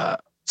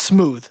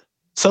 smooth.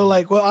 So,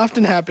 like, what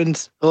often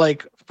happens,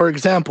 like, for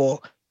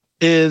example,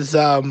 is,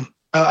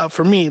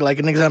 for me, like,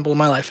 an example of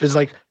my life is,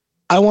 like,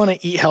 I want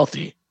to eat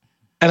healthy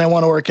and I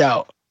want to work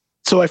out.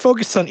 So I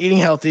focus on eating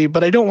healthy,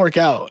 but I don't work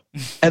out.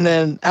 And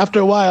then after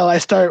a while, I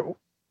start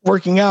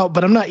working out,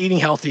 but I'm not eating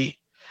healthy.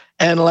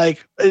 And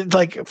like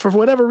for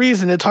whatever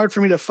reason, it's hard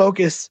for me to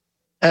focus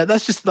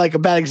That's just like a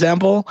bad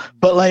example,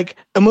 but like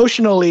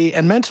emotionally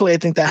and mentally, I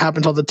think that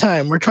happens all the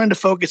time. We're trying to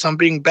focus on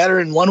being better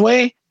in one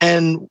way,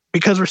 and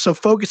because we're so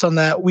focused on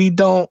that, we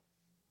don't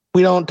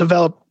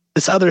develop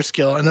this other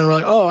skill. And then we're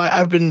like, oh,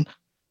 I've been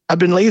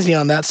lazy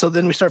on that. So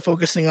then we start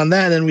focusing on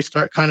that, and then we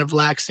start kind of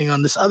laxing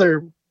on this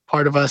other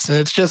part of us. And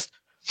it's just,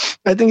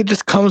 I think it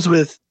just comes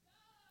with,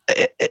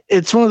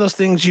 it's one of those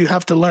things you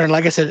have to learn.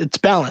 Like I said, it's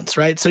balance,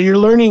 right? So you're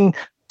learning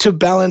to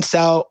balance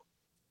out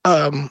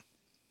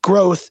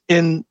growth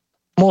in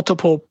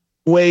multiple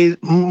ways,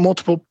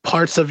 multiple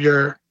parts of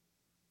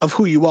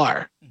who you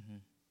are.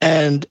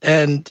 And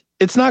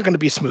it's not going to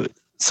be smooth.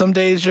 Some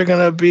days you're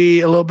going to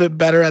be a little bit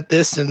better at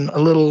this and a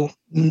little,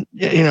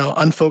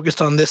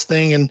 unfocused on this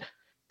thing. And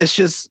it's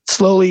just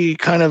slowly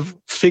kind of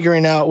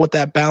figuring out what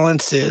that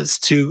balance is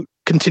to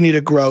continue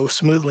to grow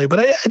smoothly. But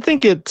I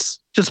think it's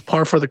just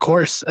par for the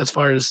course as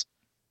far as,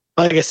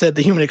 like I said,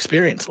 the human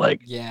experience.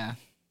 Like, yeah,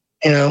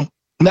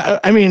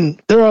 I mean,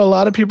 there are a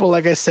lot of people,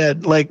 like I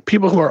said, like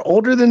people who are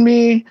older than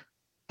me,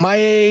 my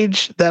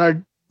age, that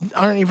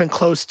aren't even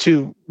close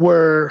to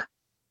where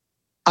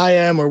I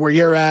am or where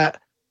you're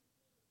at.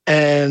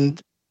 And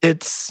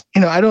it's,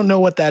 I don't know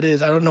what that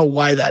is. I don't know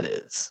why that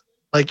is.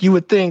 Like, you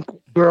would think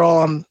we're all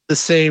on the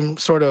same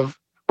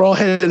we're all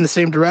headed in the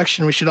same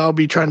direction. We should all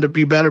be trying to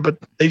be better, but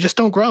they just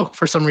don't grow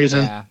for some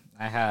reason. Yeah,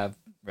 I have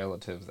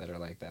relatives that are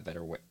like that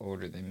are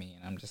older than me.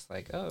 And I'm just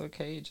like, oh,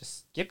 okay,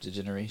 just skip the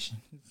generation.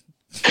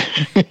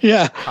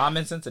 Yeah.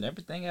 Common sense and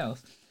everything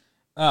else.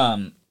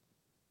 But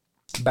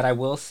I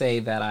will say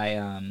that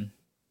I'm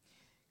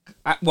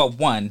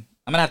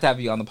gonna have to have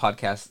you on the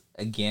podcast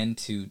again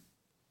to.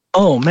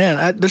 Oh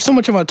man, there's so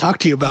much I want to talk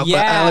to you about.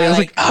 Yeah, but I was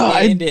like,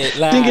 I didn't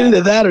get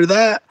into that or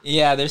that.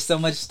 Yeah, there's so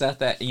much stuff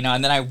that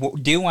and then I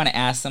do want to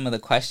ask some of the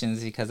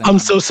questions because I'm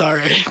so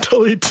sorry.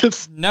 Totally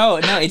just. No,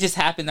 it just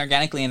happened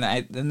organically,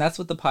 and that's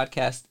what the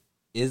podcast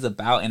is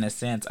about in a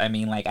sense. I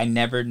mean, like, I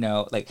never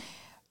know, like,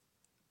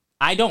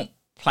 I don't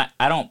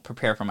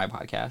prepare for my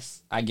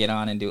podcast. I get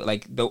on and do it.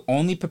 Like, the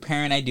only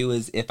preparing I do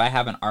is if I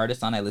have an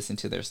artist on, I listen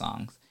to their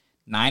songs.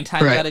 9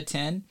 times out of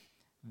 10,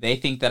 they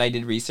think that I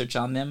did research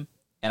on them,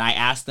 and I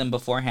ask them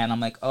beforehand. I'm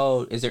like,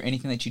 oh, is there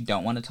anything that you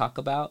don't want to talk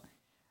about?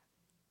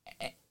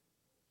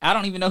 I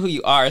don't even know who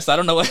you are, so I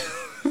don't know what.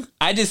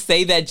 I just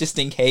say that just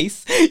in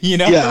case,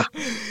 Yeah.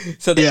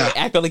 So that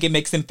I feel like it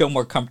makes them feel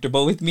more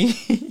comfortable with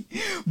me.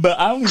 But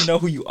I don't even know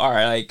who you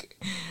are. Like,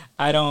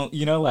 I don't,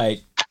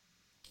 like.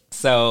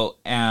 So,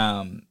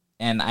 and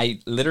I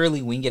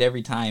literally wing it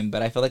every time,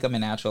 but I feel like I'm a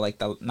natural.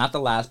 Like, not the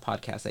last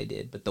podcast I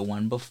did, but the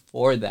one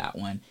before that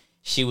one,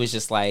 she was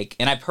just like,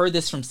 and I've heard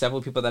this from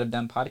several people that I've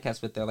done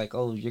podcasts with. They're like,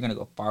 "Oh, you're gonna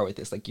go far with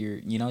this. Like,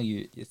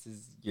 this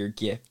is your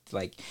gift.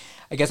 Like,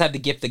 I guess I have the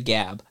gift of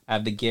gab. I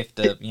have the gift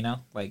of,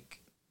 like."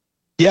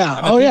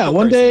 Yeah. Oh yeah.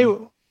 One day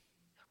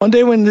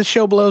when this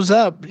show blows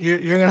up, you're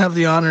gonna have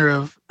the honor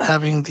of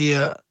having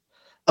the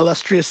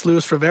illustrious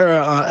Luis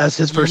Rivera as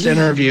his first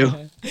interview.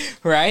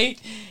 Right.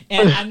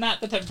 And I'm not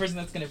the type of person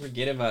that's going to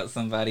forget about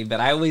somebody, but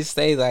I always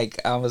say, like,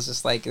 I was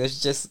just like,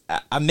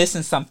 I'm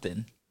missing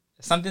something.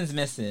 Something's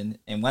missing.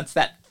 And once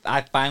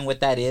I find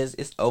what that is,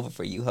 it's over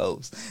for you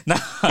hoes. No,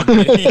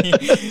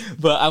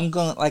 but I'm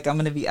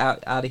going to be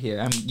out of here.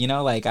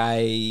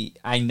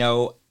 I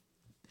know,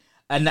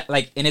 and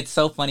it's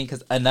so funny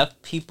because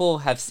enough people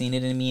have seen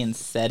it in me and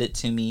said it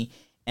to me.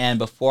 And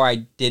before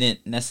I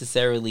didn't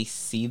necessarily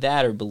see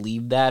that or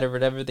believe that or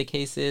whatever the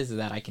case is,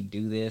 that I can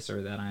do this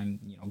or that I'm,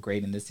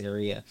 great in this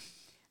area.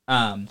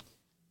 But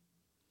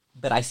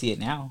I see it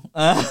now.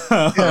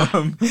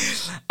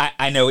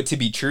 I know it to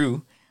be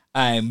true.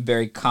 I'm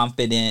very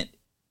confident.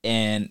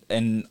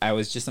 And I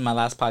was just in my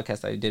last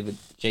podcast I did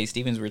with Jay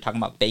Stevens. We were talking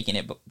about faking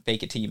it, but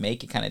fake it till you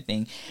make it kind of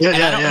thing.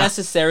 I don't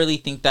necessarily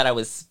think that I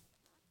was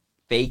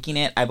faking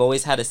it. I've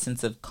always had a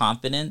sense of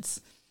confidence.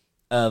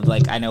 Of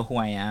like, I know who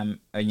I am,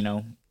 I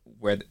know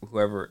who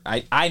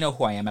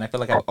I am, and I feel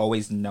like I've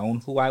always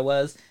known who I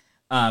was.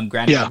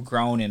 Granted, I've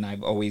grown and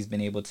I've always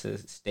been able to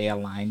stay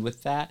aligned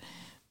with that.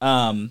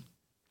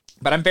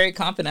 But I'm very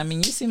confident. I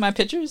mean, you see my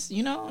pictures,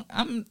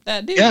 I'm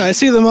that dude. Yeah, I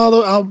see them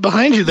all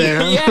behind you there.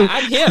 Yeah,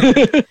 I'm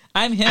him.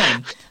 I'm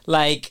him.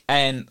 Like,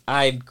 and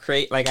I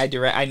create, like,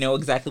 I know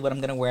exactly what I'm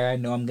going to wear. I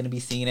know I'm going to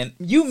be seeing it.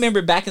 You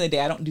remember back in the day,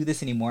 I don't do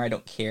this anymore. I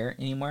don't care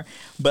anymore.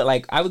 But,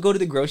 like, I would go to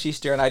the grocery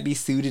store and I'd be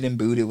suited and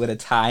booted with a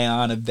tie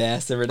on, a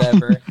vest or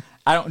whatever.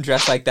 I don't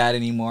dress like that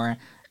anymore.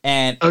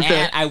 And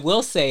I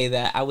will say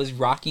that I was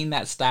rocking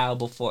that style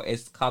before.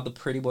 It's called the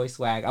Pretty Boy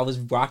swag. I was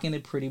rocking the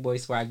Pretty Boy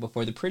swag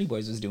before the Pretty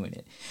Boys was doing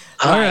it.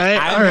 All right.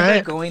 I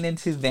remember going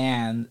into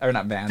Vans, or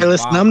not Vans. Hey,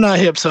 listen, I'm not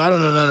hip, so I don't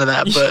know none of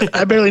that. But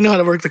I barely know how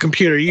to work the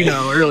computer.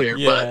 Earlier.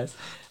 Yes.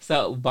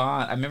 So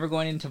I remember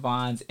going into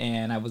Vons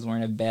and I was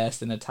wearing a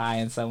vest and a tie,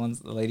 and the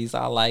ladies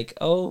all like,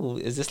 "Oh,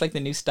 is this like the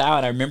new style?"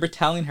 And I remember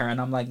telling her,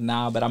 and I'm like,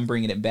 "Nah, but I'm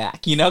bringing it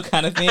back,"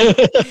 kind of thing.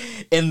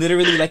 And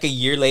literally like a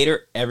year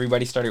later,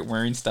 everybody started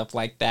wearing stuff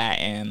like that,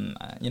 and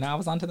I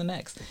was on to the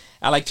next.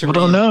 I like to. I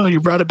don't know.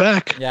 You brought it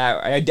back.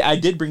 Yeah, I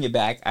did bring it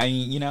back.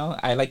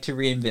 I like to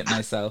reinvent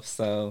myself.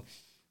 So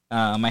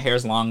my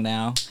hair's long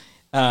now,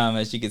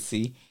 as you can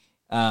see.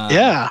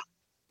 Yeah.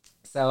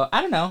 So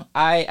I don't know.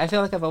 I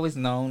feel like I've always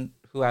known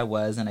who I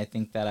was, and I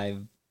think that I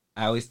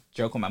always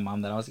joke with my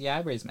mom that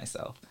I raised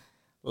myself,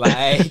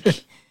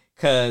 like,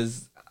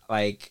 cause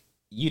like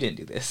you didn't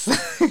do this,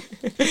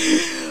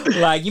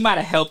 like you might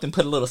have helped and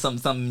put a little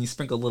something, you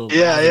sprinkle a little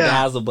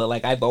dazzle, but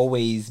like I've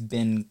always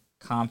been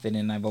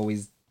confident. I've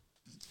always,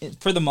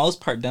 for the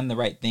most part, done the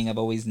right thing. I've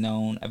always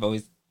known. I've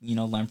always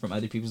learned from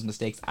other people's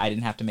mistakes. I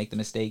didn't have to make the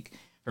mistake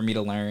for me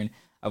to learn.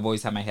 I've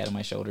always had my head on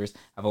my shoulders.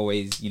 I've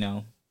always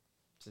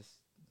just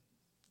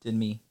did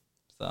me.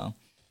 So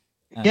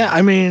yeah,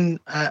 I mean,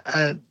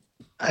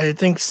 I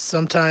think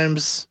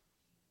sometimes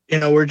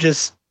we're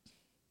just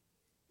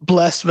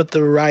blessed with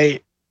the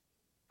right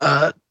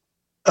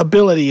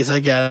abilities, I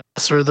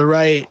guess, or the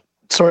right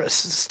sort of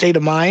state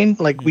of mind.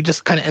 Like we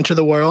just kind of enter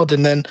the world,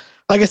 and then,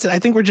 like I said, I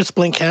think we're just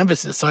blank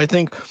canvases. So I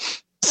think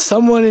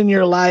someone in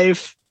your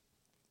life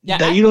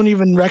that you don't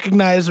even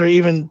recognize or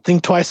even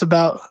think twice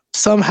about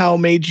somehow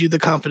made you the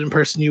confident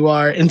person you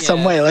are in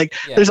some way. Like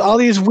there's all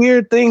these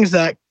weird things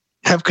that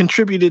have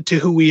contributed to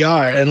who we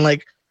are, and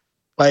like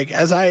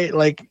as I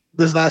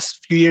this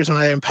last few years when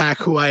I unpack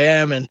who I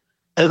am, and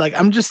like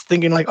I'm just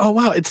thinking like, oh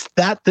wow, it's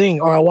that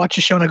thing. Or I watch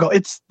a show and I go,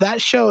 it's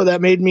that show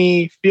that made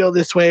me feel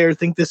this way or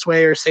think this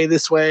way or say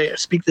this way or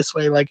speak this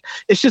way. Like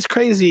it's just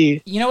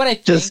crazy. You know what I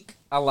think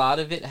a lot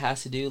of it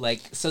has to do,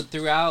 like, so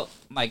throughout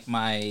like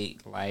my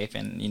life,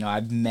 and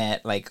I've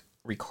met like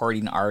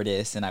recording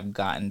artists and I've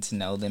gotten to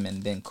know them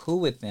and been cool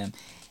with them,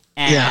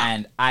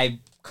 and I've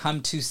come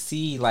to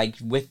see like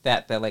with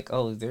that like,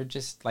 oh, they're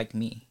just like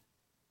me.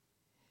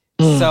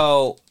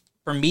 So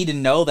for me to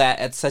know that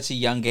at such a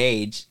young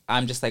age,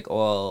 I'm just like,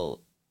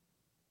 well,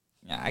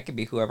 yeah, I can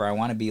be whoever I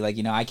want to be. Like,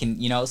 I can,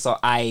 so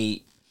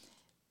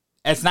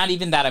it's not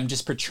even that I'm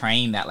just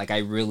portraying that. Like, I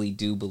really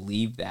do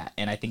believe that.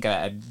 And I think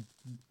at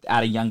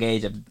a young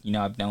age,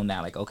 I've known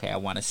that, like, okay, I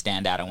want to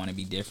stand out. I want to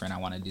be different. I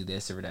want to do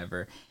this or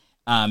whatever.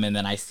 And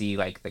then I see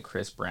like the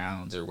Chris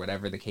Browns or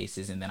whatever the case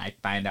is. And then I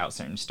find out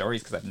certain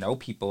stories because I know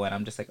people and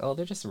I'm just like, oh,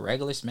 they're just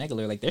regular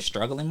smuggler. Like they're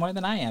struggling more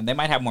than I am. They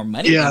might have more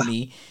money than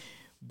me,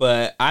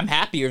 but I'm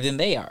happier than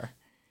they are.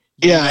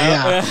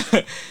 Yeah.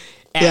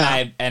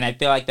 And I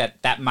feel like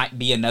that might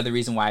be another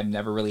reason why I've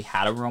never really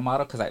had a role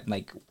model. Cause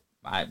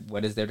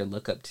what is there to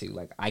look up to?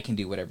 Like I can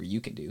do whatever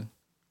you can do.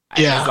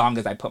 As long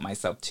as I put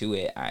myself to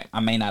it, I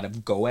may not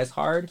have go as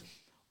hard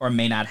or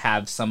may not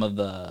have some of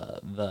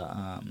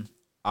the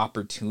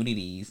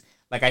opportunities.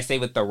 Like I say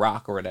with The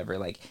Rock or whatever,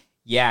 like,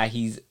 yeah,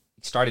 he's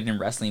started in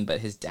wrestling, but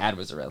his dad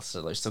was a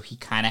wrestler. So he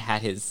kind of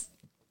had his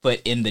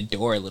foot in the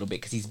door a little bit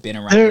because he's been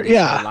around his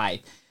whole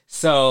life.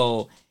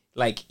 So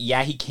like,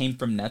 yeah, he came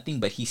from nothing,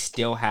 but he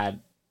still had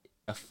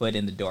a foot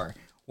in the door.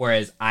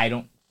 Whereas I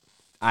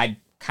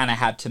kind of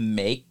had to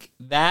make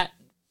that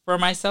for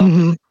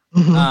myself.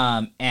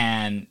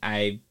 And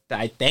I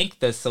thank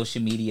the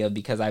social media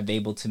because I've been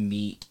able to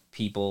meet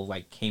people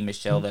like K.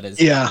 Michelle that has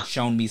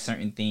shown me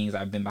certain things.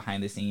 I've been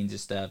behind the scenes and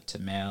stuff, to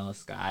Mel,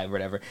 Sky,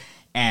 whatever,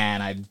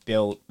 and I've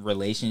built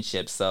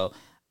relationships. So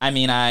I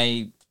mean,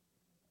 I'm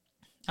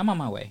on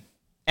my way,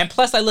 and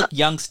plus I look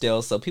young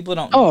still, so people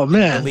don't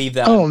believe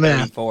that I'm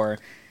 34.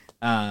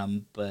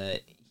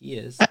 But he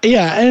is.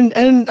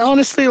 And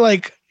honestly,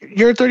 like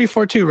you're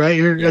 34 too, right?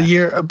 You're a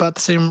year about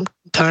the same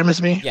time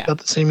as me. About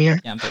the same year.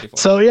 Yeah, I'm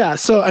 34.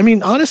 So I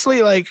mean,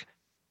 honestly, like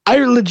I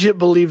legit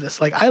believe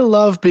this. Like I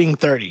love being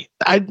 30.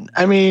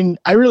 I mean,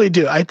 I really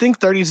do. I think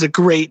 30 is a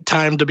great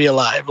time to be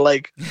alive.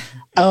 Like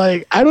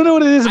I don't know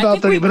what it is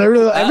about 30, but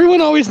everyone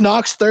always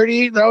knocks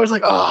 30. They're always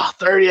like, oh,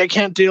 30, I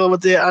can't deal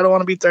with it. I don't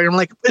want to be 30. I'm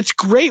like, it's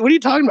great. What are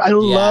you talking about? I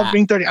love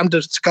being 30. I'm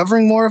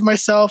discovering more of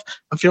myself.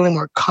 I'm feeling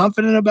more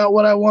confident about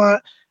what I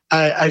want.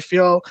 I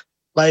feel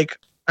like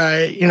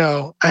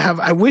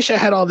I wish I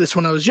had all this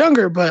when I was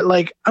younger, but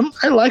like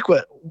I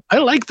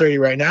like 30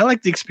 right now. I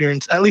like the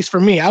experience, at least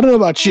for me. I don't know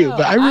about you,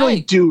 but I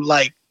really do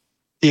like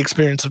the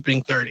experience of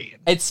being 30.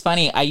 It's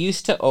funny. I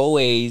used to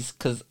always,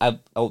 because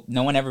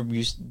no one ever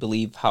used to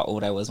believe how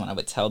old I was when I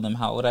would tell them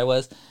how old I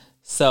was.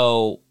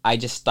 So I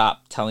just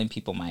stopped telling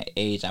people my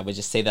age. I would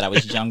just say that I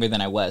was younger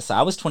than I was. So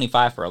I was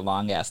 25 for a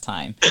long ass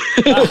time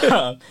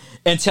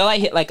until I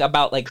hit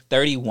about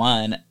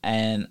 31,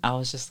 and I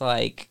was just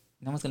like,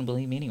 no one's gonna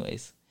believe me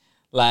anyways.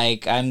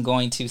 Like, I'm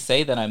going to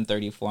say that I'm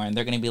 34, and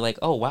they're going to be like,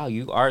 oh, wow,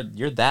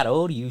 you're that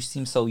old? You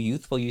seem so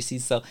youthful. You see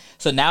so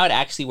now it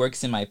actually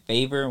works in my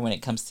favor when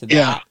it comes to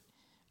that.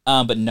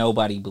 But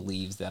nobody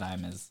believes that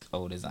I'm as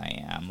old as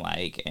I am.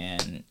 Like,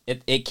 and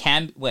it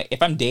can,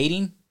 if I'm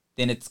dating,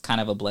 then it's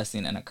kind of a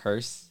blessing and a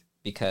curse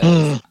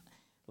because,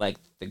 like,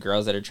 the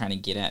girls that are trying to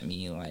get at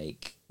me,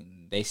 like,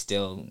 they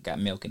still got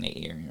milk in their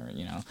ear,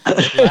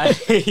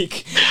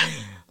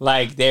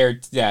 like they're,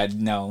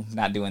 no,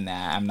 not doing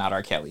that. I'm not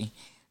R. Kelly.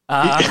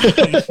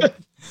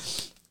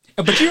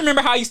 But you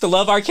remember how I used to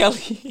love R.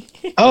 Kelly?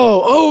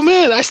 oh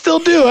man, I still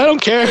do. I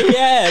don't care.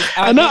 Yes,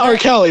 I'm not R.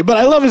 Kelly, but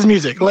I love his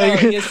music.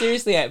 Like, yeah,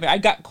 seriously, I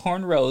got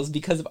cornrows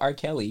because of R.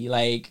 Kelly.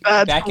 Like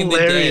back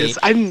hilarious.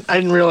 in the day, I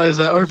didn't realize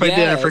that, or if I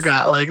did, I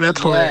forgot. Like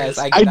that's hilarious.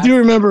 I do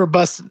remember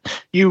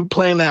you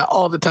playing that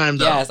all the time,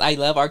 though. Yes, I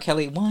love R.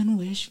 Kelly. One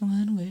wish,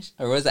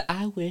 or was it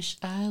I wish,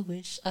 I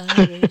wish,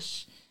 I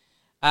wish?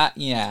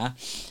 Yeah.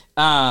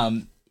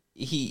 I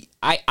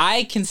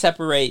can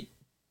separate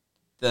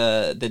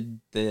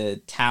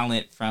the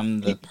talent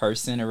from the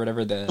person or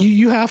whatever.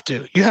 You have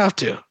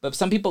to. But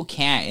some people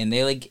can't, and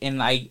they like,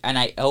 and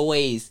I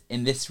always,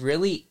 and this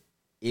really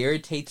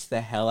irritates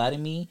the hell out of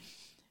me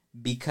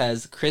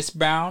because Chris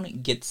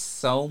Brown gets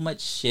so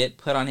much shit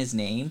put on his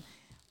name.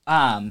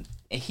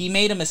 He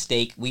made a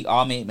mistake. We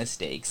all made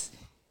mistakes,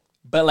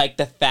 but like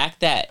the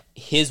fact that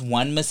his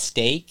one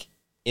mistake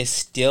is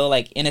still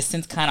like in a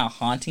sense kind of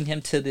haunting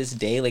him to this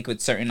day, like with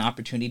certain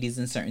opportunities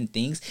and certain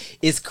things,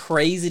 is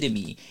crazy to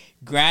me.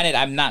 Granted,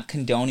 I'm not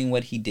condoning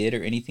what he did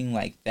or anything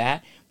like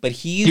that, but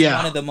he's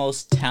one of the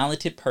most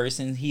talented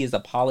persons. He has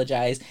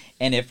apologized,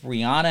 and if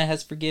Rihanna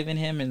has forgiven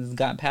him and has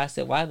gotten past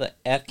it, why the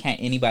F can't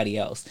anybody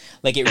else?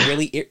 Like it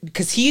really,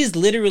 because he is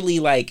literally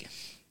like,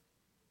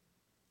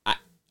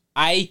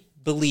 I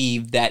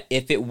believe that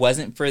if it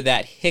wasn't for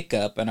that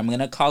hiccup, and I'm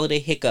gonna call it a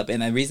hiccup,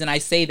 and the reason I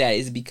say that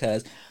is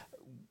because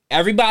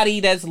everybody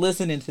that's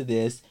listening to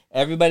this,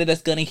 everybody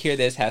that's gonna hear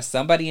this has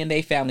somebody in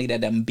their family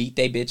that done beat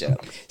they bitch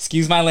up.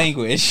 Excuse my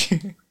language.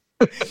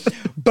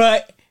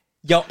 But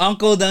your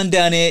uncle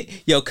done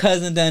it, your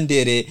cousin done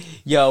did it,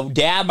 your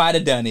dad might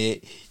have done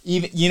it.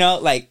 Even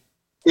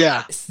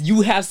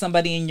you have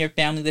somebody in your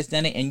family that's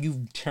done it, and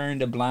you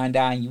turned a blind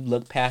eye and you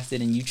look past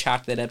it and you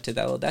chalk that up to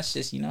that. Oh, that's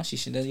just she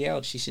shouldn't have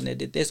yelled, she shouldn't have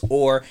did this,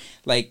 or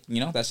like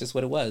that's just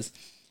what it was.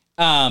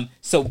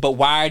 But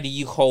why do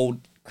you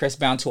hold Chris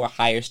Brown to a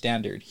higher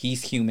standard?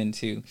 He's human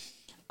too.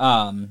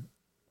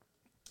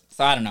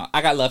 So I don't know.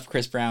 I got love for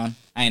Chris Brown.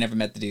 I ain't never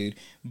met the dude,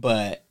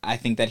 but I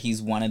think that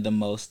he's one of the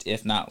most,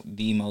 if not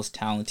the most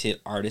talented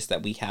artists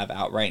that we have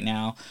out right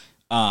now,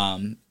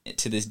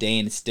 to this day,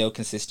 and it's still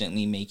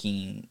consistently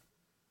making.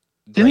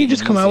 Didn't he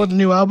just come out with a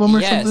new album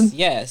or something?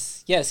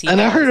 Yes.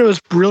 I heard it was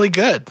really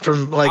good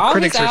from like all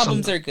critics his or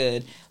albums something. are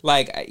good.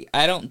 Like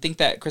I don't think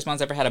that Chris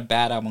Brown's ever had a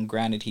bad album.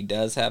 Granted, he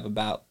does have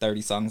about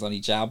 30 songs on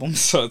each album,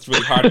 so it's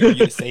really hard for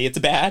you to say it's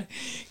bad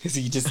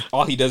because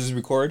all he does is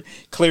record.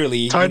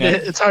 Clearly,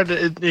 it's hard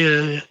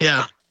to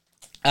yeah.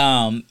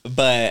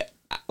 But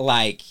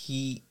like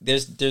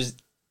there's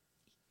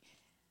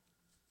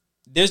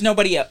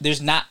nobody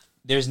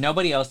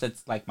else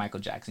that's like Michael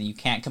Jackson. You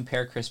can't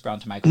compare Chris Brown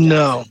to Michael Jackson.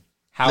 No.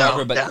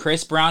 However,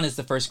 Chris Brown is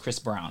the first Chris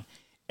Brown.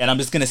 And I'm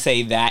just going to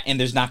say that, and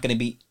there's not going to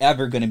be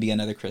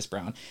another Chris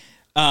Brown.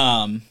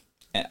 And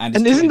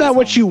isn't that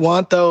what you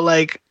want, though?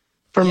 Like,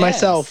 for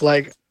myself,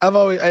 like, I've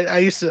always,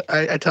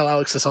 I tell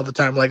Alex this all the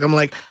time. Like, I'm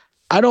like,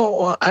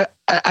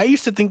 I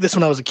used to think this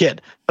when I was a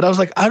kid, but I was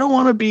like, I don't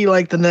want to be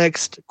like the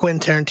next Quentin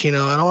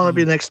Tarantino. I don't want to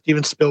be the next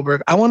Steven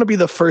Spielberg. I want to be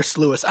the first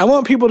Lewis. I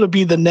want people to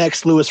be the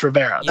next Louis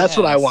Rivera. That's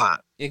what I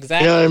want.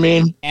 Exactly. You know what I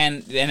mean?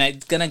 And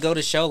it's going to go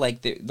to show,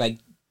 like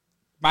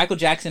Michael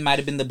Jackson might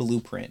have been the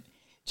blueprint.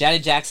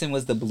 Janet Jackson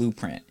was the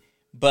blueprint.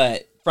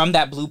 But from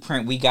that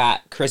blueprint, we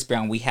got Chris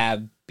Brown. We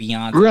have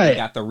Beyonce. Right. We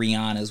got the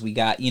Rihannas. We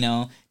got,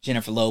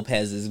 Jennifer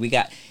Lopez's. We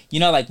got,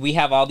 we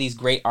have all these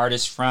great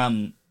artists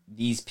from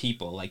these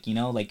people. Like,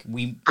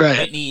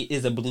 Whitney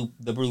is the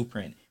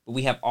blueprint. But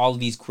we have all of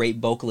these great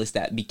vocalists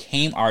that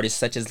became artists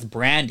such as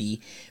Brandy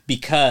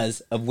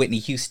because of Whitney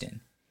Houston.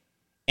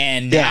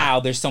 And now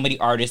there's so many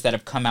artists that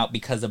have come out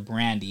because of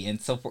Brandy,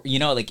 and so forth.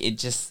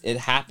 It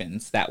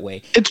happens that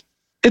way.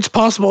 It's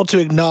possible to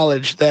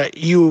acknowledge that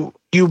you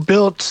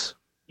built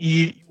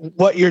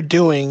what you're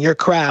doing, your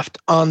craft,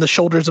 on the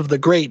shoulders of the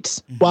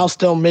greats, while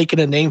still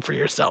making a name for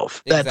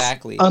yourself. That's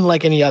exactly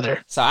unlike any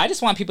other. So I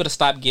just want people to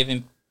stop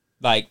giving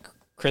like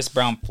Chris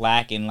Brown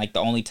flack, and like the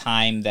only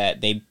time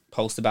that they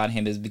post about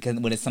him is because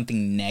when it's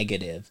something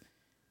negative.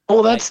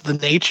 Well, that's the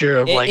nature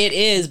of it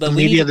is, but the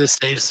media these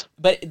days.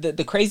 But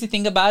the crazy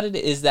thing about it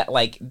is that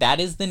that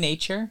is the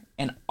nature,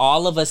 and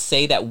all of us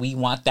say that we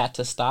want that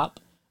to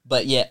stop,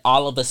 but yet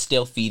all of us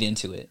still feed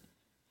into it.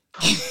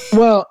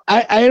 Well,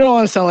 I don't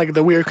want to sound like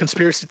the weird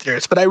conspiracy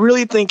theorist, but I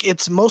really think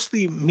it's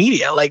mostly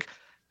media. Like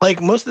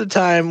most of the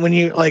time when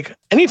you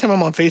anytime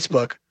I'm on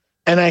Facebook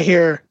and I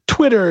hear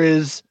Twitter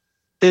is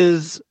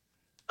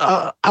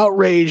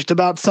outraged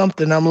about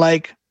something, I'm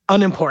like,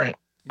 unimportant.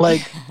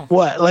 Like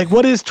what? Like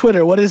what is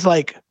Twitter? What is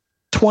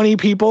 20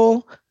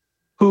 people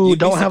who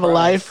don't have a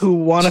life who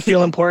want to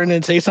feel important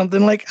and say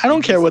something? Like, I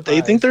don't care what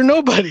they think. They're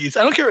nobodies.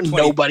 I don't care what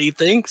nobody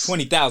thinks.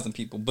 20,000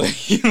 people, but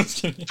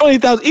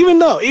 20,000. Even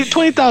though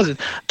 20,000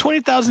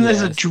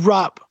 is a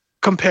drop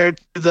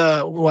compared to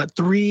the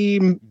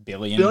 3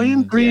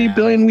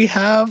 billion we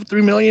have,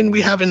 3 million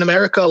we have in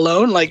America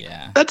alone.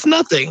 That's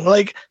nothing.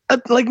 Like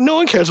no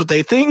one cares what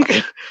they think.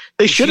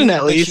 They shouldn't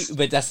at least.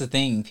 But that's the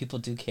thing. People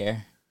do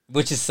care.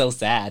 Which is so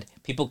sad.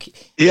 People,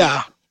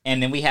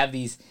 and then we have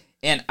these,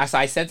 and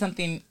I said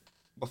something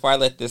before I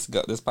let this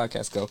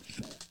podcast go.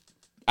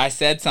 I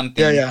said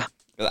something. Yeah.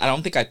 I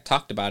don't think I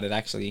talked about it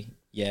actually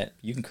yet.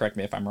 You can correct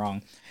me if I'm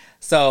wrong.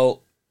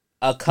 So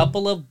a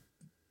couple of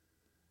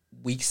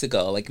weeks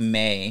ago, like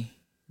May,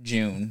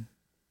 June,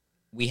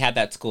 we had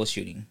that school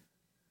shooting.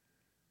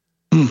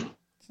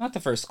 It's not the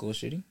first school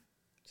shooting.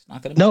 It's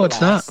not going to be the last. No,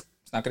 it's not.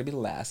 It's not going to be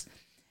the last.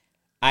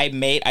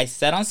 I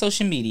said on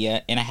social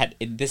media, and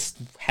this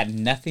had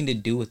nothing to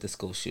do with the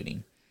school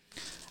shooting.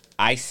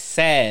 I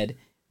said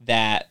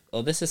that,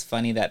 well, this is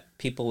funny that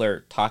people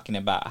are talking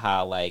about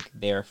how, like,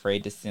 they're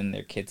afraid to send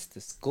their kids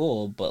to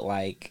school, but,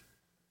 like,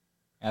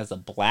 as a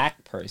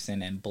black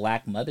person, and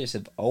black mothers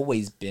have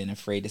always been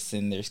afraid to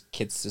send their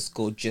kids to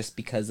school just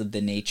because of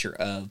the nature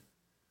of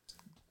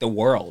the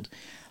world.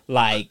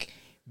 Like,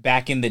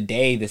 back in the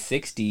day, the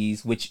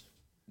 60s, which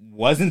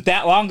wasn't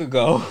that long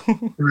ago.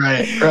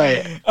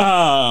 Right.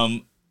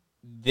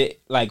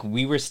 Like,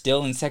 we were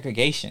still in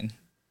segregation.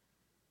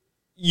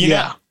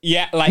 Yeah.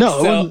 Yeah, like,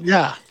 no, so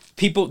yeah.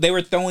 People, they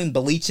were throwing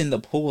bleach in the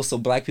pool so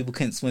black people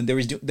couldn't swim.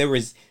 There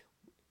was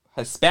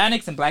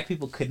Hispanics and black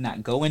people could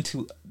not go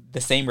into the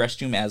same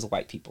restroom as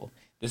white people.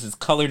 This is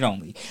colored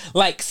only.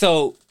 Like,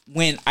 so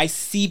when I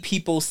see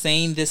people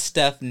saying this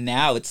stuff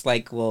now, it's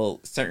like, well,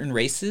 certain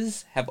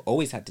races have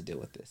always had to deal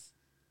with this.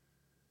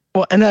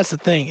 Well, and that's the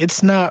thing.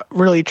 It's not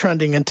really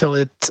trending until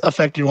it's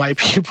affecting white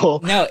people.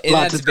 No,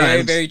 that's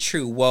very, very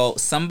true. Well,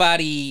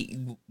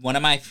 one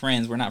of my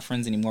friends, we're not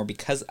friends anymore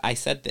because I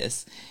said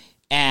this,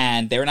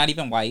 and they're not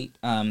even white.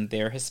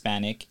 They're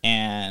Hispanic,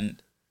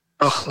 and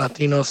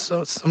Latinos.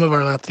 So some of our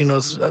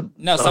Latinos.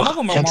 No, some of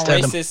them are more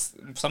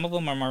racist. Some of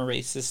them are more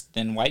racist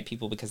than white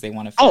people because they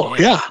want to fit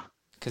in. Yeah.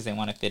 Because they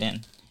want to fit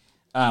in.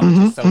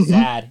 Which is so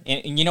sad.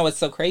 And you know what's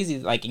so crazy?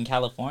 Like in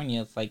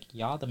California, it's like,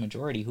 y'all the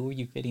majority. Who are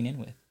you fitting in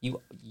with?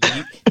 You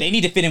they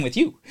need to fit in with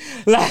you.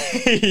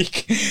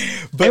 Like,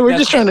 but we're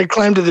just trying to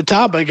climb to the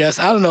top, I guess.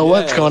 I don't know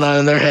what's going on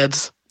in their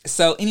heads.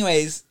 So,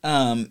 anyways,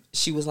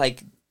 she was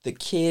like, the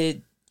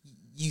kid.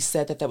 You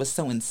said that was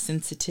so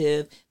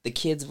insensitive. The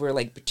kids were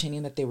like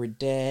pretending that they were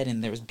dead,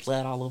 and there was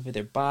blood all over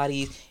their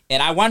bodies.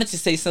 And I wanted to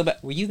say so,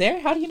 but were you there?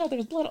 How do you know there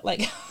was blood?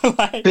 Like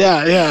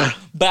yeah.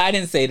 But I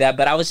didn't say that.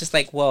 But I was just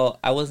like, well,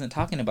 I wasn't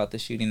talking about the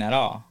shooting at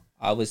all.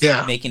 I was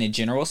making a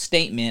general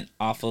statement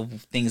off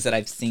of things that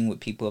I've seen what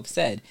people have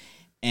said,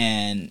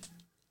 and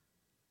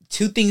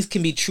two things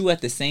can be true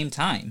at the same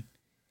time.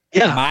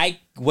 Yeah.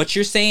 What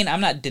you're saying,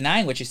 I'm not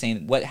denying what you're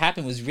saying. What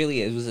happened was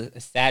really, it was a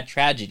sad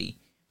tragedy.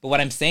 But what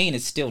I'm saying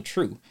is still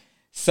true.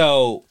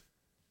 So,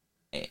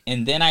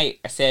 and then I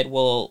said,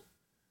 well,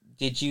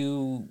 did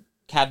you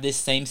have this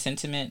same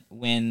sentiment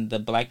when the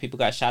black people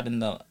got shot in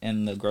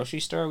the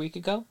grocery store a week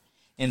ago?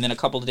 And then a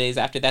couple of days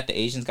after that,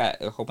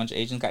 a whole bunch of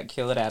Asians got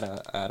killed at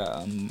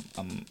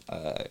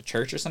a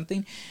church or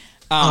something.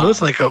 It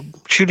was like a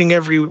shooting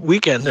every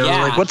weekend. It was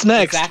like, what's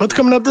next? Exactly. What's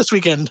coming up this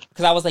weekend?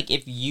 Because I was like,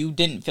 if you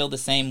didn't feel the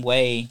same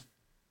way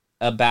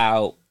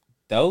about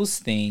those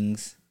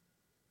things,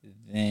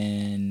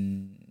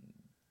 then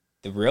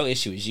the real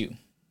issue is you.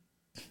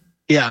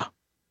 Yeah.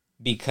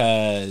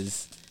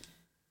 Because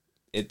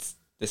it's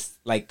this,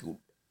 like,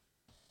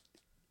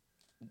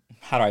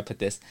 how do I put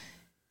this?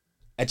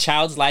 A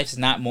child's life is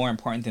not more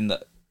important than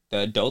the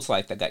adult's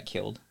life that got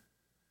killed.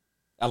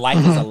 A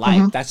life is a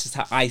life. That's just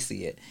how I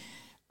see it.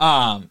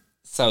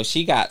 So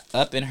she got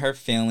up in her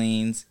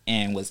feelings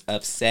and was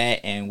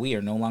upset, and we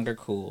are no longer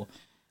cool.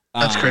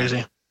 That's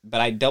crazy. But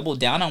I doubled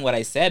down on what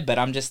I said, but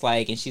I'm just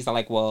like, and she's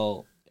like,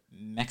 well,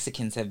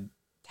 Mexicans have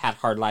had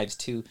hard lives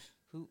too.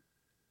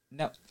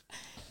 No,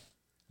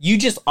 you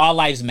just all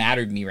lives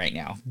mattered me right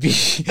now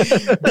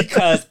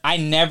because I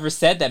never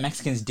said that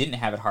Mexicans didn't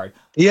have it hard.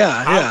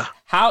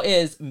 How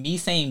is me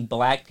saying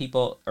black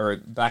people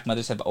or black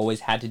mothers have always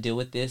had to deal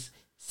with this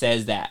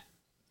says that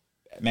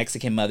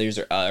Mexican mothers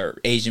or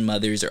Asian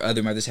mothers or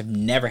other mothers have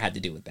never had to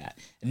deal with that?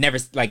 Never,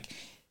 like,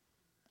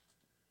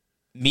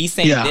 me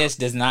saying this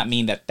does not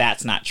mean that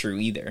that's not true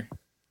either.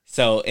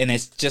 So, and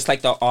it's just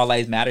like the all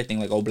lives matter thing,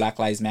 like, oh, Black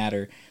Lives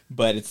Matter.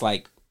 But it's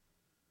like,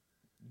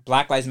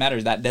 Black Lives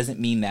Matter, that doesn't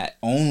mean that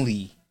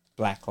only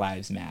Black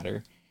Lives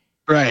Matter.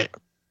 Right.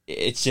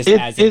 It's just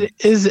as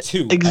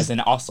in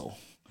also.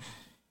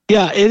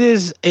 Yeah,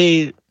 it's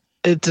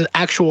an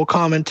actual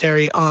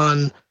commentary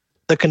on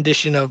the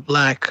condition of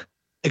Black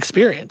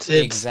experience.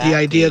 It's the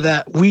idea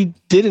that we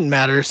didn't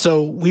matter,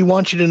 so we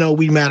want you to know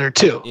we matter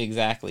too.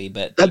 Exactly.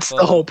 But that's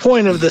the whole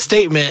point of the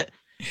statement.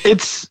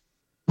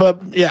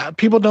 But yeah,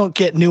 people don't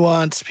get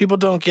nuance. People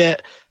don't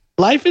get,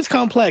 life is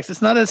complex.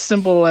 It's not as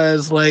simple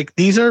as like,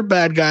 these are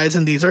bad guys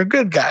and these are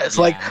good guys.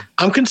 Yeah. Like,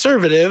 I'm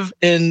conservative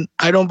and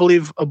I don't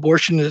believe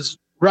abortion is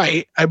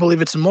right. I believe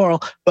it's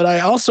immoral, but I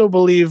also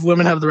believe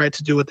women have the right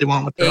to do what they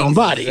want with their own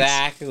bodies.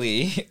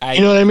 Exactly.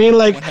 You know what I mean?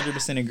 Like,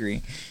 100%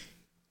 agree.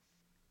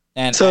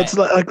 And so it's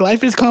like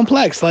life is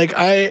complex. Like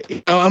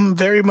I'm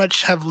very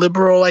much have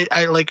liberal.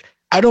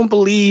 I don't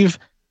believe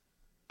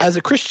as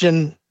a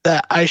Christian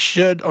that I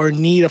should or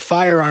need a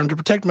firearm to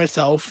protect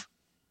myself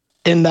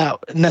in that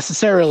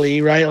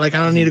necessarily, right? Like,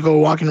 I don't need to go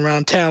walking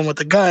around town with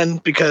a gun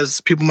because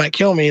people might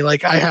kill me.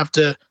 Like, I have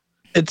to,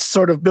 it's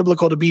sort of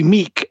biblical to be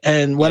meek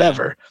and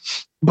whatever.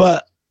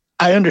 But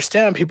I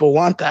understand people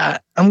want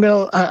that.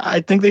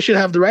 I think they should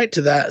have the right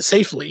to that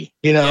safely,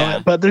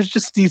 but there's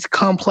just these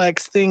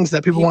complex things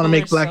that people want to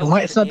make black and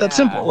white. It's not that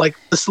simple. Like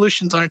the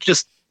solutions aren't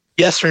just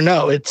yes or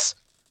no. It's,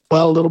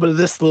 well, a little bit of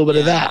this, a little bit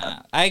of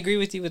that. I agree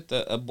with you with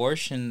the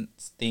abortion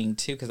thing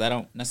too, because I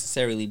don't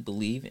necessarily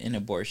believe in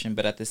abortion,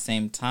 but at the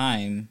same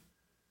time,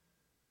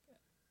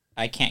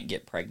 I can't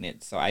get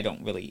pregnant, so I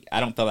don't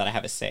feel that I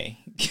have a say.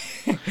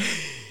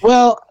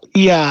 Well,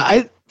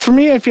 yeah, for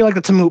me, I feel like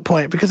it's a moot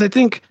point, because I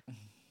think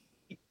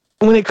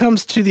when it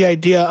comes to the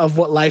idea of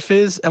what life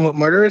is and what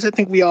murder is, I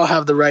think we all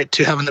have the right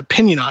to have an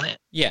opinion on it.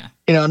 Yeah.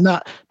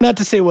 Not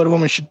to say what a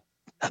woman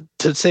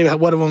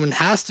what a woman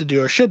has to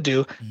do or should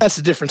do. That's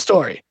a different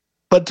story.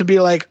 But to be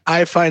like,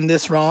 I find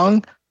this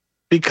wrong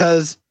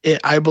because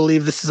I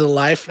believe this is a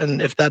life,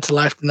 and if that's a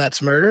life, then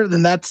that's murder.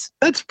 Then that's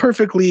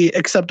perfectly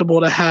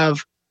acceptable to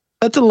have.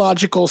 That's a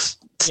logical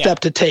step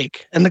to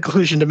take and the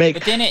conclusion to make.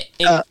 But then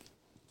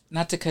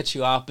not to cut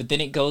you off, but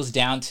then it goes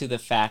down to the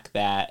fact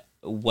that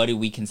what do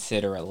we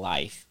consider a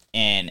life?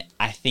 And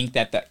I think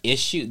that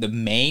the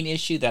main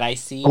issue that I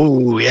see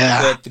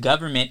with the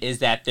government is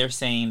that they're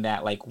saying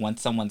that like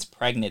once someone's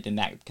pregnant, then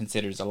that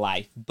considers a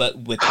life. But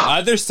with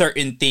other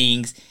certain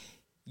things,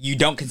 you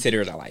don't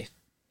consider it a life.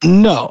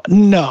 No.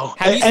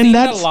 And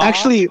that's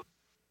actually...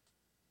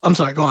 I'm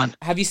sorry, go on.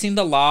 Have you seen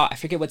the law? I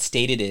forget what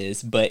state it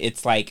is, but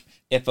it's like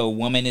if a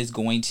woman is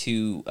going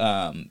to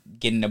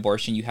get an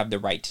abortion, you have the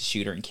right to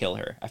shoot her and kill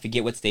her. I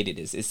forget what state it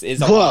is.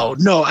 Whoa,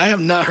 no, I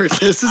have not heard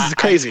this. This is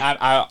crazy.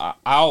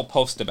 I'll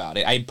post about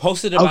it. I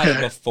posted about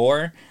it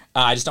before.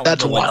 I just don't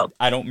remember wild.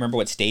 I don't remember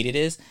what state it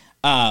is.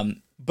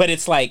 But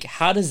it's like,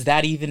 how does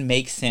that even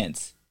make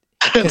sense?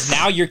 Because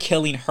now you're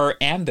killing her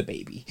and the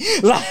baby.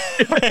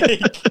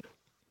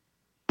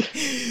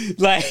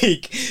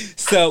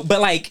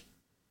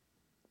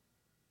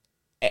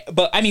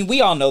 But I mean,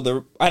 we all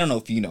know I don't know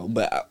if you know,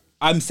 but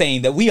I'm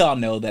saying that we all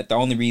know that the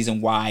only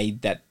reason why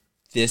that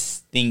this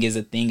thing is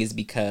a thing is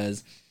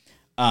because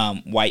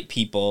white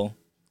people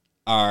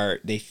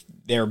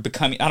they're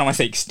becoming, I don't want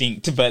to say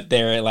extinct, but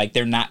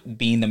they're not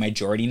being the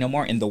majority no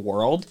more in the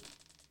world.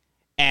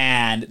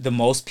 And the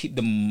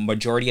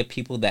majority of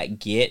people that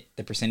get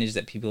the percentage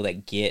that people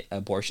that get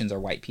abortions are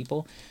white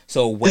people.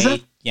 So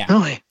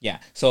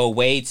So a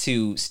way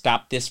to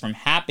stop this from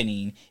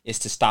happening is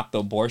to stop the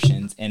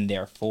abortions, and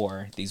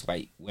therefore these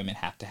white women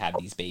have to have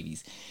these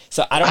babies.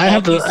 So I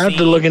have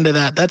to look into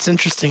that. That's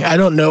interesting. I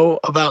don't know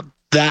about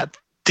that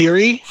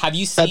theory. Have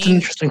you seen? That's an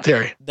interesting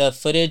theory. The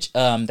footage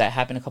that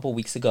happened a couple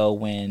weeks ago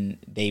when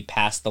they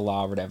passed the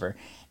law or whatever.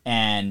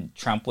 And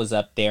Trump was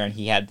up there, and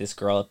he had this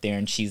girl up there,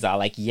 and she's all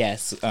like,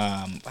 yes,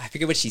 I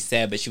forget what she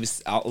said, but she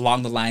was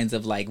along the lines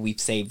of like,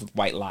 we've saved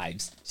white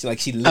lives.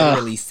 She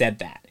literally said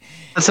that.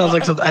 That sounds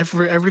like something,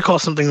 I recall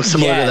something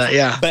similar to that,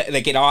 yeah. But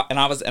like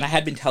I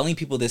had been telling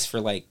people this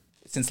for like,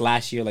 since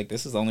last year, like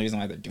this is the only reason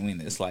why they're doing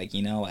this. Like,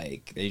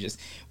 like they just,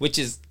 which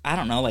is, I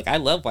don't know, like I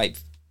love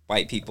white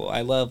people.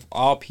 I love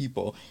all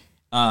people.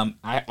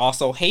 I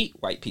also hate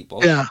white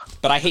people. Yeah.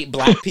 But I hate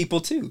black people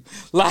too.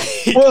 Like,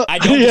 I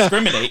don't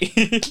discriminate.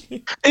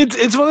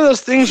 It's one of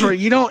those things where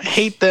you don't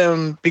hate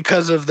them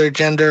because of their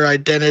gender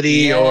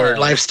identity or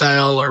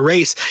lifestyle or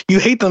race. You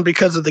hate them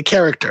because of the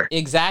character.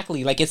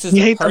 Exactly. Like it's just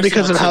you hate them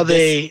because of how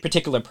they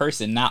particular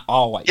person, not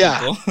all white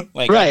people.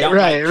 Like right.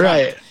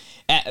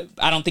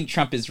 I don't think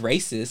Trump is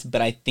racist,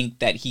 but I think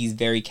that he's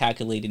very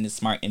calculated and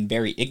smart and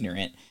very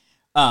ignorant.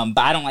 But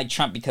I don't like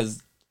Trump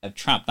because of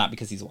Trump, not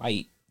because he's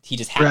white. He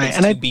just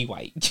happens to be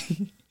white.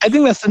 I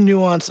think that's the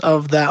nuance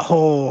of that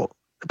whole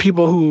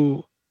people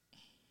who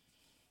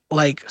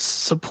like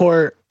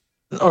support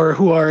or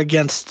who are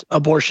against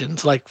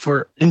abortions, like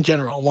in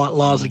general, want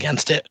laws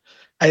against it.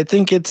 I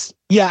think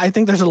I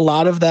think there's a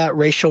lot of that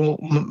racial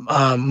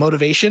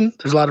motivation.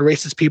 There's a lot of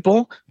racist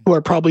people who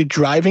are probably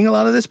driving a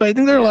lot of this, but I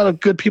think there are a lot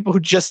of good people who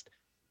just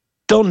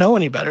don't know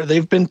any better.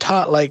 They've been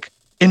taught like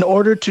in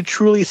order to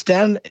truly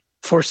stand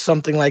for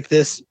something like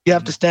this, you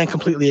have to stand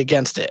completely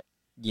against it.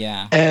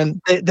 Yeah.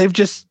 And they've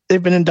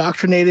been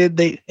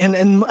indoctrinated.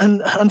 And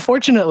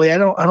unfortunately,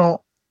 there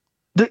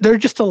are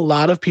just a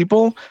lot of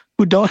people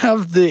who don't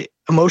have the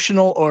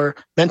emotional or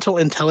mental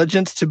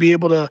intelligence to be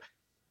able to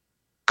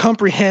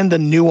comprehend the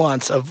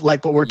nuance of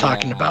like what we're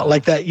talking about,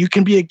 like that you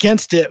can be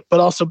against it, but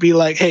also be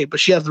like, hey, but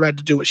she has the right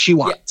to do what she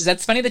wants. Yeah,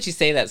 that's funny that you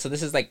say that. So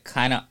this is like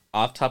kind of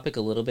off topic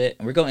a little bit,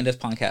 and we're going to this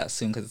podcast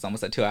soon because it's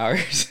almost at 2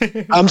 hours.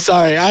 I'm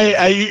sorry.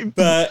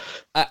 But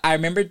I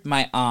remembered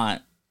my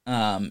aunt.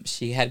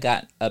 She had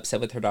got upset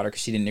with her daughter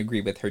because she didn't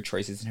agree with her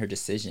choices and her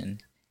decision.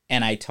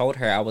 And I told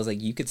her, I was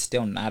like, you could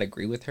still not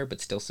agree with her,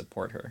 but still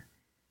support her.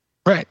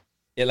 Right.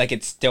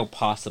 It's still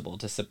possible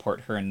to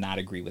support her and not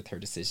agree with her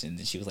decisions.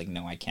 And she was like,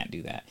 no, I can't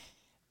do that.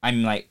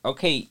 I'm like,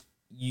 okay,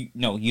 you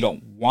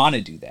don't want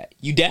to do that.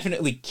 You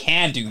definitely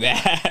can do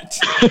that.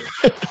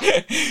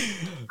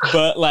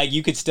 But like,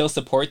 you could still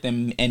support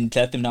them and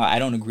let them know, I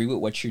don't agree with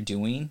what you're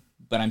doing,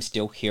 but I'm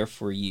still here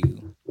for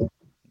you.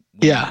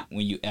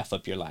 When you F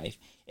up your life.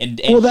 And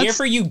here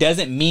for you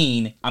doesn't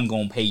mean I'm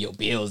gonna pay your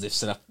bills if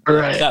stuff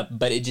comes up,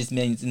 but it just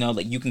means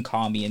like you can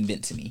call me and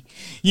vent to me,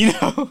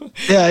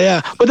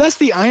 Yeah. But that's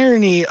the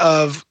irony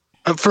of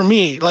for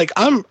me. Like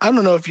I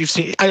don't know if you've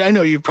seen. I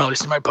know you've probably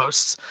seen my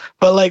posts,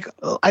 but like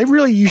I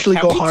really usually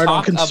go hard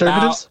on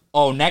conservatives.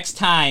 Next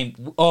time.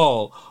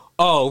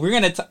 We're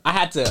gonna. I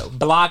had to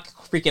block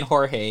freaking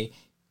Jorge,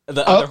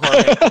 the other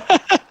Jorge,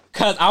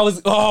 because I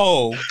was.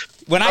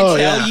 When I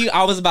tell you,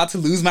 I was about to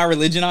lose my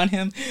religion on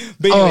him.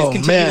 But anyways,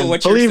 continue with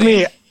what you're saying.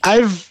 Believe me,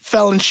 I've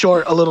fallen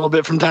short a little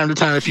bit from time to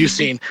time. If you've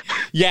seen,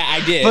 yeah, I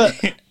did.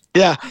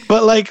 But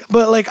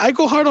I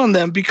go hard on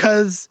them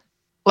because,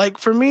 like,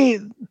 for me,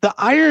 the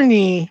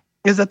irony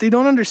is that they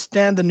don't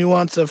understand the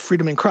nuance of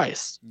freedom in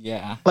Christ.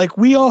 Yeah, like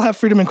we all have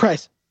freedom in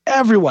Christ.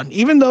 Everyone,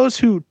 even those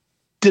who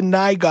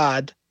deny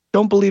God,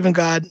 don't believe in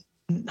God,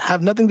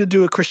 have nothing to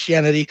do with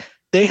Christianity,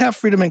 they have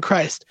freedom in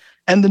Christ.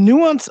 And the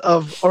nuance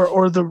of,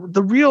 or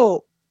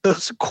the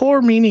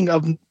core meaning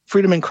of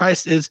freedom in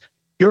Christ is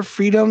your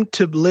freedom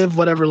to live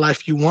whatever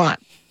life you want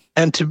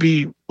and to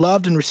be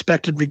loved and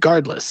respected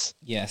regardless.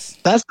 Yes.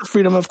 That's the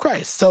freedom of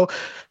Christ. So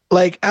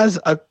like as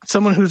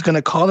someone who's going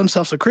to call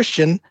themselves a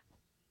Christian,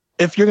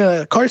 if you're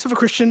going to call yourself a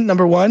Christian,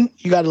 number one,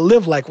 you got to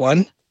live like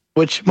one,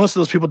 which most of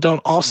those people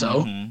don't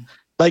also. Mm-hmm.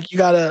 Like you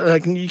got to,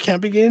 like, you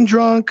can't be getting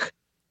drunk,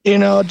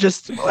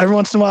 just every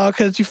once in a while,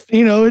 because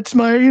it's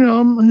my,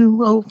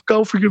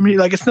 go forgive me.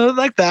 Like it's not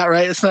like that,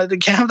 right? It's not. You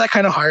can't have that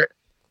kind of heart.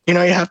 You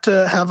have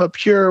to have a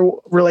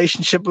pure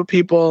relationship with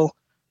people,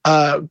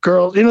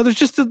 girls. There's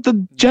just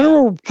the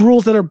general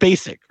rules that are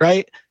basic,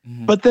 right?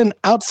 Mm-hmm. But then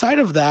outside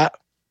of that,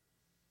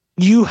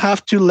 you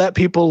have to let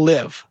people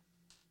live,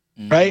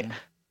 right?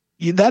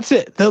 That's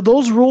it.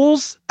 Those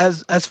rules,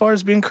 as far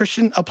as being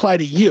Christian, apply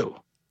to you,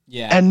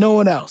 and no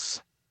one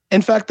else.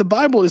 In fact, the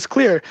Bible is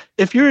clear.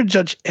 If you're to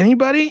judge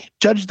anybody,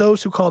 judge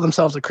those who call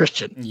themselves a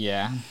Christian.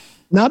 Yeah.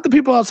 Not the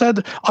people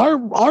outside.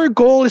 Our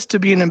goal is to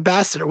be an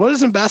ambassador. What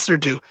does an ambassador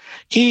do?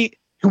 He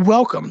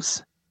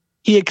welcomes.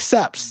 He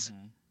accepts.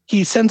 Mm-hmm.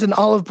 He sends an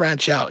olive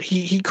branch out.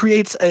 He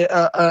creates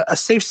a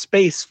safe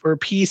space for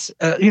peace,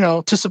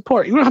 to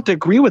support. You don't have to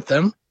agree with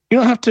them. You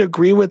don't have to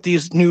agree with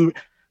these new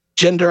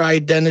gender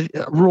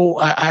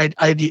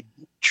identity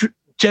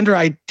gender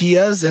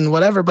ideas and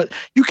whatever, but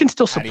you can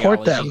still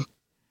support them.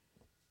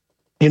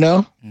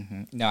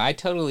 Mm-hmm. No, I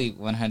totally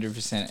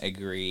 100%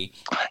 agree.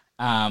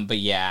 But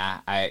yeah,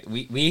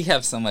 we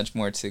have so much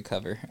more to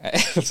cover.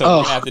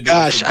 So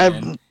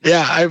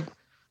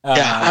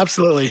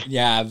absolutely.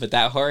 Yeah, but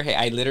that Jorge,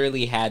 I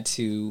literally had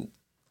to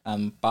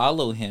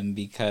follow him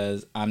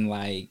because I'm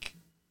like,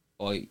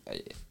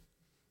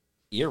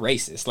 you're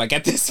racist. Like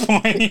at this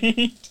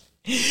point,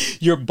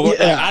 you're bored.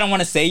 Yeah. Like, I don't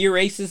want to say you're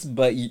racist,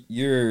 but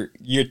you're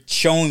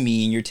showing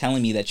me and you're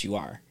telling me that you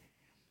are.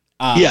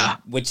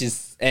 Which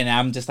is, and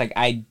I'm just like,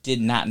 I did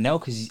not know,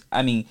 because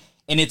and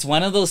it's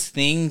one of those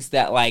things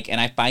that like,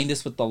 and I find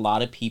this with a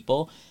lot of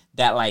people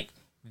that like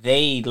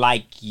they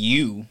like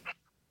you,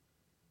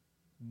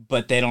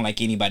 but they don't like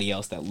anybody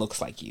else that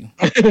looks like you.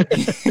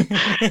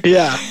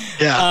 Yeah.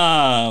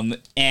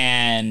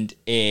 And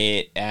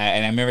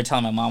I remember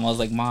telling my mom, I was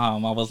like,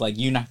 Mom,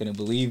 you're not gonna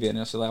believe it, and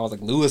I was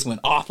like, Lewis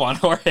went off on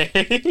Jorge,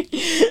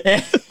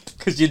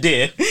 because you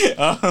did,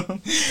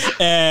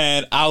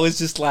 and I was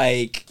just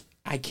like,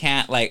 I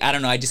can't, like, I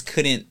don't know, I just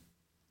couldn't.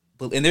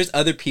 And there's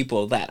other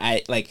people that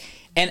I like,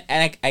 and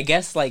I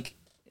guess like,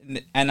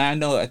 and I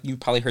know you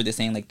probably heard the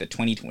saying, like the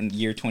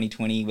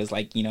 2020 was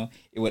like, it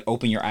would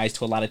open your eyes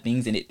to a lot of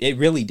things, and it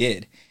really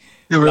did.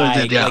 It really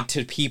did, yeah. Like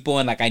to people,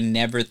 and like I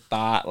never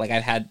thought, like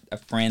I've had a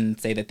friend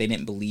say that they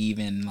didn't believe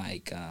in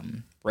like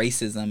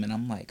racism, and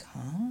I'm like,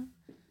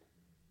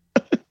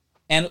 huh?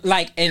 and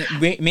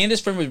me and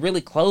this friend was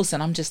really close,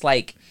 and I'm just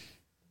like,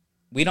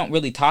 we don't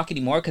really talk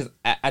anymore, because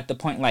at the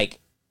point, like,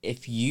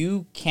 if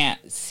you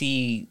can't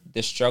see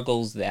the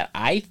struggles that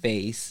I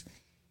face,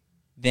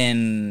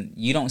 then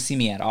you don't see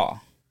me at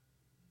all.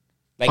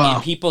 Like,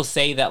 and people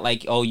say that,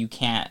 like, oh, you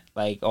can't,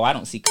 like, oh, I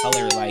don't see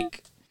color,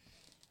 like,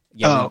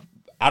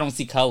 I don't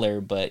see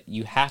color, but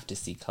you have to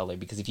see color,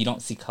 because if you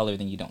don't see color,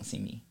 then you don't see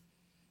me.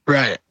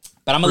 Right.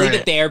 But I'm going to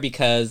leave it there,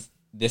 because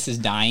this is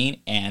dying,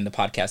 and the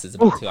podcast is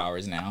about 2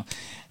 hours now.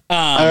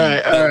 All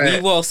right.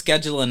 We will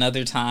schedule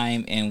another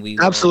time, and we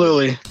will,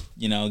 absolutely.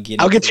 I'll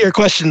get to your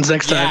questions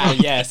next time.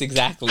 Yes,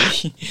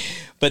 exactly.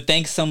 But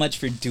thanks so much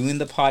for doing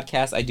the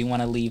podcast. I do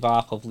want to leave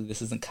off. Hopefully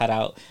this isn't cut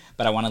out,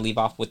 but I want to leave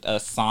off with a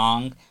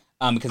song,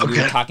 because we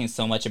were talking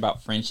so much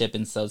about friendship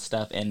and so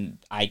stuff, and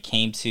I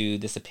came to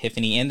this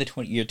epiphany in the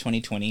year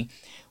 2020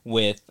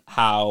 with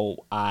how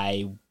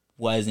I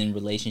was in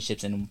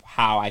relationships and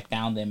how I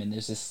found them. And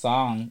there's this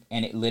song,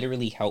 and it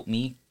literally helped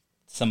me.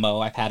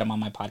 Samo, I've had him on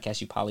my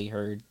podcast. You probably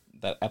heard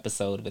the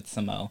episode with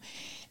Samo.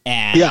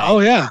 And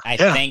I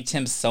thanked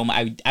him so much.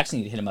 I actually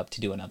need to hit him up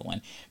to do another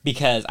one,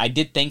 because I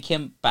did thank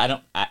him,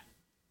 but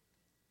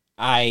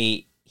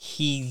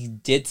he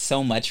did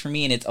so much for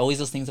me. And it's always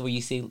those things where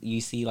you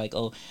see like,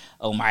 oh,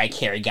 Mariah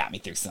Carey got me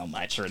through so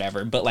much or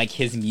whatever. But like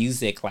his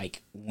music,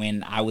 like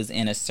when I was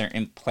in a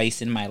certain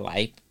place in my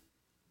life,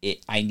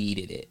 I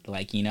needed it,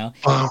 like, you know,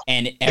 wow.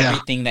 and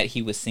everything that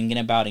he was singing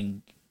about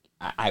and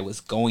I was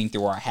going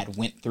through or I had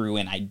went through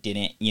and I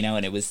didn't, you know,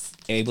 and it was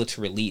able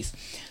to release.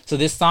 So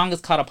this song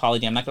is called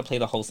Apology. I'm not going to play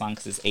the whole song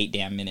because it's 8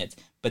 damn minutes,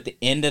 but the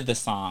end of the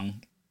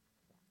song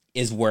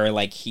is where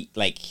like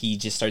he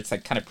just starts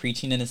like kind of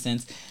preaching in a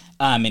sense.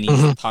 And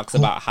he talks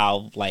about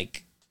how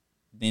like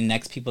the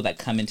next people that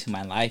come into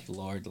my life,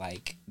 Lord,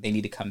 like they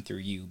need to come through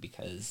you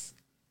because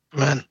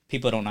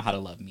people don't know how to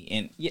love me.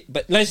 And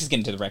but let's just get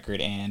into the record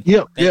and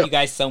thank you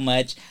guys so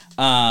much.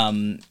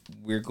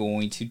 We're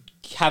going to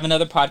have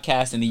another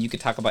podcast and then you could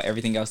talk about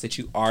everything else that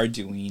you are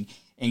doing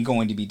and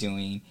going to be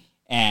doing.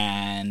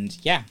 And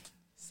yeah,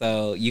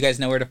 so you guys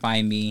know where to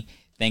find me.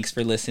 Thanks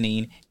for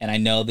listening. And I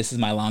know this is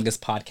my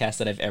longest podcast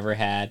that I've ever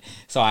had,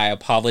 so I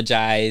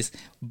apologize,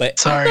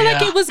 but I feel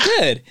like it was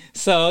good.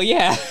 So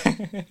yeah.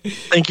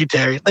 Thank you,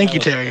 Terry. Thank you,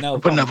 Terry, for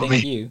putting up with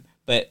me. Thank you.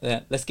 But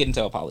let's get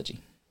into Apology.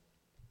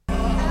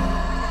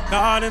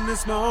 God, in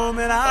this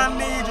moment I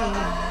need you.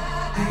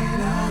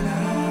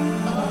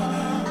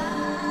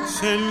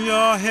 Send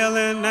your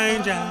healing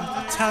angel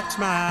to touch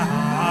my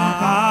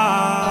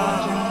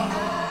heart.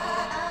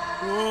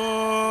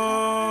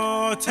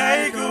 Oh,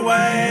 take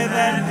away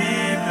that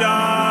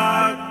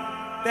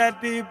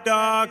deep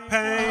dark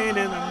pain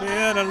in the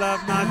middle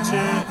of my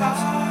chest.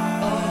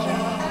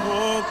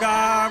 Oh,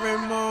 God,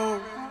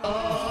 remove the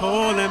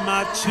hole in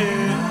my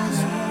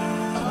chest.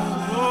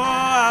 Oh,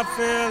 I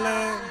feel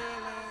it.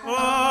 Oh,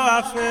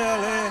 I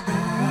feel it.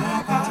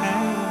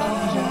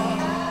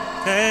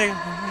 Take it.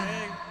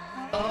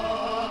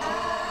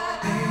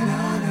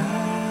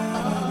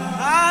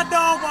 I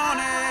don't want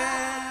it.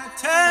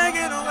 Take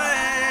it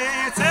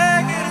away.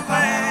 Take it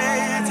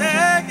away.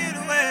 Take it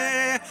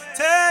away.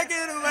 Take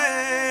it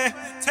away.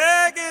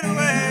 Take it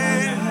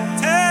away.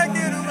 Take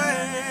it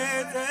away.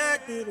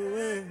 Take it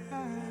away.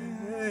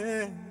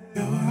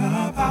 Your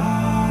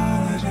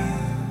apology.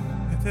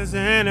 If there's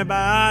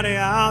anybody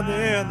out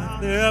there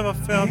that never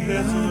felt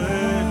this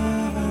way,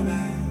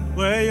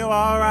 where you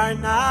are right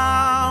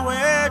now,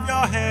 wave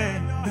your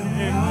hand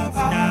in the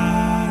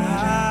sky.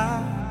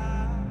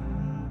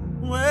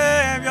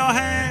 Wave your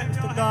hands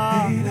to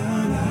God.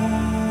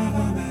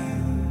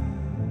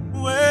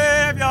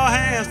 Wave your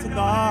hands to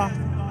God.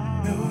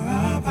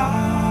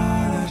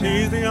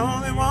 He's the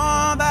only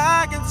one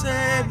that can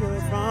save you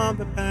from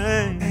the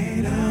pain.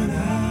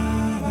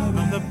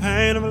 From the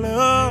pain of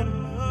love.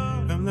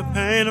 From the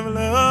pain of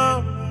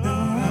love.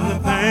 From the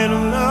pain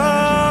of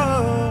love.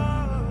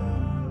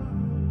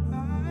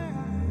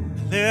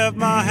 Lift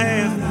my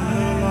hands to the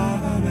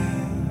Lord.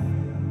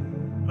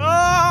 Oh,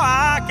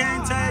 I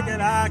can't take it,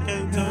 I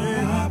can't take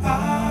it.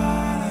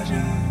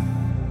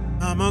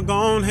 I'ma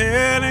go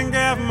ahead and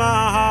give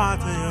my heart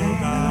to you,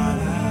 God.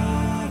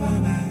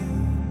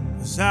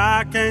 'Cause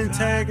I can't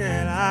take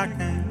it, I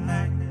can't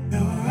take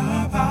it.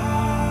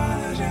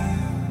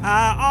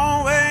 I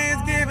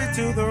always give it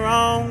to the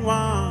wrong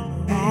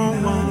one, the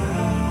wrong one.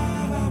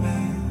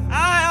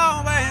 I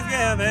always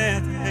give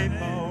it to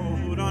people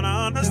who don't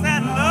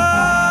understand love.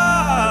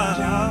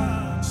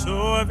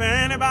 So if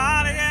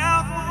anybody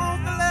else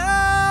wants to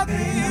love me,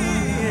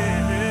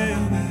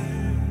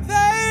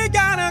 they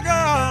gotta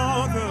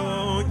go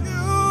through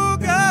you,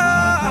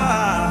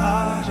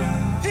 God.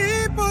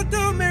 People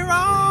do me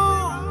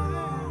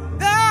wrong,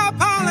 their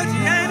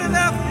apology ain't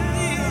enough for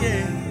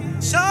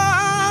me. So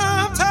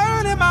I'm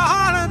turning my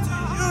heart unto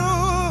you.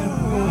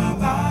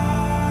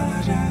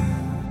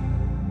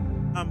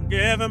 I'm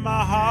giving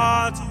my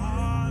heart to